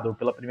passado,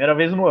 pela primeira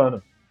vez no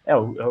ano. É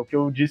o que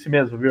eu disse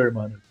mesmo, viu,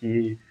 Hermano?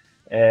 Que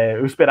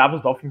eu esperava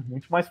os Dolphins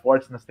muito mais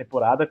fortes nessa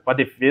temporada, com a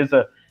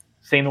defesa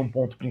sendo um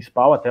ponto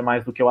principal, até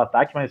mais do que o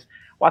ataque, mas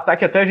o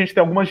ataque até a gente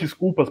tem algumas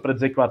desculpas para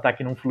dizer que o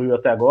ataque não fluiu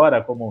até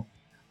agora, como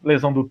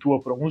lesão do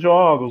Tua por alguns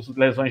jogos,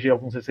 lesões de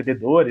alguns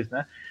recebedores,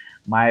 né?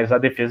 Mas a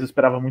defesa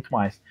esperava muito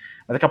mais.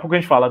 Mas daqui a pouco a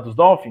gente fala dos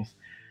Dolphins.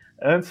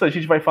 Antes a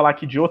gente vai falar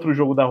aqui de outro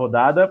jogo da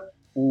rodada.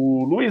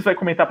 O Luiz vai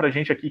comentar pra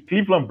gente aqui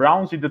Cleveland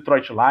Browns e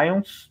Detroit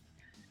Lions.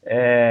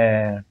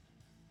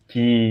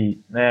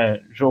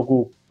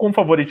 Jogo com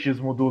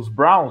favoritismo dos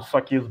Browns, só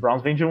que os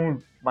Browns vêm de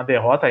uma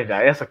derrota,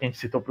 essa que a gente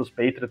citou para os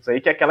Patriots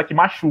aí, que é aquela que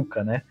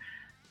machuca, né?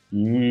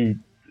 E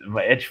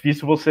é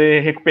difícil você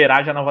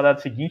recuperar já na rodada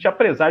seguinte,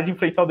 apesar de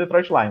enfrentar o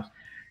Detroit Lions.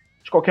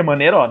 De qualquer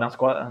maneira, ó,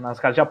 nas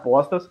casas de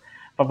apostas,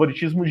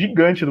 favoritismo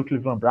gigante do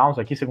Cleveland Browns,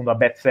 aqui segundo a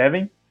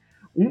Bet7,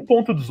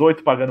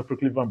 1.18 pagando para o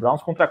Cleveland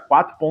Browns contra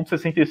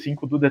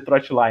 4.65 do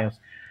Detroit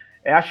Lions.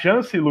 É a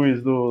chance,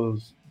 Luiz,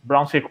 dos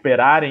Browns se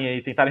recuperarem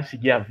e tentarem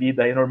seguir a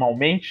vida aí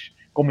normalmente,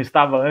 como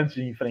estava antes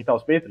de enfrentar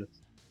os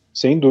Patriots?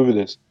 Sem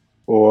dúvidas.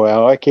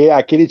 É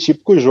aquele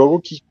típico jogo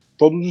que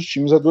todos os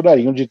times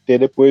adorariam de ter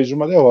depois de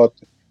uma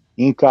derrota.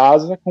 Em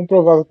casa, com o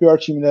provável pior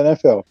time da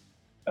NFL.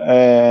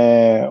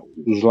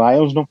 Os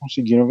Lions não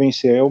conseguiram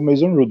vencer o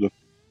Mason Rudolph,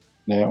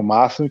 né? O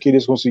máximo que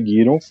eles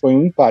conseguiram foi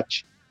um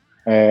empate.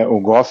 O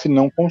Goff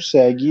não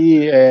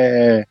consegue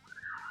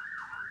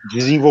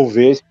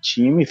desenvolver esse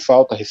time,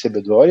 falta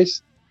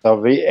recebedores.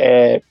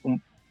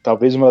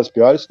 Talvez uma das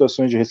piores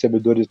situações de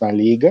recebedores na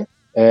liga.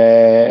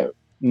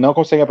 Não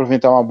consegue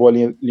aproveitar uma boa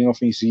linha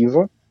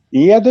ofensiva.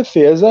 E a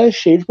defesa é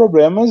cheia de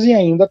problemas e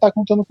ainda está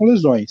contando com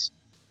lesões.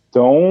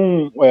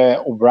 Então,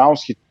 o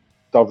Browns, que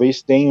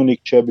talvez tenha o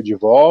Nick Chubb de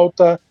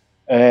volta,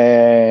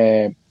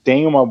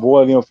 tem uma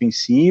boa linha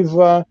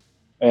ofensiva,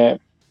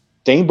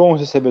 tem bons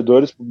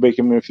recebedores para o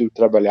Baker Mayfield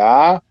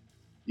trabalhar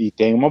e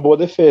tem uma boa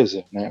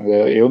defesa, né?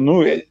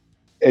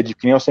 De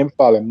quem eu sempre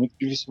falo, é muito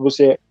difícil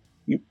você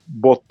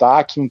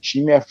botar que um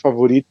time é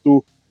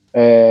favorito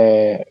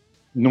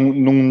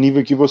num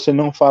nível que você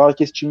não fala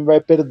que esse time vai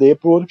perder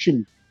para o outro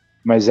time,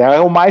 mas é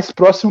o mais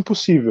próximo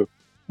possível,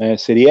 né?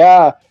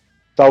 Seria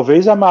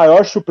talvez a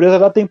maior surpresa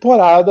da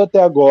temporada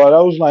até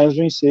agora, os Lions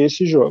vencer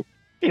esse jogo.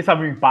 Quem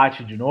sabe um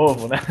empate de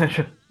novo, né?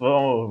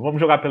 Vamos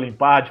jogar pelo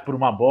empate, por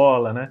uma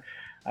bola, né?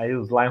 Aí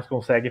os Lions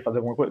conseguem fazer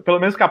alguma coisa. Pelo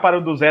menos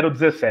escaparam do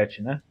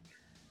 0-17, né?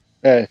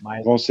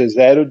 Mas vão ser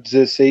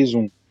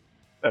 0-16-1.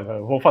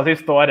 Vão fazer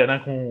história,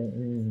 né?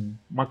 Com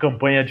uma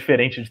campanha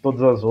diferente de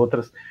todas as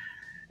outras.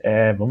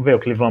 Vamos ver, o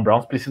Cleveland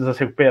Browns precisa se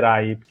recuperar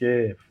aí,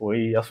 porque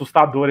foi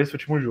assustador esse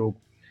último jogo.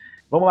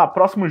 Vamos lá,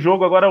 próximo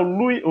jogo agora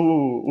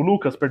o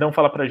Lucas,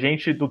 fala pra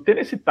gente do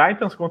Tennessee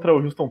Titans contra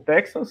o Houston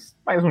Texans.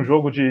 Mais um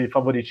jogo de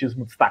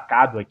favoritismo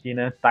destacado aqui,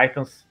 né?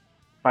 Titans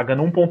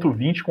pagando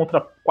 1.20 contra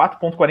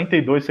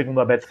 4.42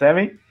 segundo a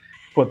Bet7.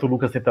 Enquanto o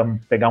Lucas tenta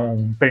pegar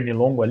um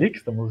pernilongo ali, que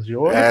estamos de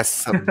olho.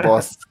 Essa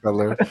bosta,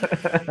 galera.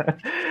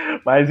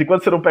 Mas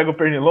enquanto você não pega o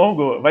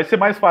pernilongo, vai ser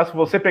mais fácil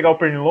você pegar o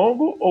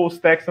pernilongo ou os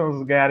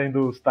Texans ganharem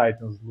dos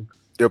Titans, Lucas?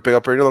 Eu pegar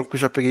o pernilongo porque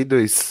eu já peguei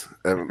 2.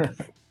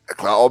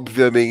 Claro,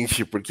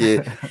 obviamente,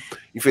 porque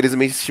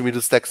infelizmente esse time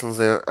dos Texans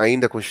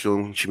ainda continua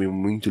um time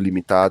muito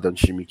limitado, é um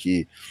time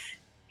que,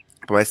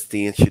 por mais que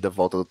tenha tido a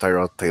volta do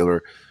Tyrod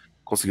Taylor,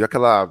 conseguiu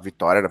aquela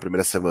vitória na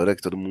primeira semana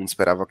que todo mundo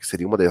esperava que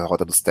seria uma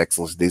derrota dos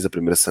Texans desde a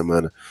primeira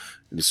semana.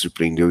 Ele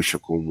surpreendeu e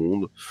chocou o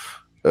mundo.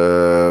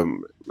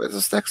 Mas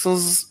os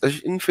Texans,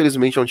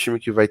 infelizmente, é um time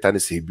que vai estar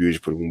nesse rebuild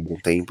por um bom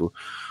tempo.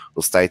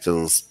 Os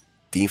Titans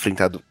têm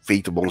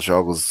feito bons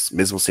jogos,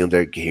 mesmo sem o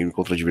Derrick Henry,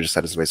 contra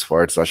adversários mais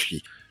fortes. Eu acho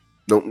que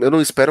eu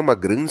não espero uma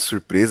grande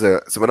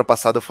surpresa. Semana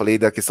passada eu falei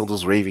da questão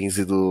dos Ravens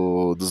e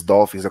dos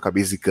Dolphins, eu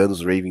acabei zicando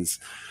os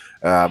Ravens.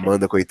 A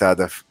Amanda,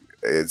 coitada,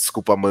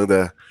 desculpa,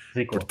 Amanda,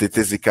 por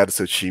ter zicado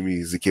seu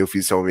time, ziquei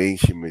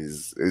oficialmente,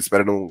 mas eu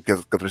espero que a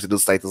torcida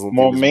dos Titans não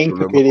tenha o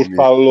momento que ele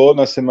falou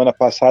na semana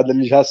passada,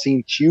 ele já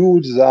sentiu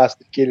o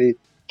desastre que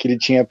ele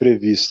tinha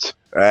previsto.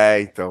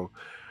 Então.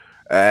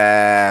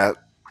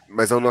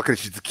 Mas eu não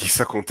acredito que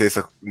isso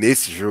aconteça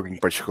nesse jogo em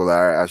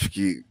particular. Acho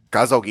que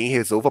caso alguém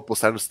resolva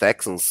apostar nos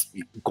Texans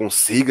e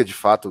consiga, de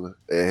fato,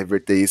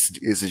 reverter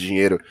esse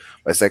dinheiro,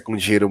 vai sair com um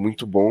dinheiro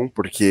muito bom,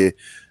 porque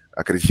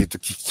acredito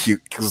que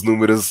os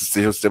números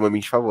sejam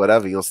extremamente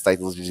favoráveis aos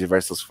Titans de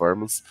diversas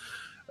formas.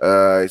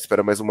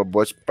 Espero mais uma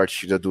boa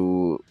partida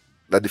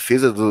da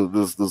defesa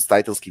dos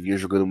Titans, que vinham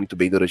jogando muito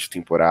bem durante a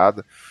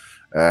temporada.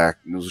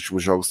 Nos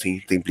últimos jogos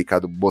tem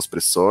implicado boas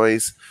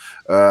pressões.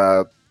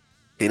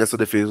 Tem na sua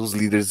defesa os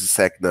líderes de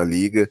sack na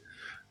liga.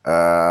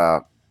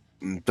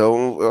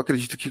 Então eu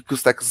acredito que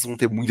os Texans vão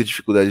ter muita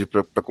dificuldade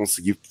para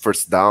conseguir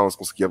first downs,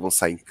 conseguir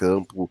avançar em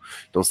campo.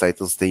 Então os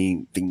Titans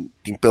têm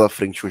pela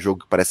frente um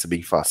jogo que parece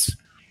bem fácil.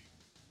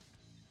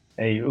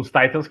 Os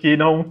Titans que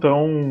não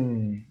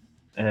estão...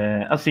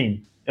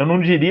 assim, eu não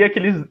diria que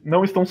eles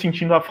não estão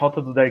sentindo a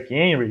falta do Derrick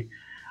Henry,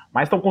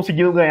 mas estão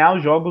conseguindo ganhar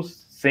os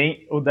jogos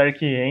sem o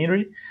Derrick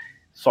Henry.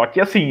 Só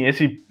que, assim,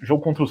 esse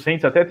jogo contra o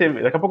Saints, até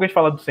teve... Daqui a pouco a gente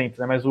fala do Saints,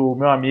 né? Mas o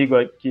meu amigo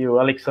aqui, o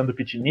Alexandre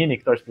Pittinini,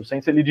 que torce pro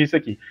Saints, ele disse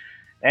aqui: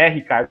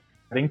 Ricardo,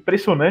 é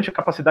impressionante a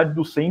capacidade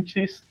dos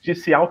Saints de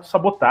se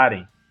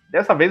auto-sabotarem.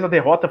 Dessa vez a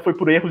derrota foi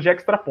por erros de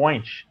extra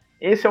point.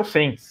 Esse é o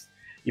Saints.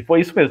 E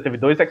foi isso mesmo, teve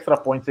 2 extra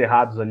points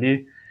errados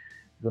ali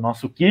do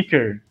nosso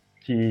kicker,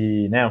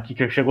 que, né, o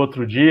kicker chegou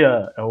outro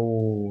dia, é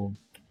o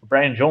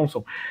Brian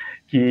Johnson,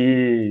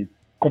 que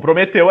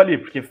comprometeu ali,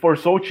 porque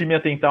forçou o time a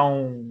tentar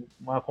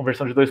uma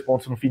conversão de 2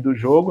 pontos no fim do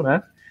jogo,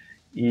 né?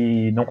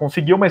 E não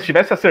conseguiu, mas se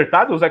tivesse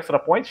acertado os extra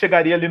points,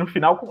 chegaria ali no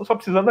final só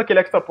precisando daquele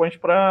extra point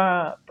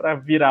para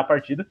virar a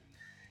partida.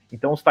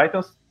 Então os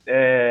Titans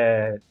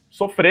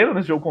sofreram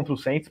nesse jogo contra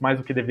os Saints mais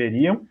do que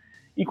deveriam,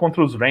 e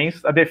contra os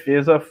Rams a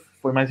defesa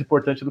foi mais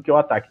importante do que o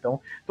ataque. Então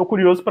estou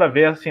curioso para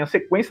ver assim, a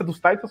sequência dos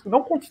Titans,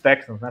 não contra os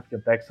Texans, né? Porque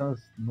o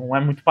Texans não é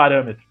muito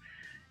parâmetro.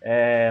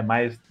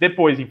 Mas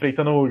depois,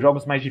 enfrentando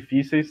jogos mais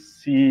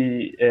difíceis,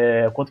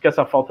 quanto que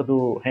essa falta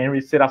do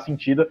Henry será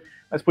sentida,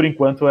 mas por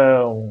enquanto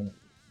é um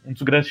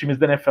dos grandes times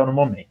da NFL no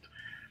momento.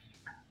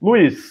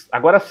 Luiz,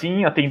 agora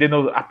sim,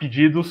 atendendo a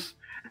pedidos,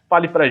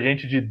 fale pra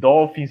gente de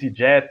Dolphins e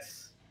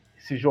Jets,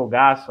 esse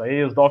jogaço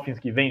aí, os Dolphins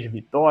que vêm de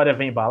vitória,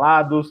 vêm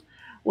embalados,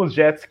 os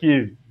Jets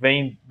que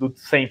vêm do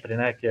sempre,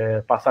 né, que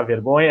é passar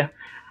vergonha,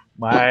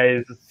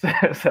 mas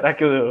será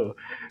que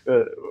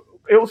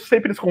eu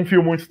sempre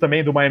desconfio muito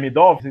também do Miami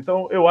Dolphins,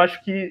 então eu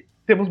acho que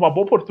temos uma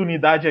boa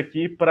oportunidade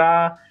aqui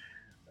para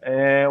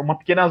uma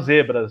pequena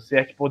zebra, se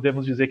é que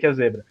podemos dizer que é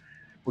zebra.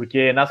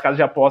 Porque nas casas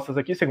de apostas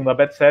aqui, segundo a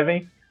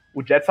Bet7,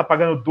 o Jets está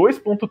pagando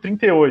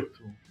 2,38,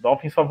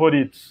 Dolphins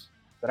favoritos.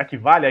 Será que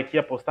vale aqui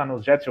apostar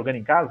nos Jets jogando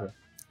em casa?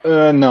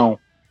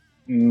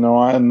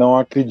 Não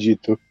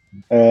acredito.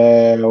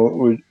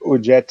 O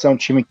Jets é um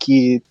time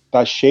que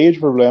tá cheio de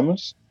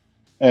problemas.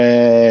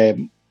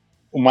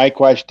 O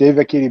Mike White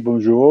teve aquele bom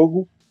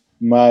jogo,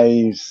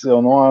 mas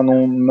eu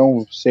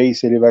não sei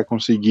se ele vai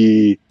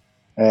conseguir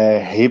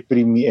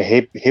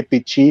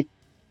repetir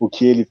o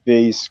que ele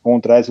fez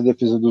contra essa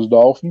defesa dos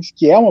Dolphins,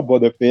 que é uma boa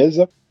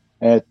defesa.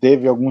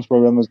 Teve alguns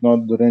problemas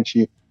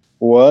durante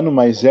o ano,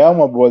 mas é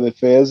uma boa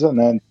defesa,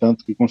 né?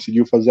 Tanto que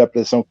conseguiu fazer a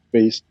pressão que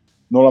fez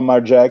no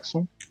Lamar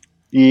Jackson.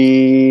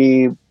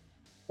 E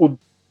o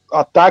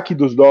ataque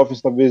dos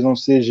Dolphins talvez não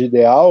seja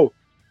ideal,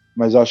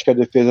 mas eu acho que a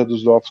defesa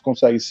dos Dolphins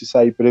consegue se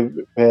sair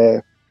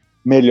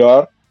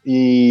melhor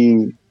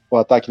e o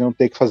ataque não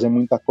ter que fazer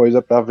muita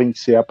coisa para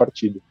vencer a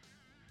partida.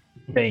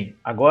 Bem,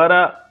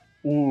 agora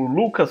o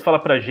Lucas fala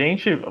pra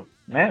gente,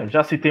 né?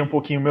 Já citei um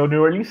pouquinho o meu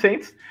New Orleans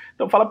Saints,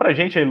 então fala pra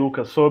gente aí,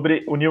 Lucas,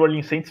 sobre o New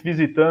Orleans Saints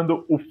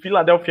visitando o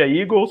Philadelphia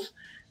Eagles.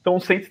 Então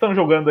os Saints estão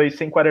jogando aí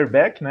sem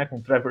quarterback, né? Com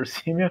o Trevor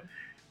Siemian.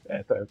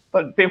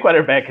 Tem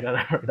quarterback, né,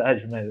 na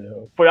verdade, mas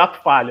foi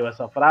ato falho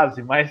essa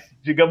frase, mas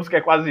digamos que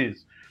é quase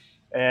isso.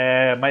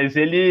 Mas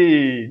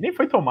ele nem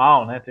foi tão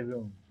mal, né? Teve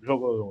um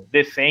jogo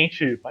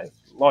decente, mas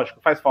lógico,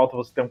 faz falta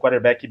você ter um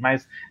quarterback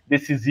mais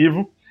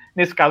decisivo.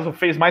 Nesse caso,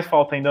 fez mais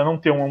falta ainda não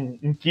ter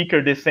um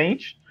kicker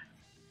decente.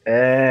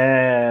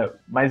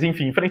 Mas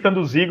enfim, enfrentando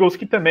os Eagles,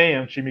 que também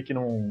é um time que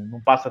não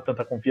passa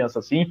tanta confiança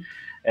assim,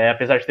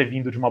 apesar de ter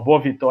vindo de uma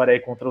boa vitória aí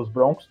contra os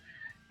Broncos.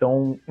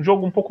 Então, um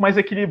jogo um pouco mais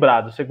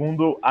equilibrado.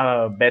 Segundo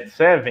a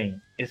Bet7,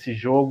 esse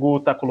jogo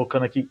está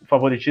colocando aqui o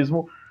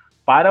favoritismo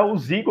para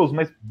os Eagles,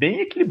 mas bem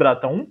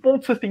equilibrado. Tá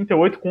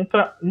 1,78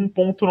 contra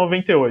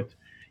 1,98.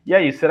 E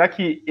aí, será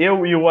que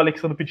eu e o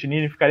Alexandre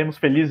Pitinini ficaremos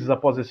felizes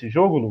após esse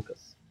jogo,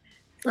 Lucas?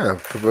 A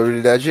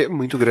probabilidade é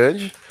muito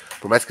grande.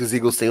 Por mais que os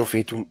Eagles tenham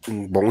feito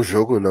um bom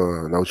jogo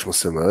na última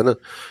semana,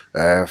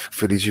 fico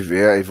feliz de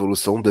ver a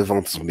evolução do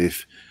Devonta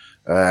Smith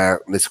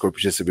nesse corpo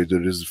de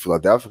recebedores do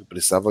Philadelphia, que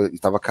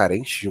estava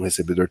carente de um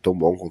recebedor tão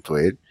bom quanto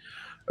ele.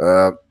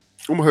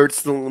 O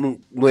Hurts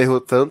não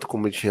errou tanto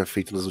como ele tinha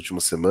feito nas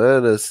últimas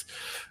semanas,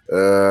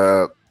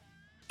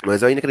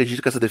 mas eu ainda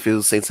acredito que essa defesa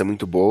do Saints é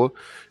muito boa.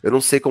 Eu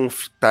não sei como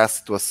está a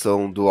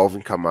situação do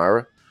Alvin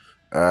Kamara.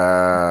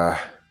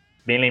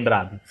 Bem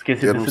lembrado,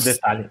 esqueci desse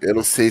detalhe. Eu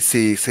não sei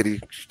se ele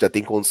já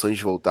tem condições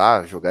de voltar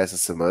a jogar essa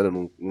semana,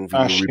 não vi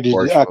nenhum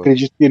report.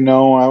 Acredito que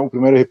não, o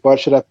primeiro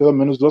report era pelo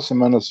menos 2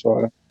 semanas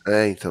fora.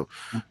 Então,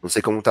 não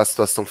sei como tá a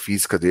situação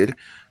física dele.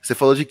 Você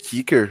falou de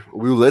kicker,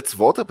 o Will Lutz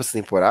volta pra essa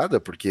temporada?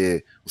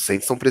 Porque os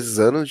Saints estão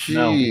precisando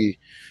de...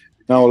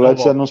 Não, o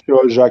Lutz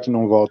anunciou já que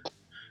não volta.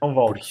 Não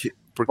volta.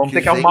 Vamos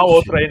ter que arrumar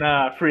outro aí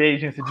na free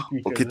agency de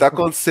kicker. O que tá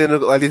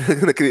acontecendo ali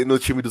no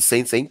time do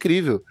Saints é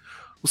incrível.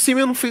 O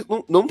Simeon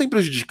não tem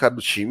prejudicado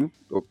o time,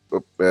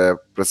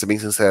 pra ser bem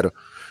sincero.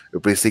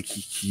 Eu pensei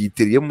que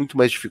teria muito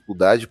mais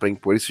dificuldade para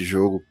impor esse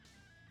jogo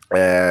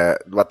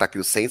do ataque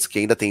do Saints, que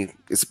ainda tem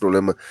esse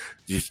problema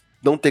de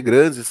não ter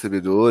grandes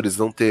recebedores,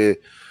 não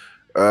ter...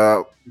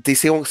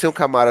 sem um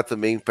Camara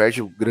também,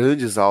 perde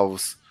grandes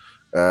alvos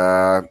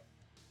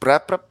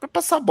para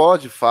passar a bola,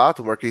 de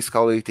fato. O Marquez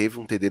Callaway teve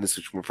um TD nessa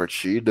última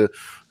partida,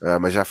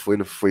 mas já foi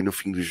no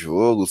fim do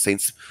jogo. Os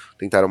Saints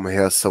tentaram uma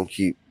reação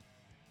que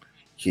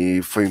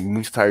foi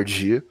muito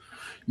tardia.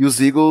 E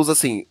os Eagles,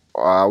 assim,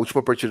 a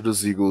última partida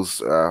dos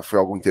Eagles foi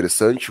algo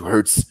interessante. O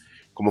Hurts,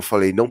 como eu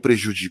falei, não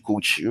prejudicou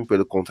o time,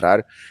 pelo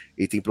contrário,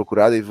 ele tem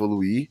procurado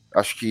evoluir.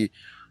 Acho que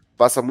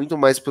passa muito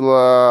mais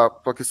pela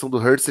questão do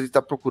Hurts, ele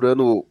tá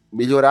procurando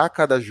melhorar a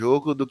cada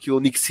jogo do que o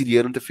Nick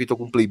Sirianni ter feito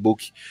algum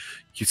playbook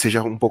que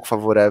seja um pouco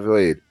favorável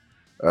a ele.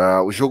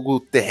 O jogo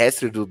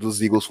terrestre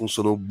dos Eagles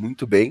funcionou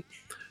muito bem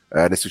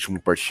nessa última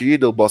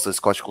partida. O Boston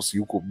Scott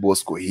conseguiu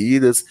boas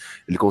corridas,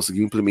 ele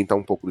conseguiu implementar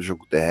um pouco do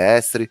jogo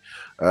terrestre.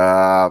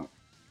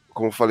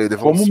 Como eu falei,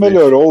 como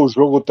melhorou o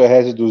jogo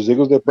terrestre dos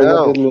Eagles depois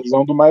da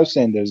lesão do Miles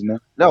Sanders, né?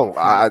 Não,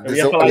 a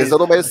lesão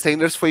do Miles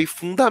Sanders foi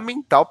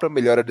fundamental para a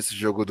melhora desse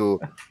jogo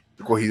do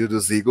corrido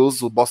dos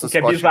Eagles. O Boston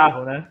Scott é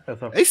bizarro, né?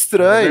 É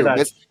estranho,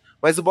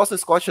 mas o Boston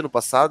Scott ano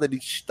passado ele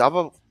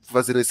estava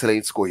fazendo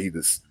excelentes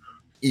corridas,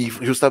 e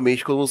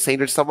justamente quando o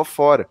Sanders estava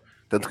fora,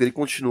 tanto que ele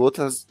continuou.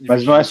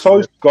 Mas não é só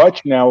o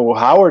Scott, né? O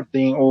Howard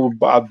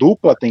a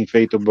dupla tem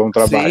feito um bom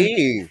trabalho.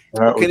 Sim,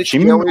 o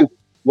time,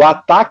 o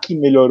ataque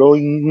melhorou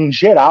em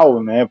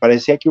geral, né?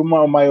 Parecia que o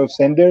Miles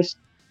Sanders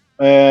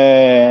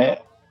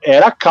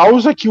era a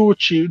causa que o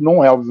time,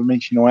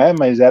 obviamente não é,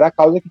 mas era a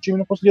causa que o time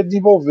não conseguia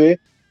desenvolver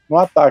no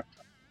ataque.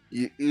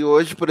 E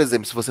hoje, por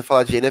exemplo, se você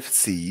falar de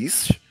NFC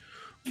East,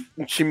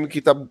 um time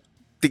que tá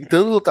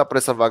tentando lutar por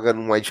essa vaga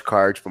no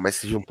wildcard, por mais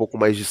que seja um pouco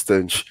mais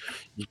distante,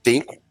 e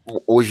tem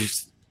hoje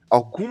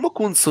alguma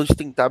condição de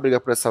tentar brigar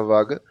por essa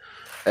vaga,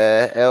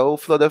 é o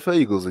Philadelphia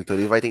Eagles. Então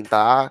ele vai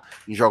tentar,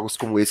 em jogos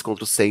como esse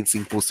contra o Saints,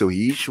 impor seu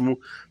ritmo,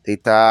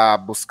 tentar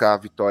buscar a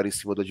vitória em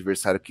cima do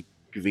adversário que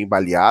vem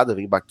baleado,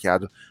 vem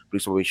baqueado,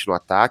 principalmente no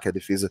ataque. A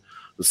defesa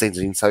do Saints,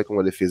 a gente sabe que é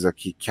uma defesa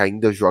que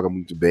ainda joga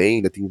muito bem,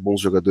 ainda tem bons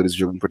jogadores,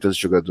 importantes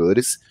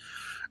jogadores.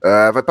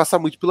 Vai passar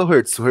muito pela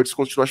Hurts. O Hurts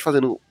continua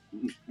fazendo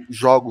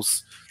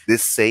jogos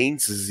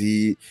decentes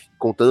e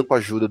contando com a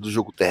ajuda do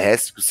jogo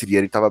terrestre, que o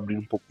Sirianni estava abrindo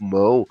um pouco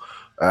mão.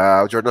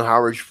 O Jordan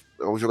Howard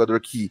é um jogador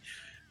que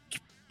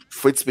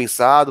foi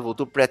dispensado,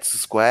 voltou pro practice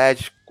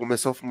squad,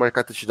 começou a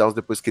marcar touchdowns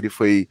depois que ele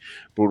foi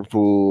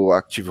pro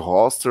active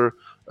roster.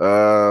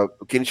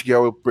 O Kenneth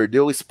Gainwell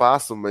perdeu o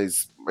espaço,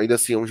 mas ainda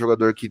assim é um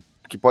jogador que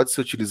pode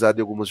ser utilizado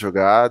em algumas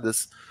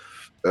jogadas.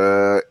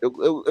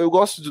 Eu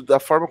gosto da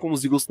forma como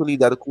os Eagles estão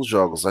lidando com os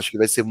jogos. Acho que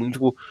vai ser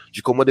muito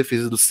de como a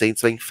defesa do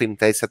Saints vai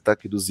enfrentar esse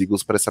ataque dos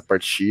Eagles para essa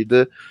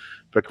partida,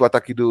 para que o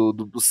ataque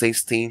do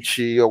Saints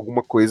tente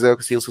alguma coisa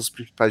sem os seus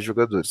principais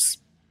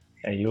jogadores.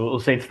 E o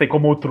Saints tem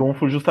como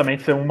trunfo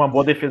justamente ser uma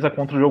boa defesa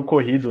contra o jogo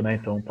corrido, né?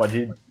 Então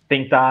pode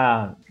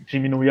tentar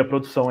diminuir a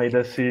produção aí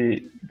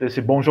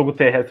desse bom jogo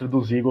terrestre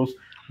dos Eagles.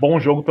 Bom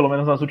jogo, pelo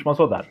menos nas últimas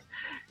rodadas.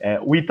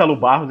 O Ítalo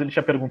Barros, ele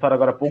tinha perguntado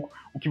agora há pouco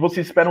o que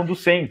vocês esperam do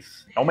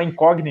Saints. É uma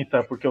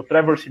incógnita, porque o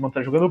Trevor Siemian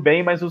tá jogando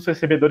bem, mas os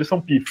recebedores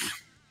são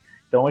pífios.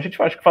 Então a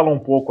gente acho que falou um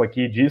pouco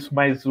aqui disso,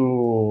 mas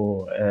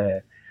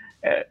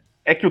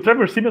é que o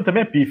Trevor Siemian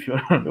também é pífio,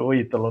 o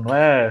Ítalo,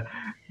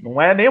 não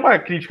é nenhuma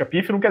crítica.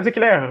 Pífio não quer dizer que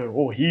ele é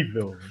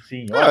horrível,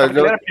 assim. Eu achava que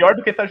ele era pior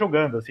do que ele tá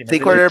jogando, assim. Tem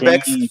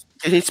quarterbacks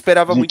que a gente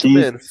esperava muito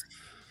menos.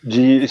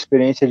 De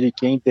experiência de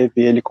quem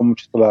teve ele como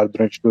titular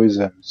durante 2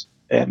 anos.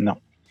 Não.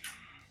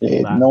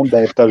 Ele não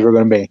deve estar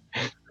jogando bem.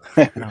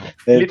 Não.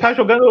 Ele tá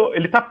jogando,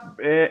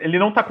 ele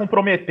não tá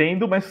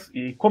comprometendo, mas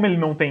como ele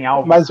não tem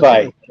algo, mas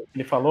vai.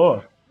 Ele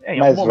falou, em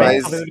algum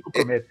momento talvez ele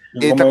comprometa.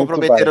 Ele tá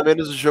comprometendo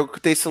menos o jogo que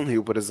o Taysom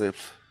Hill, por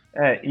exemplo.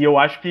 E eu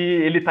acho que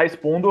ele tá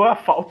expondo a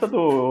falta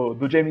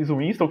do James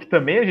Winston, que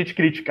também a gente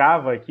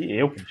criticava aqui,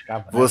 eu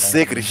criticava.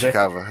 Você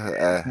criticava.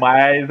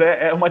 Mas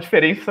é uma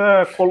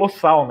diferença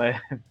colossal, né?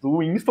 Do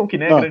Winston, que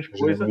nem é grande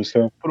coisa,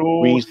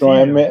 pro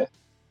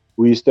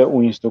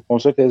Winston com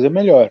certeza é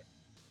melhor.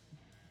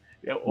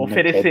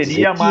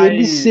 Ofereceria mais. Que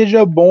ele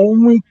seja bom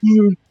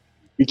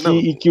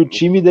e que o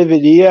time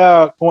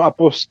deveria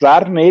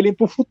apostar nele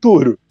pro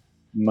futuro.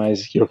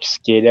 Mas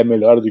que ele é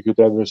melhor do que o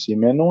Trevor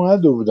Siemian, não há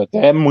dúvida.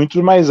 Até é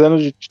muitos mais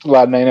anos de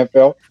titular na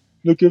NFL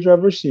do que o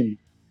Trevor Siemian.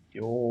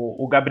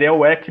 O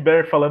Gabriel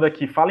Eckber falando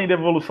aqui, falem da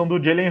evolução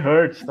do Jalen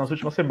Hurts nas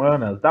últimas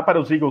semanas. Dá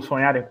para os Eagles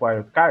sonharem com a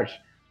Wild Card?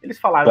 Eles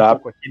falaram um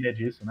pouco aqui, né,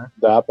 disso, né?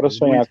 Dá para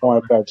sonhar com a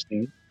Wild Card,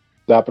 sim.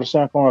 Dá para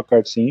sonhar com a Wild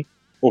Card, sim.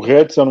 O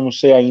Hurts, eu não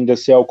sei ainda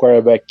se é o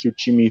quarterback que o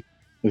time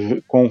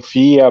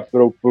confia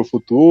pro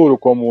futuro,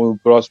 como o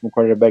próximo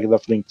quarterback da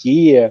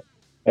franquia.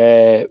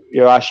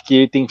 Eu acho que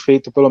ele tem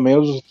feito pelo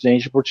menos o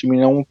suficiente para o time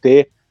não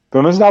ter,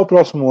 pelo menos dar o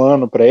próximo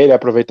ano para ele,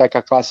 aproveitar que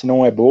a classe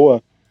não é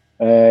boa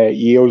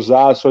e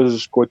usar as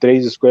suas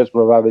 3 escolhas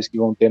prováveis que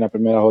vão ter na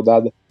primeira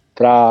rodada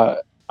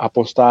para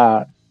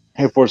apostar,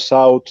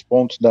 reforçar outros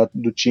pontos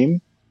do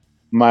time,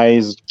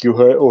 mas que o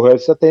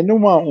Hurts está tendo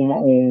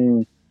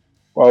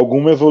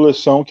alguma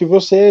evolução que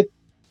você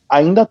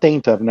ainda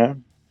tenta, né?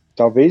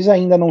 Talvez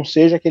ainda não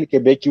seja aquele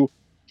QB que o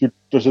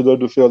torcedor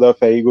do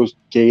Philadelphia Eagles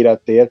queira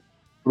ter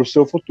para o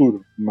seu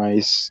futuro,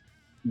 mas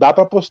dá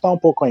para apostar um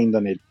pouco ainda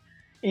nele.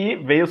 E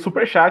veio o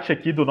superchat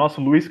aqui do nosso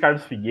Luiz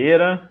Carlos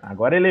Figueira,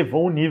 agora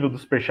elevou o nível do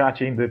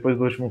superchat ainda depois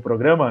do último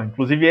programa,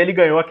 inclusive ele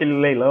ganhou aquele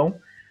leilão,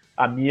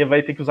 a Mia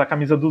vai ter que usar a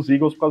camisa dos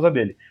Eagles por causa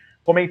dele.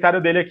 Comentário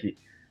dele aqui,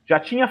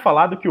 já tinha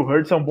falado que o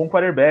Hurts é um bom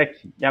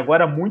quarterback, e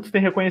agora muitos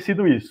têm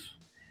reconhecido isso.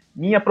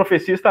 Minha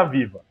profecia está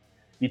viva.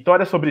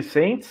 Vitória sobre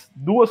Saints,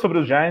 2 sobre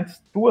os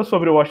Giants, 2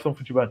 sobre o Washington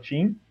Football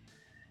Team,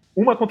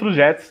 1 contra os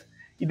Jets,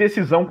 e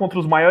decisão contra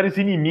os maiores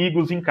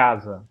inimigos em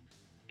casa,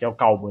 que é o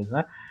Cowboys,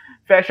 né?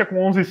 Fecha com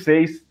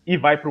 11-6 e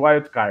vai pro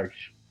Wild Card.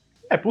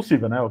 É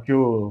possível, né? O que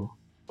o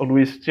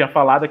Luiz tinha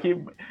falado aqui.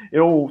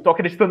 Eu tô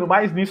acreditando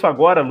mais nisso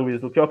agora,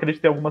 Luiz, do que eu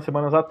acreditei algumas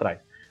semanas atrás.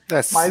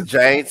 Mas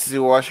Giants e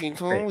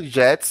Washington,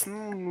 Jets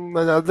não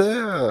é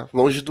nada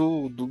longe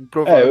do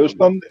provável.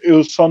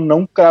 Eu só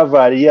não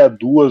cravaria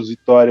 2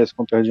 vitórias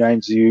contra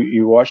Giants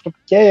e Washington,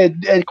 porque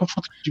é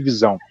confronto de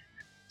divisão.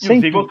 E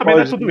os Eagles também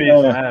não é tudo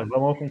isso, né?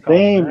 Vamos com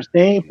calma.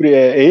 Sempre.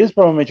 Eles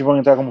provavelmente vão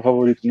entrar como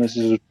favorito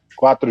nesses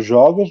 4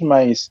 jogos,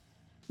 mas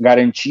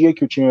garantia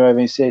que o time vai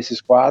vencer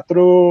esses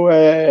 4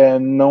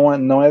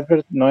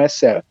 não é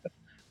certa.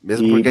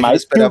 Mesmo porque a gente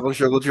esperava o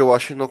jogo de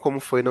Washington como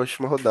foi na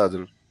última rodada.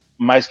 Né?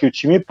 Mas que o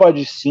time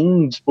pode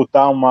sim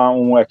disputar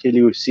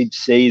aquele seed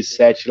 6,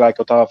 7 lá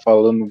que eu tava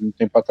falando um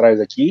tempo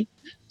atrás aqui,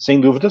 sem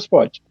dúvidas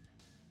pode.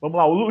 Vamos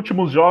lá, os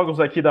últimos jogos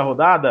aqui da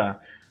rodada.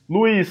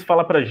 Luiz,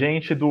 fala pra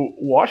gente do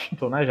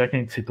Washington, né? Já que a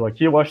gente citou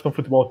aqui, o Washington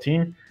Football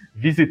Team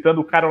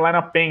visitando o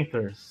Carolina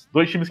Panthers.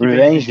 2 times que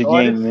vêm de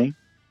vitórias. Game, hein?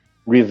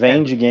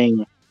 Revenge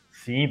game.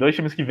 Sim, 2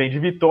 times que vêm de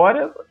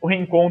vitória. O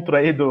reencontro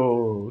aí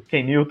do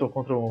Ken Newton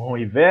contra o Ron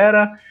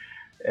Rivera.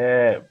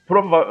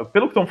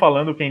 Pelo que estão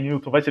falando, o Ken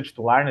Newton vai ser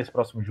titular nesse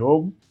próximo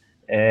jogo.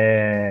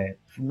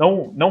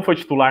 Não foi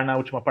titular na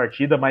última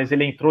partida, mas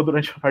ele entrou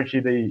durante a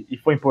partida e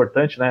foi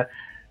importante, né?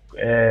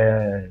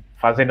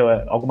 Fazendo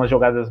algumas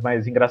jogadas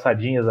mais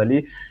engraçadinhas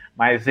ali,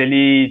 mas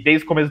ele,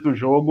 desde o começo do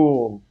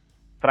jogo,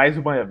 traz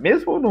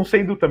mesmo não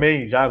sendo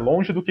também já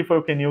longe do que foi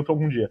o Ken Newton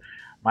algum dia,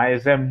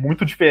 mas é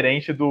muito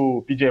diferente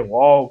do PJ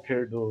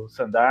Walker, do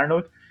Sam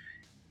Darnold,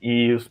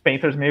 E os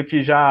Panthers meio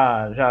que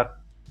já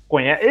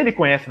conhece, ele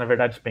conhece, na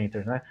verdade, os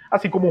Panthers, né?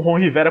 Assim como o Ron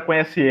Rivera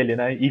conhece ele,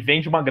 né? E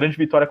vem de uma grande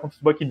vitória contra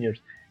os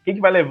Buccaneers. Quem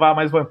que vai levar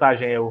mais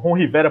vantagem? É o Ron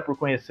Rivera por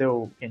conhecer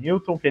o Ken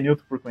Newton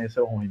por conhecer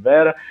o Ron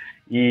Rivera?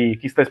 E o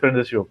que você está esperando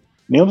desse jogo?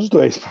 Nenhum dos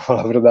dois, para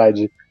falar a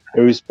verdade.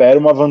 Eu espero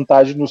uma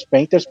vantagem nos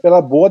Panthers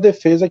pela boa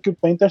defesa que o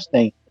Panthers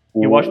tem.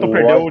 E o Washington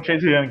perdeu o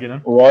Chase Young,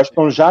 né? O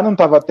Washington já não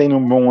estava tendo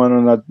um bom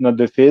ano na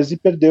defesa e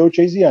perdeu o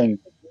Chase Young.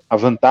 A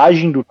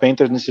vantagem do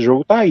Panthers nesse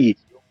jogo tá aí.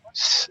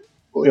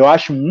 Eu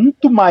acho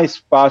muito mais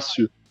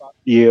fácil,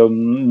 e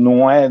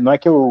não é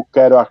que eu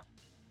quero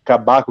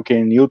acabar com o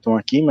Ken Newton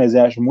aqui, mas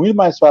eu acho muito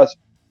mais fácil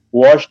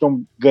o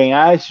Washington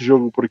ganhar esse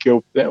jogo porque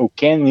o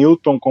Ken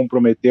Newton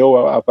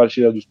comprometeu a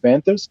partida dos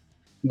Panthers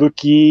do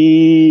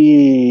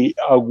que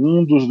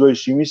algum dos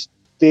dois times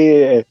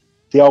ter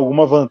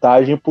alguma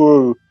vantagem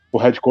por o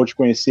head coach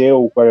conhecer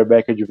o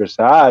quarterback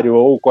adversário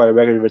ou o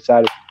quarterback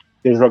adversário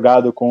ter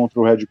jogado contra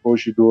o head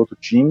coach do outro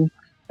time,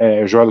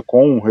 jogado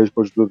com o head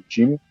coach do outro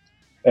time.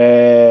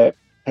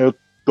 Eu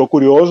tô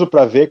curioso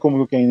para ver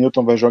como o Ken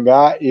Newton vai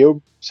jogar.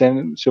 Se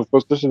eu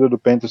fosse torcedor do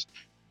Panthers,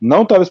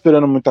 não estava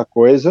esperando muita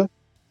coisa.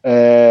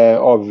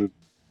 Óbvio,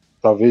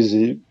 talvez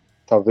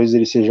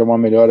ele seja uma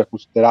melhora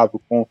considerável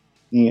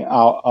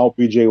ao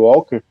PJ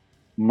Walker,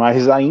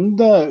 mas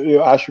ainda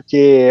eu acho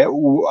que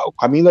o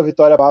caminho da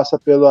vitória passa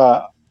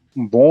pela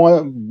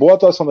boa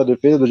atuação da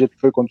defesa, do jeito que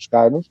foi contra os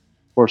Cardinals,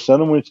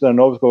 forçando muito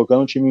turnovers,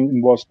 colocando o time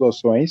em boas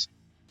situações,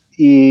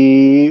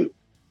 e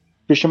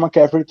Christian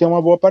McCaffrey tem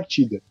uma boa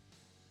partida.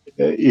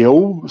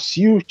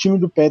 Se o time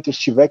do Panthers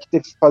tiver que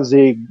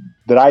fazer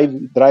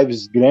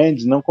drives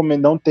grandes, não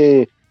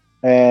ter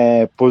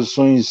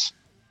posições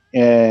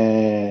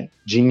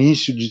de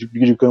início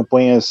de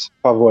campanhas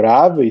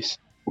favoráveis,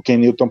 o Ken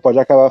Newton pode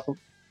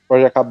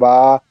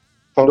acabar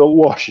falando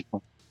o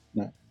Washington,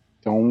 né?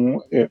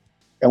 Então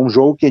é um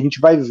jogo que a gente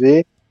vai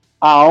ver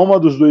a alma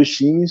dos dois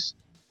times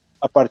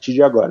a partir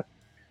de agora.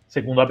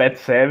 Segundo a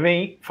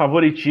Bet7,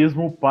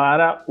 favoritismo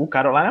para o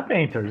Carolina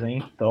Panthers,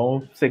 hein?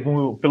 Então,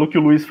 pelo que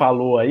o Luiz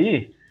falou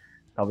aí,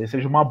 talvez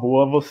seja uma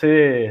boa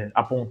você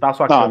apontar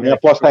sua câmera. Não, minha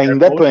aposta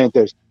ainda é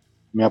Panthers.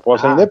 Minha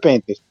aposta ainda é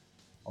Panthers.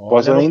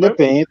 Aposta ainda é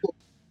Panthers.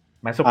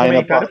 Mas seu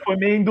comentário foi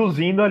meio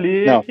induzindo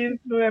ali, não, que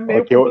é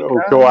meio... O que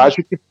eu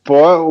acho que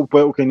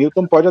o Ken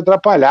Newton pode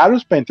atrapalhar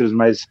os Panthers,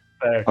 mas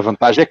a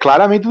vantagem é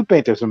claramente do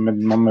Panthers.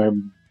 Uma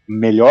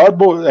melhor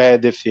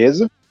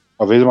defesa,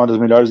 talvez uma das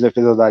melhores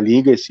defesas da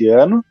liga esse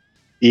ano,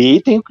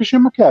 e tem o Christian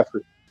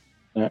McCaffrey,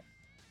 né?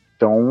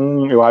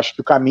 Então eu acho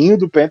que o caminho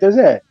do Panthers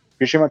é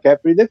Christian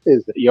McCaffrey e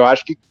defesa, e eu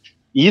acho que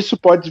isso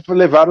pode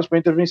levar os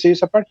Panthers a vencer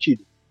essa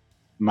partida,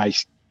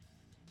 mas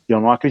eu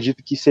não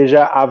acredito que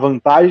seja a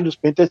vantagem dos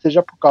Panthers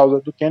seja por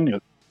causa do Ken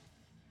Newton.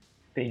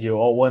 Entendi.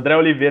 O André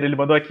Oliveira, ele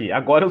mandou aqui.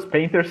 Agora os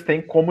Panthers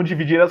têm como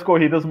dividir as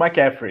corridas do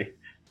McCaffrey.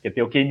 Porque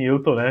tem o Ken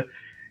Newton, né?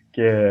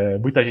 Que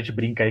muita gente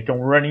brinca aí, que é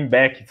um running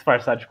back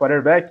disfarçado de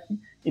quarterback.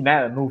 E,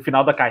 né, no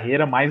final da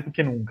carreira, mais do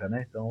que nunca,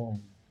 né? Então,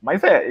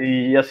 mas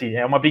assim,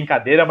 é uma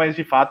brincadeira, mas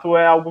de fato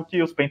é algo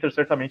que os Panthers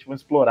certamente vão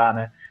explorar,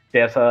 né?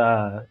 Ter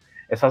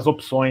essas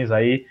opções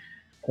aí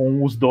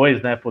com os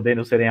dois, né?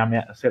 Podendo ser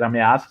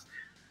ameaças.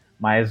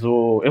 Mas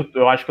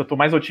eu acho que eu tô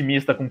mais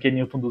otimista com o Ken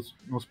Newton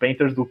nos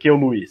Panthers do que o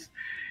Luiz.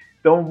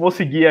 Então vou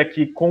seguir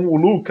aqui com o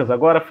Lucas,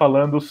 agora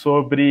falando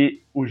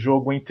sobre o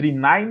jogo entre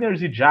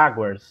Niners e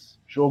Jaguars.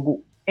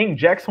 Jogo em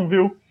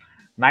Jacksonville.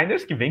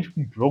 Niners que vem de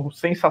um jogo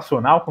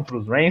sensacional contra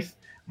os Rams.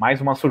 Mais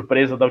uma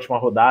surpresa da última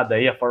rodada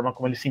aí, a forma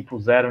como eles se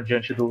impuseram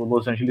diante do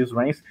Los Angeles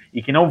Rams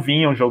e que não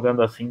vinham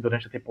jogando assim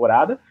durante a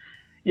temporada.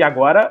 E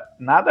agora,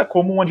 nada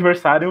como um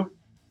adversário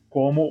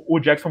como o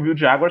Jacksonville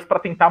Jaguars para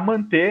tentar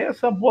manter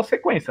essa boa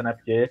sequência, né?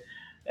 Porque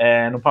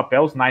no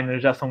papel os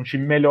Niners já são um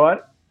time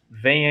melhor,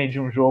 vem aí de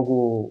um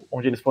jogo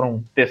onde eles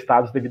foram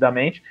testados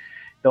devidamente,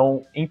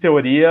 então, em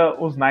teoria,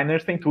 os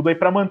Niners têm tudo aí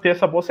para manter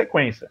essa boa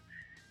sequência.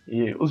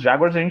 E os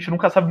Jaguars a gente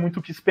nunca sabe muito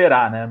o que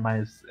esperar, né?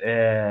 Mas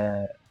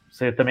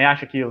você também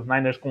acha que os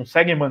Niners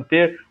conseguem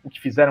manter o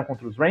que fizeram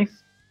contra os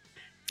Rams?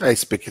 A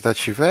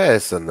expectativa é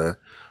essa, né?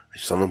 A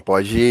gente só não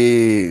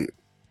pode...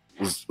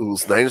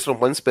 Os Niners não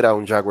podem esperar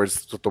um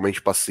Jaguars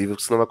totalmente passivo,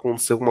 porque senão vai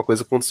acontecer alguma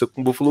coisa que aconteceu com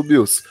o Buffalo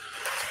Bills.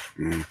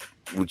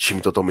 Um time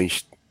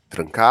totalmente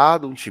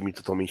trancado, um time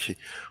totalmente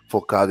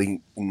focado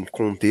em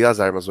conter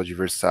as armas do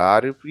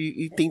adversário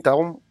e tentar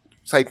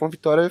sair com a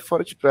vitória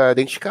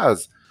dentro de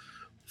casa.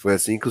 Foi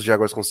assim que os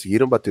Jaguars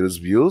conseguiram bater os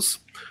Bills.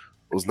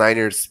 Os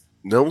Niners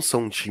não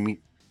são um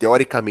time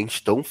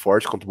teoricamente tão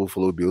forte quanto o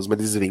Buffalo Bills, mas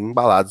eles vêm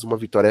embalados uma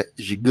vitória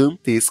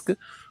gigantesca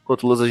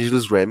contra os Los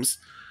Angeles Rams,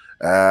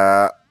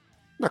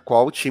 na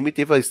qual o time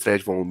teve a estreia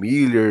de Von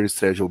Miller,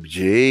 estreia de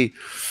OBJ,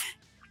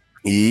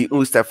 e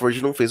o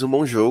Stafford não fez um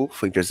bom jogo,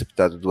 foi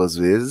interceptado 2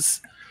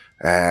 vezes,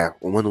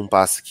 uma num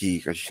passe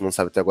que a gente não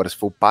sabe até agora se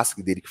foi o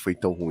passe dele que foi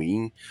tão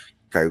ruim,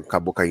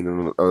 acabou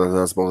caindo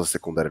nas mãos da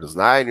secundária dos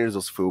Niners,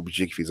 ou se foi o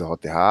OBJ que fez a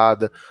rota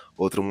errada,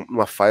 outra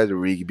uma falha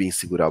do Rigby em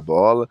segurar a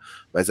bola,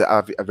 mas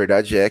a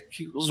verdade é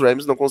que os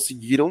Rams não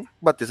conseguiram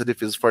bater essa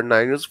defesa dos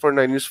 49ers, os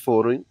 49ers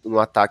foram no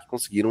ataque e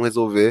conseguiram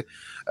resolver,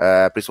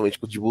 principalmente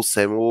com o Deebo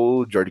Samuel,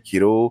 o George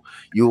Kittle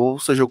e o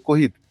seu jogo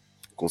corrido.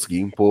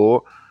 Conseguiram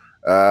impor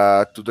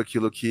tudo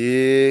aquilo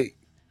que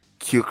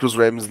os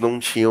Rams não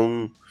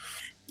tinham,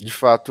 de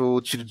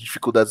fato, tido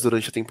dificuldades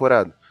durante a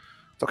temporada.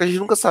 Só que a gente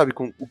nunca sabe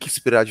o que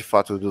esperar de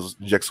fato dos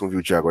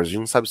Jacksonville Jaguars. A gente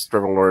não sabe se o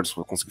Trevor Lawrence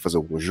vai conseguir fazer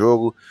um bom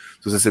jogo,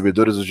 se os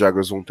recebedores dos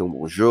Jaguars vão ter um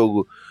bom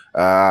jogo.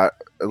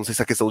 Eu não sei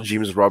se a questão do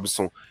James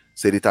Robinson,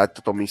 se ele tá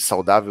totalmente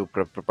saudável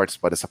para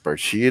participar dessa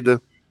partida,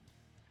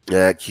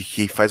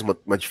 que faz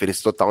uma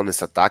diferença total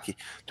nesse ataque.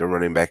 Tem um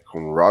running back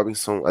com o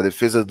Robinson. A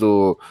defesa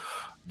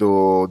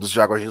dos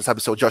Jaguars, a gente não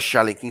sabe se é o Josh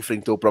Allen que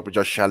enfrentou o próprio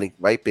Josh Allen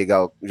vai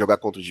jogar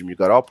contra o Jimmy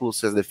Garoppolo,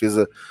 se a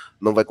defesa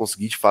não vai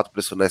conseguir de fato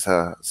pressionar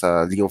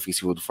essa linha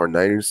ofensiva do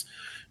 49ers.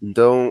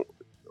 Então,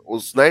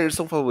 os Niners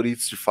são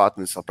favoritos de fato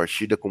nessa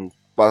partida, como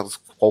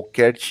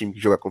qualquer time que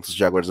jogar contra os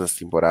Jaguars nessa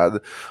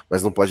temporada,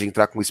 mas não pode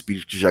entrar com o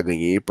espírito de já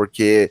ganhei,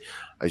 porque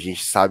a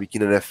gente sabe que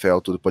na NFL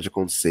tudo pode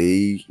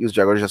acontecer e os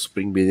Jaguars já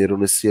surpreenderam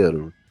nesse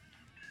ano.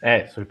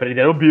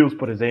 Surpreenderam o Bills,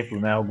 por exemplo,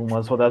 né?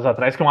 Algumas rodadas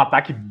atrás, que é um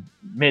ataque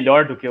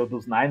melhor do que o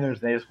dos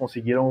Niners, né? Eles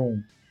conseguiram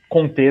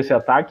conter esse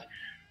ataque.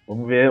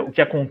 Vamos ver o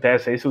que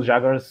acontece aí se os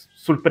Jaguars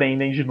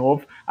surpreendem de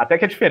novo. Até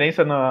que a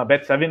diferença na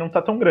Bet7 não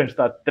tá tão grande,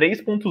 tá?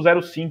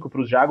 3.05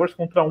 para os Jaguars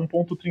contra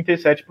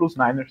 1.37 para os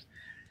Niners.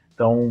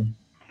 Então,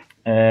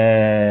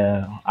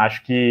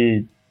 acho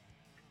que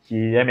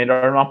é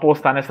melhor não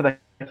apostar nessa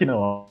daqui,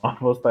 não.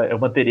 Eu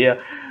manteria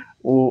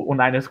o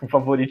Niners com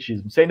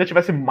favoritismo. Se ainda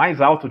tivesse mais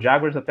alto o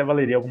Jaguars, até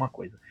valeria alguma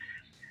coisa.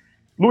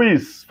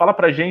 Luiz, fala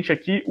pra gente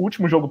aqui o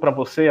último jogo para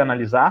você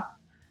analisar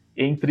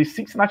entre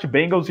Cincinnati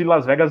Bengals e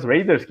Las Vegas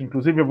Raiders, que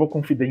inclusive eu vou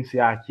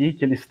confidenciar aqui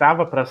que ele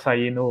estava para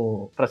sair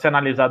para ser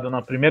analisado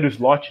no primeiro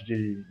slot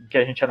em que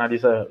a gente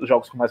analisa os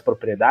jogos com mais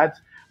propriedades,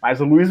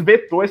 mas o Luiz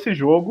vetou esse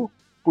jogo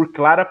por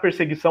clara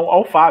perseguição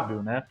ao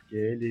Fábio, né? Porque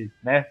ele,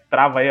 né,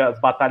 trava aí as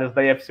batalhas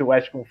da AFC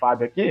West com o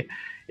Fábio aqui.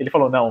 Ele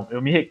falou, não,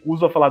 eu me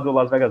recuso a falar do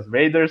Las Vegas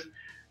Raiders,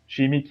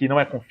 time que não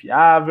é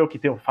confiável, que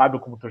tem o Fábio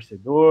como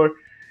torcedor,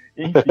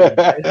 enfim.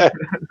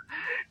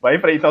 Vai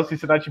enfrentar o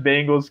Cincinnati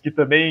Bengals, que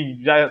também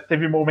já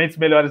teve momentos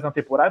melhores na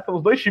temporada, então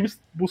os dois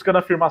times buscando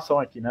afirmação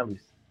aqui, né,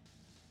 Luiz?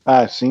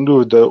 Sem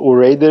dúvida. O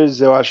Raiders,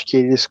 eu acho que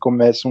eles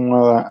começam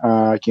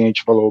que a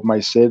gente falou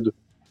mais cedo,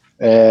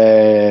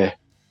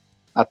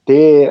 a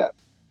ter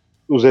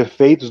os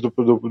efeitos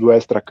do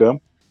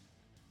extra-campo,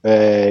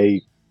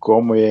 e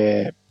como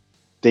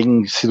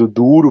tem sido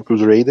duro para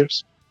os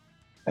Raiders,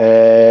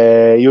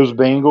 e os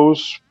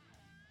Bengals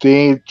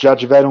já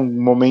tiveram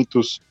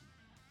momentos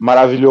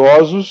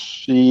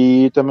maravilhosos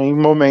e também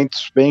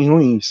momentos bem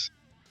ruins.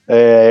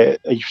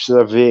 A gente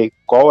precisa ver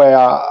qual é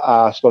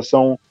a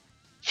situação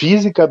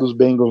física dos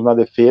Bengals na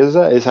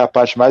defesa, essa é a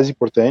parte mais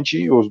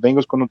importante. Os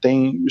Bengals, quando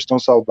estão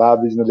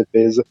saudáveis na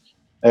defesa,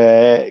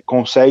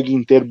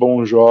 conseguem ter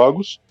bons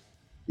jogos,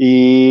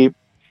 e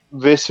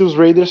ver se os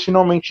Raiders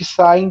finalmente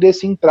saem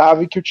desse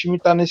entrave que o time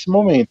está nesse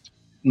momento.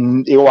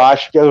 Eu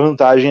acho que a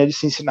vantagem é de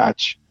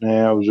Cincinnati,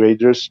 né? Os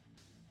Raiders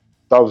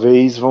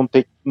talvez vão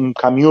ter um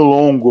caminho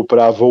longo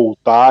para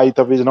voltar e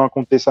talvez não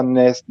aconteça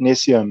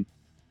nesse ano.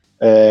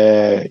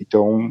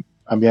 Então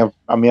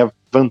a minha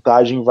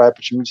vantagem vai para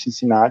o time de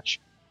Cincinnati,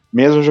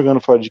 mesmo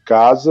jogando fora de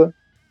casa,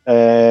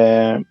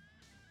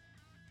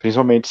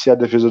 principalmente se a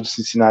defesa do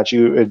Cincinnati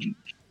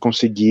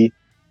conseguir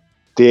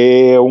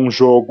ter um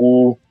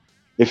jogo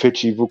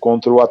efetivo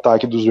contra o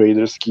ataque dos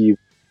Raiders, que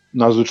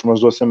nas últimas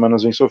 2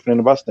 semanas vem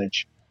sofrendo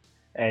bastante.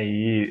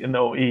 E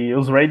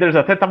os Raiders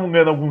até estavam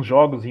ganhando alguns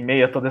jogos em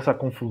meio a toda essa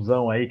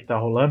confusão aí que tá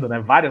rolando, né?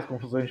 Várias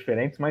confusões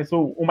diferentes, mas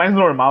o mais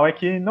normal é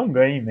que não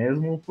ganhe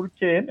mesmo,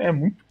 porque é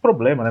muito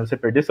problema, né? Você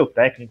perder seu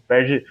técnico,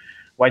 perde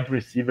wide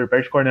receiver,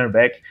 perde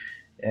cornerback,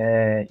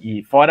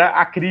 e fora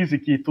a crise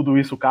que tudo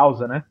isso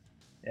causa, né?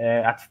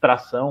 A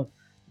distração.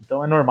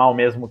 Então é normal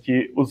mesmo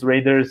que os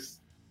Raiders,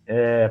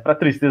 para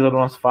tristeza do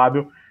nosso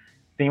Fábio,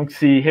 tenham que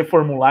se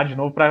reformular de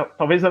novo para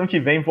talvez ano que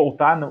vem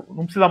voltar.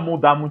 Não precisa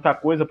mudar muita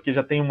coisa, porque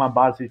já tem uma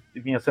base que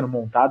vinha sendo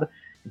montada.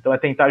 Então é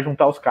tentar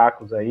juntar os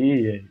cacos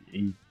aí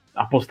e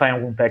apostar em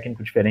algum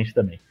técnico diferente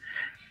também.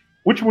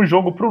 Último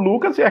jogo para o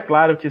Lucas, e é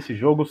claro que esse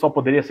jogo só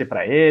poderia ser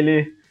para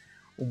ele.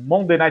 O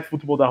Monday Night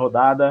Football da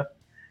rodada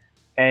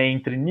é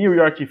entre New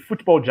York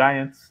Football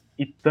Giants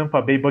e Tampa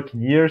Bay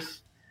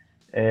Buccaneers.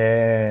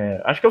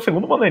 Acho que é o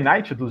segundo Monday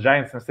Night dos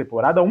Giants nessa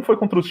temporada. Um foi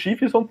contra os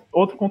Chiefs,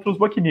 outro contra os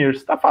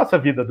Buccaneers. Tá fácil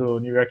a vida do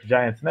New York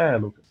Giants, né,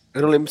 Lucas?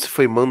 Eu não lembro se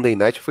foi Monday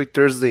Night ou foi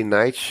Thursday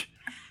Night.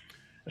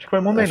 Acho que foi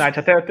Monday Night.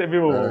 Até teve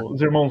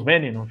os irmãos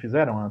Manning, não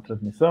fizeram a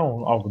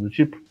transmissão? Algo do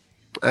tipo?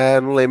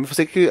 Não lembro. Eu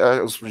sei que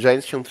os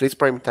Giants tinham 3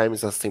 prime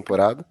times nessa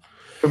temporada.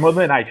 Foi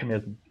Monday Night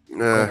mesmo.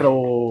 Contra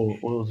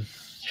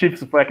os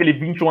Chiefs, foi aquele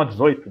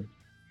 21-18.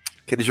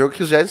 Aquele jogo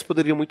que os Giants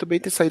poderiam muito bem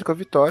ter saído com a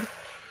vitória.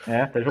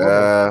 Até jogou.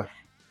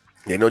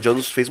 Daniel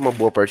Jones fez uma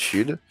boa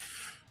partida.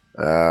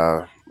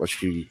 Acho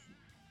que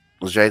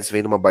os Giants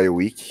vêm numa bye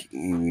week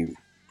e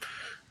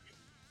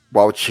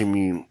o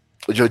time,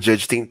 o Joe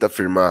Judge tenta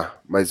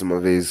afirmar mais uma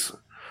vez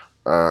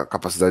a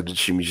capacidade do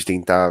time de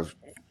tentar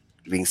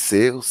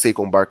vencer. O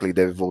Saquon Barkley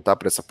deve voltar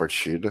para essa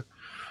partida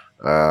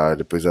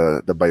depois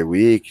da bye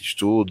week, de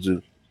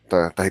tudo.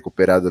 Tá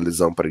recuperado da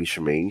lesão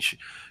aparentemente.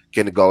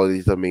 Kenny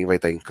Golladay também vai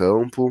estar em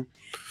campo.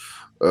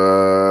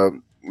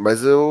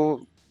 Mas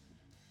eu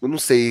não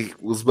sei.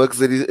 Os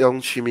Bucks é um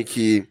time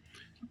que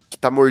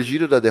tá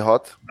mordido da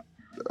derrota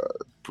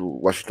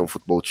pro Washington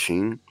Football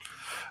Team.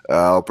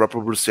 O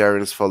próprio Bruce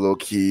Arians falou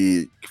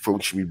que foi um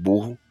time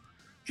burro,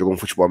 jogou um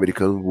futebol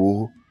americano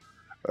burro,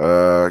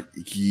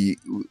 e que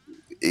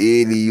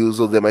ele e os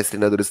demais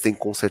treinadores têm que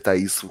consertar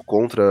isso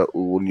contra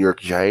o New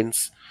York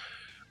Giants,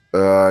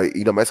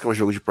 ainda mais que é um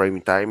jogo de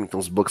prime time. Então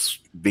os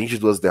Bucks vêm de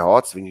 2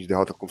 derrotas, vêm de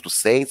derrota contra o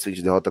Saints, vêm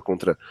de derrota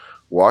contra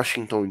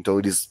Washington, então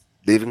eles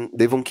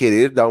devam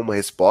querer dar uma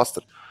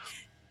resposta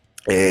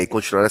e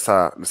continuar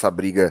nessa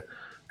briga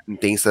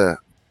intensa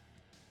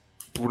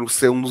por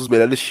ser um dos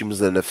melhores times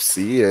da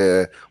NFC,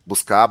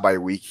 buscar a bye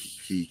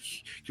week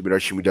que o melhor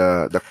time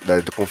da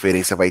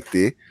conferência vai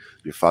ter,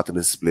 de fato,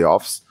 nesses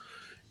playoffs.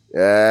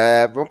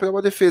 Vamos pegar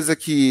uma defesa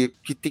que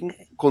tem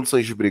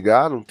condições de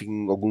brigar, não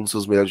tem alguns dos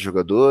seus melhores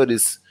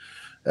jogadores.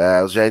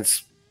 Os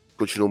Giants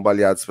continuam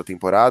baleados para a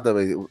temporada,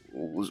 mas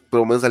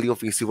pelo menos a linha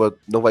ofensiva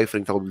não vai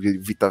enfrentar o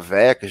Vita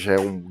Vea, que já é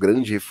um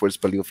grande reforço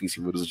para a linha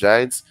ofensiva dos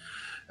Giants.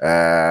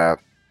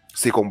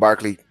 Saquon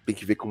Barkley tem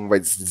que ver como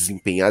vai se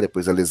desempenhar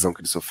depois da lesão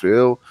que ele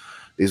sofreu.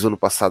 Desde o ano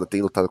passado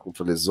tem lutado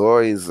contra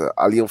lesões.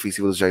 A linha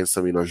ofensiva dos Giants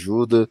também não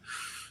ajuda.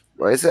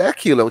 Mas é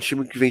aquilo, é um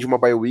time que vem de uma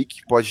bye week,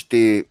 que pode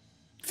ter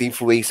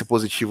influência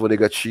positiva ou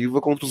negativa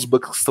contra os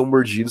Bucks que estão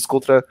mordidos,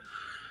 contra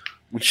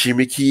um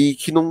time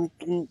que não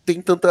tem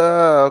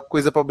tanta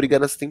coisa para brigar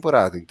nessa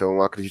temporada. Então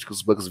eu acredito que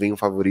os Bucks venham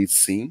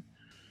favoritos, sim.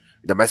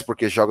 Ainda mais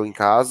porque jogam em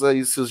casa,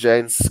 e se os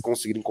Giants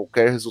conseguirem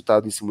qualquer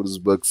resultado em cima dos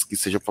Bucks que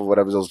seja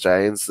favorável aos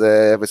Giants,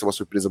 vai ser uma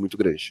surpresa muito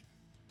grande.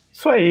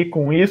 Isso aí,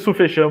 com isso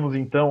fechamos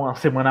então a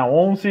semana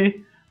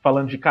 11,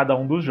 falando de cada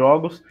um dos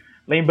jogos.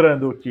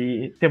 Lembrando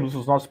que temos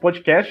os nossos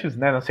podcasts,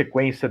 né, na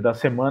sequência da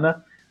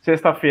semana.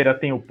 Sexta-feira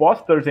tem o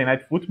pós-Thursday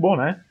Night Football,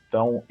 né?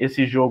 Então,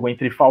 esse jogo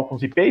entre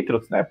Falcons e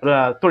Patriots, né?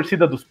 Para a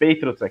torcida dos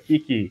Patriots aqui,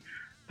 que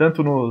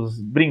tanto nos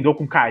brindou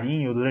com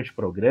carinho durante o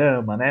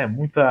programa, né?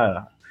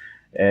 Muita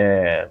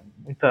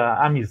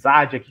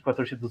amizade aqui com a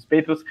torcida dos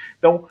Patriots.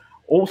 Então,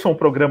 ouçam o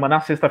programa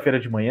na sexta-feira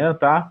de manhã,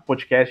 tá?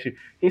 Podcast,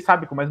 quem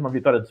sabe, com mais uma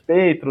vitória dos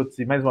Patriots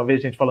e mais uma vez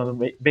a gente falando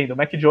bem do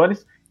Mac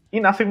Jones. E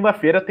na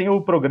segunda-feira tem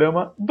o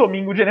programa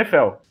Domingo de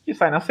NFL, que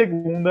sai na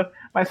segunda,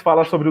 mas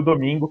fala sobre o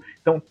domingo.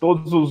 Então,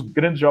 todos os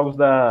grandes jogos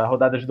da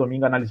rodada de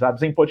domingo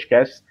analisados em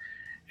podcasts.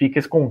 Fica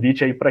esse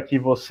convite aí para que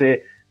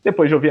você,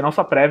 depois de ouvir a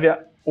nossa prévia,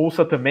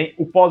 ouça também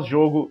o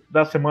pós-jogo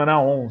da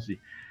semana 11.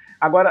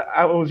 Agora,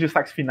 os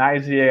destaques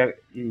finais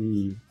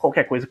e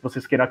qualquer coisa que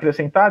vocês queiram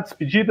acrescentar,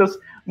 despedidas.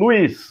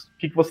 Luiz, o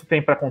que você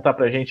tem para contar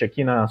para a gente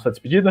aqui na sua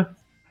despedida?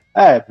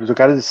 Eu quero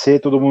agradecer a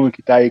todo mundo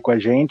que está aí com a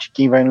gente,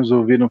 quem vai nos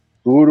ouvir no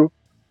futuro.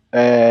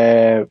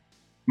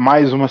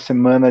 Mais uma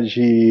semana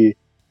de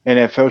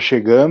NFL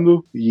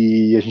chegando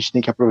e a gente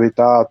tem que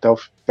aproveitar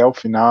até o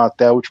final,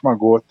 até a última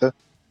gota,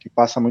 que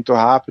passa muito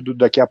rápido.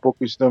 Daqui a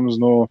pouco estamos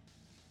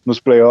nos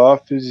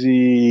playoffs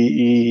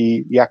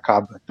e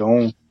acaba.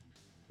 Então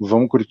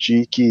vamos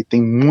curtir, que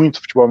tem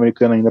muito futebol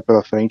americano ainda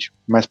pela frente,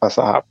 mas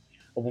passa rápido.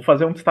 Eu vou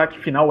fazer um destaque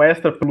final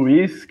extra para o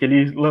Luiz, que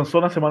ele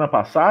lançou na semana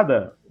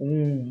passada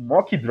um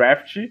mock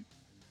draft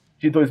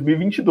de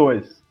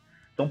 2022.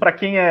 Então, para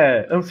quem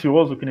é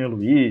ansioso, que nem o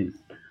Luiz,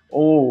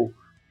 ou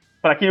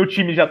para quem o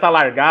time já está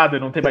largado e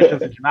não tem mais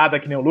chance de nada,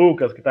 que nem o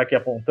Lucas, que está aqui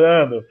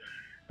apontando,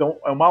 então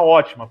é uma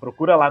ótima.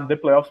 Procura lá no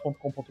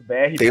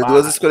theplayoffs.com.br. Tem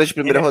 2 escolhas de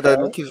primeira rodada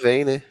no ano que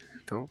vem, né?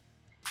 Então,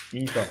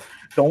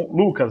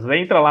 Lucas,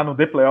 entra lá no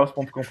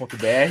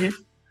theplayoffs.com.br.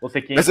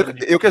 Você que Mas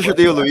eu que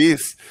ajudei o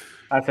Luiz.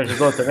 Você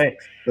ajudou também?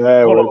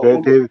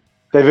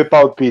 Teve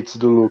palpites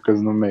do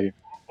Lucas no meio.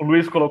 O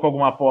Luiz colocou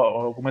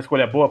alguma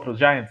escolha boa para os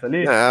Giants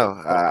ali?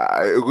 Não,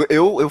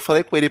 eu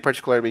falei com ele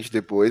particularmente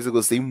depois, eu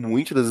gostei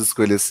muito das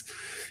escolhas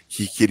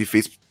que ele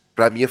fez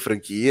para minha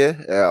franquia,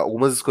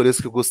 algumas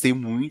escolhas que eu gostei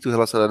muito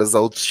relacionadas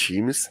a outros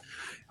times,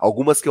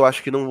 algumas que eu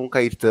acho que não vão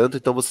cair tanto,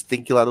 então você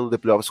tem que ir lá no The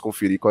Playoffs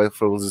conferir quais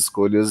foram as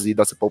escolhas e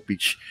dar seu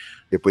palpite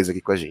depois aqui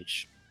com a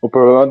gente. O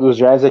problema dos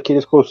Giants é que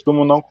eles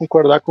costumam não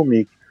concordar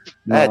comigo.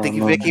 Tem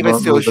que ver quem vai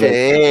ser o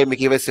GM,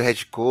 quem vai ser o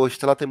head coach,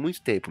 tá lá tem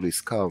muito tempo, Luiz,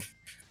 calma.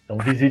 Então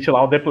visite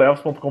lá o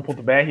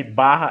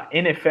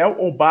theplayoffs.com.br/NFL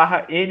ou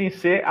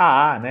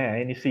 /NCAA,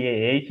 né? A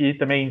NCAA, que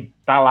também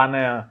tá lá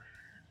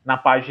na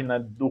página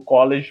do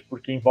college,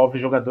 porque envolve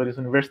jogadores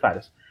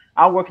universitários.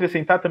 Algo a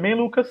acrescentar também,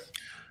 Lucas?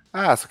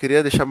 Só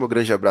queria deixar meu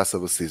grande abraço a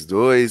vocês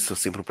dois. É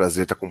sempre um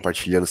prazer estar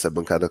compartilhando essa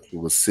bancada com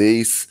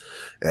vocês.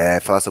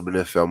 Falar sobre o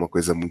NFL é uma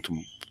coisa muito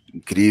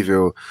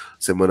incrível.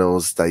 Semana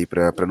 11 está aí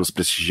para nos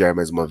prestigiar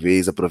mais uma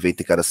vez.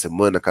 Aproveitem cada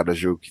semana, cada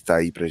jogo que está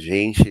aí pra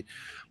gente,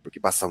 porque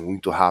passa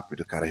muito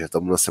rápido, cara. Já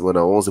estamos na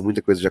semana 11,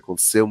 muita coisa já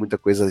aconteceu, muita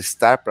coisa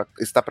está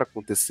para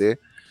acontecer.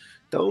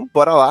 Então,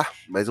 bora lá.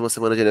 Mais uma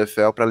semana de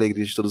NFL para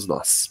alegria de todos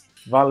nós.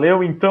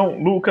 Valeu, então,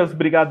 Lucas.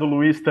 Obrigado,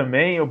 Luiz,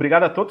 também.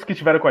 Obrigado a todos que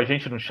estiveram com a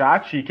gente no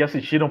chat e que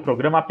assistiram o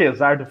programa,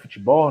 apesar do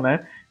futebol,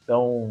 né?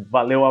 Então,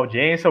 valeu a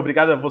audiência.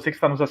 Obrigado a você que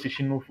está nos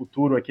assistindo no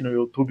futuro aqui no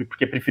YouTube,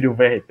 porque preferiu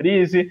ver a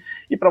reprise.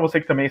 E para você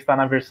que também está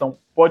na versão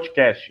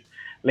podcast.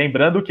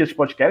 Lembrando que esse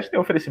podcast tem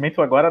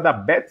oferecimento agora da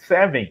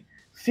Bet7.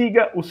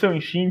 Siga o seu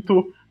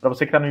instinto. Para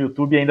você que está no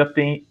YouTube, ainda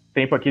tem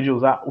tempo aqui de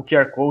usar o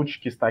QR Code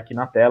que está aqui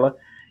na tela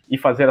e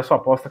fazer a sua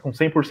aposta com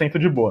 100%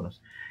 de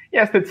bônus. E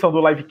esta edição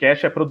do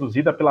Livecast é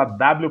produzida pela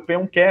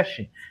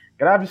WP1Cash.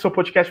 Grave seu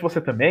podcast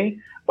você também.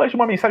 Mande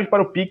uma mensagem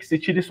para o Pix e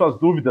tire suas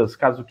dúvidas,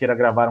 caso queira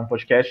gravar um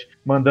podcast,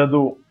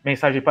 mandando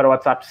mensagem para o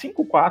WhatsApp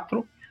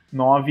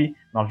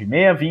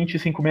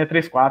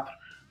 549-9620-5634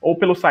 ou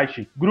pelo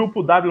site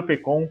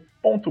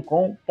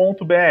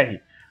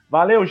grupowpcom.com.br.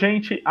 Valeu,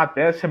 gente.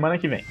 Até semana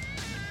que vem.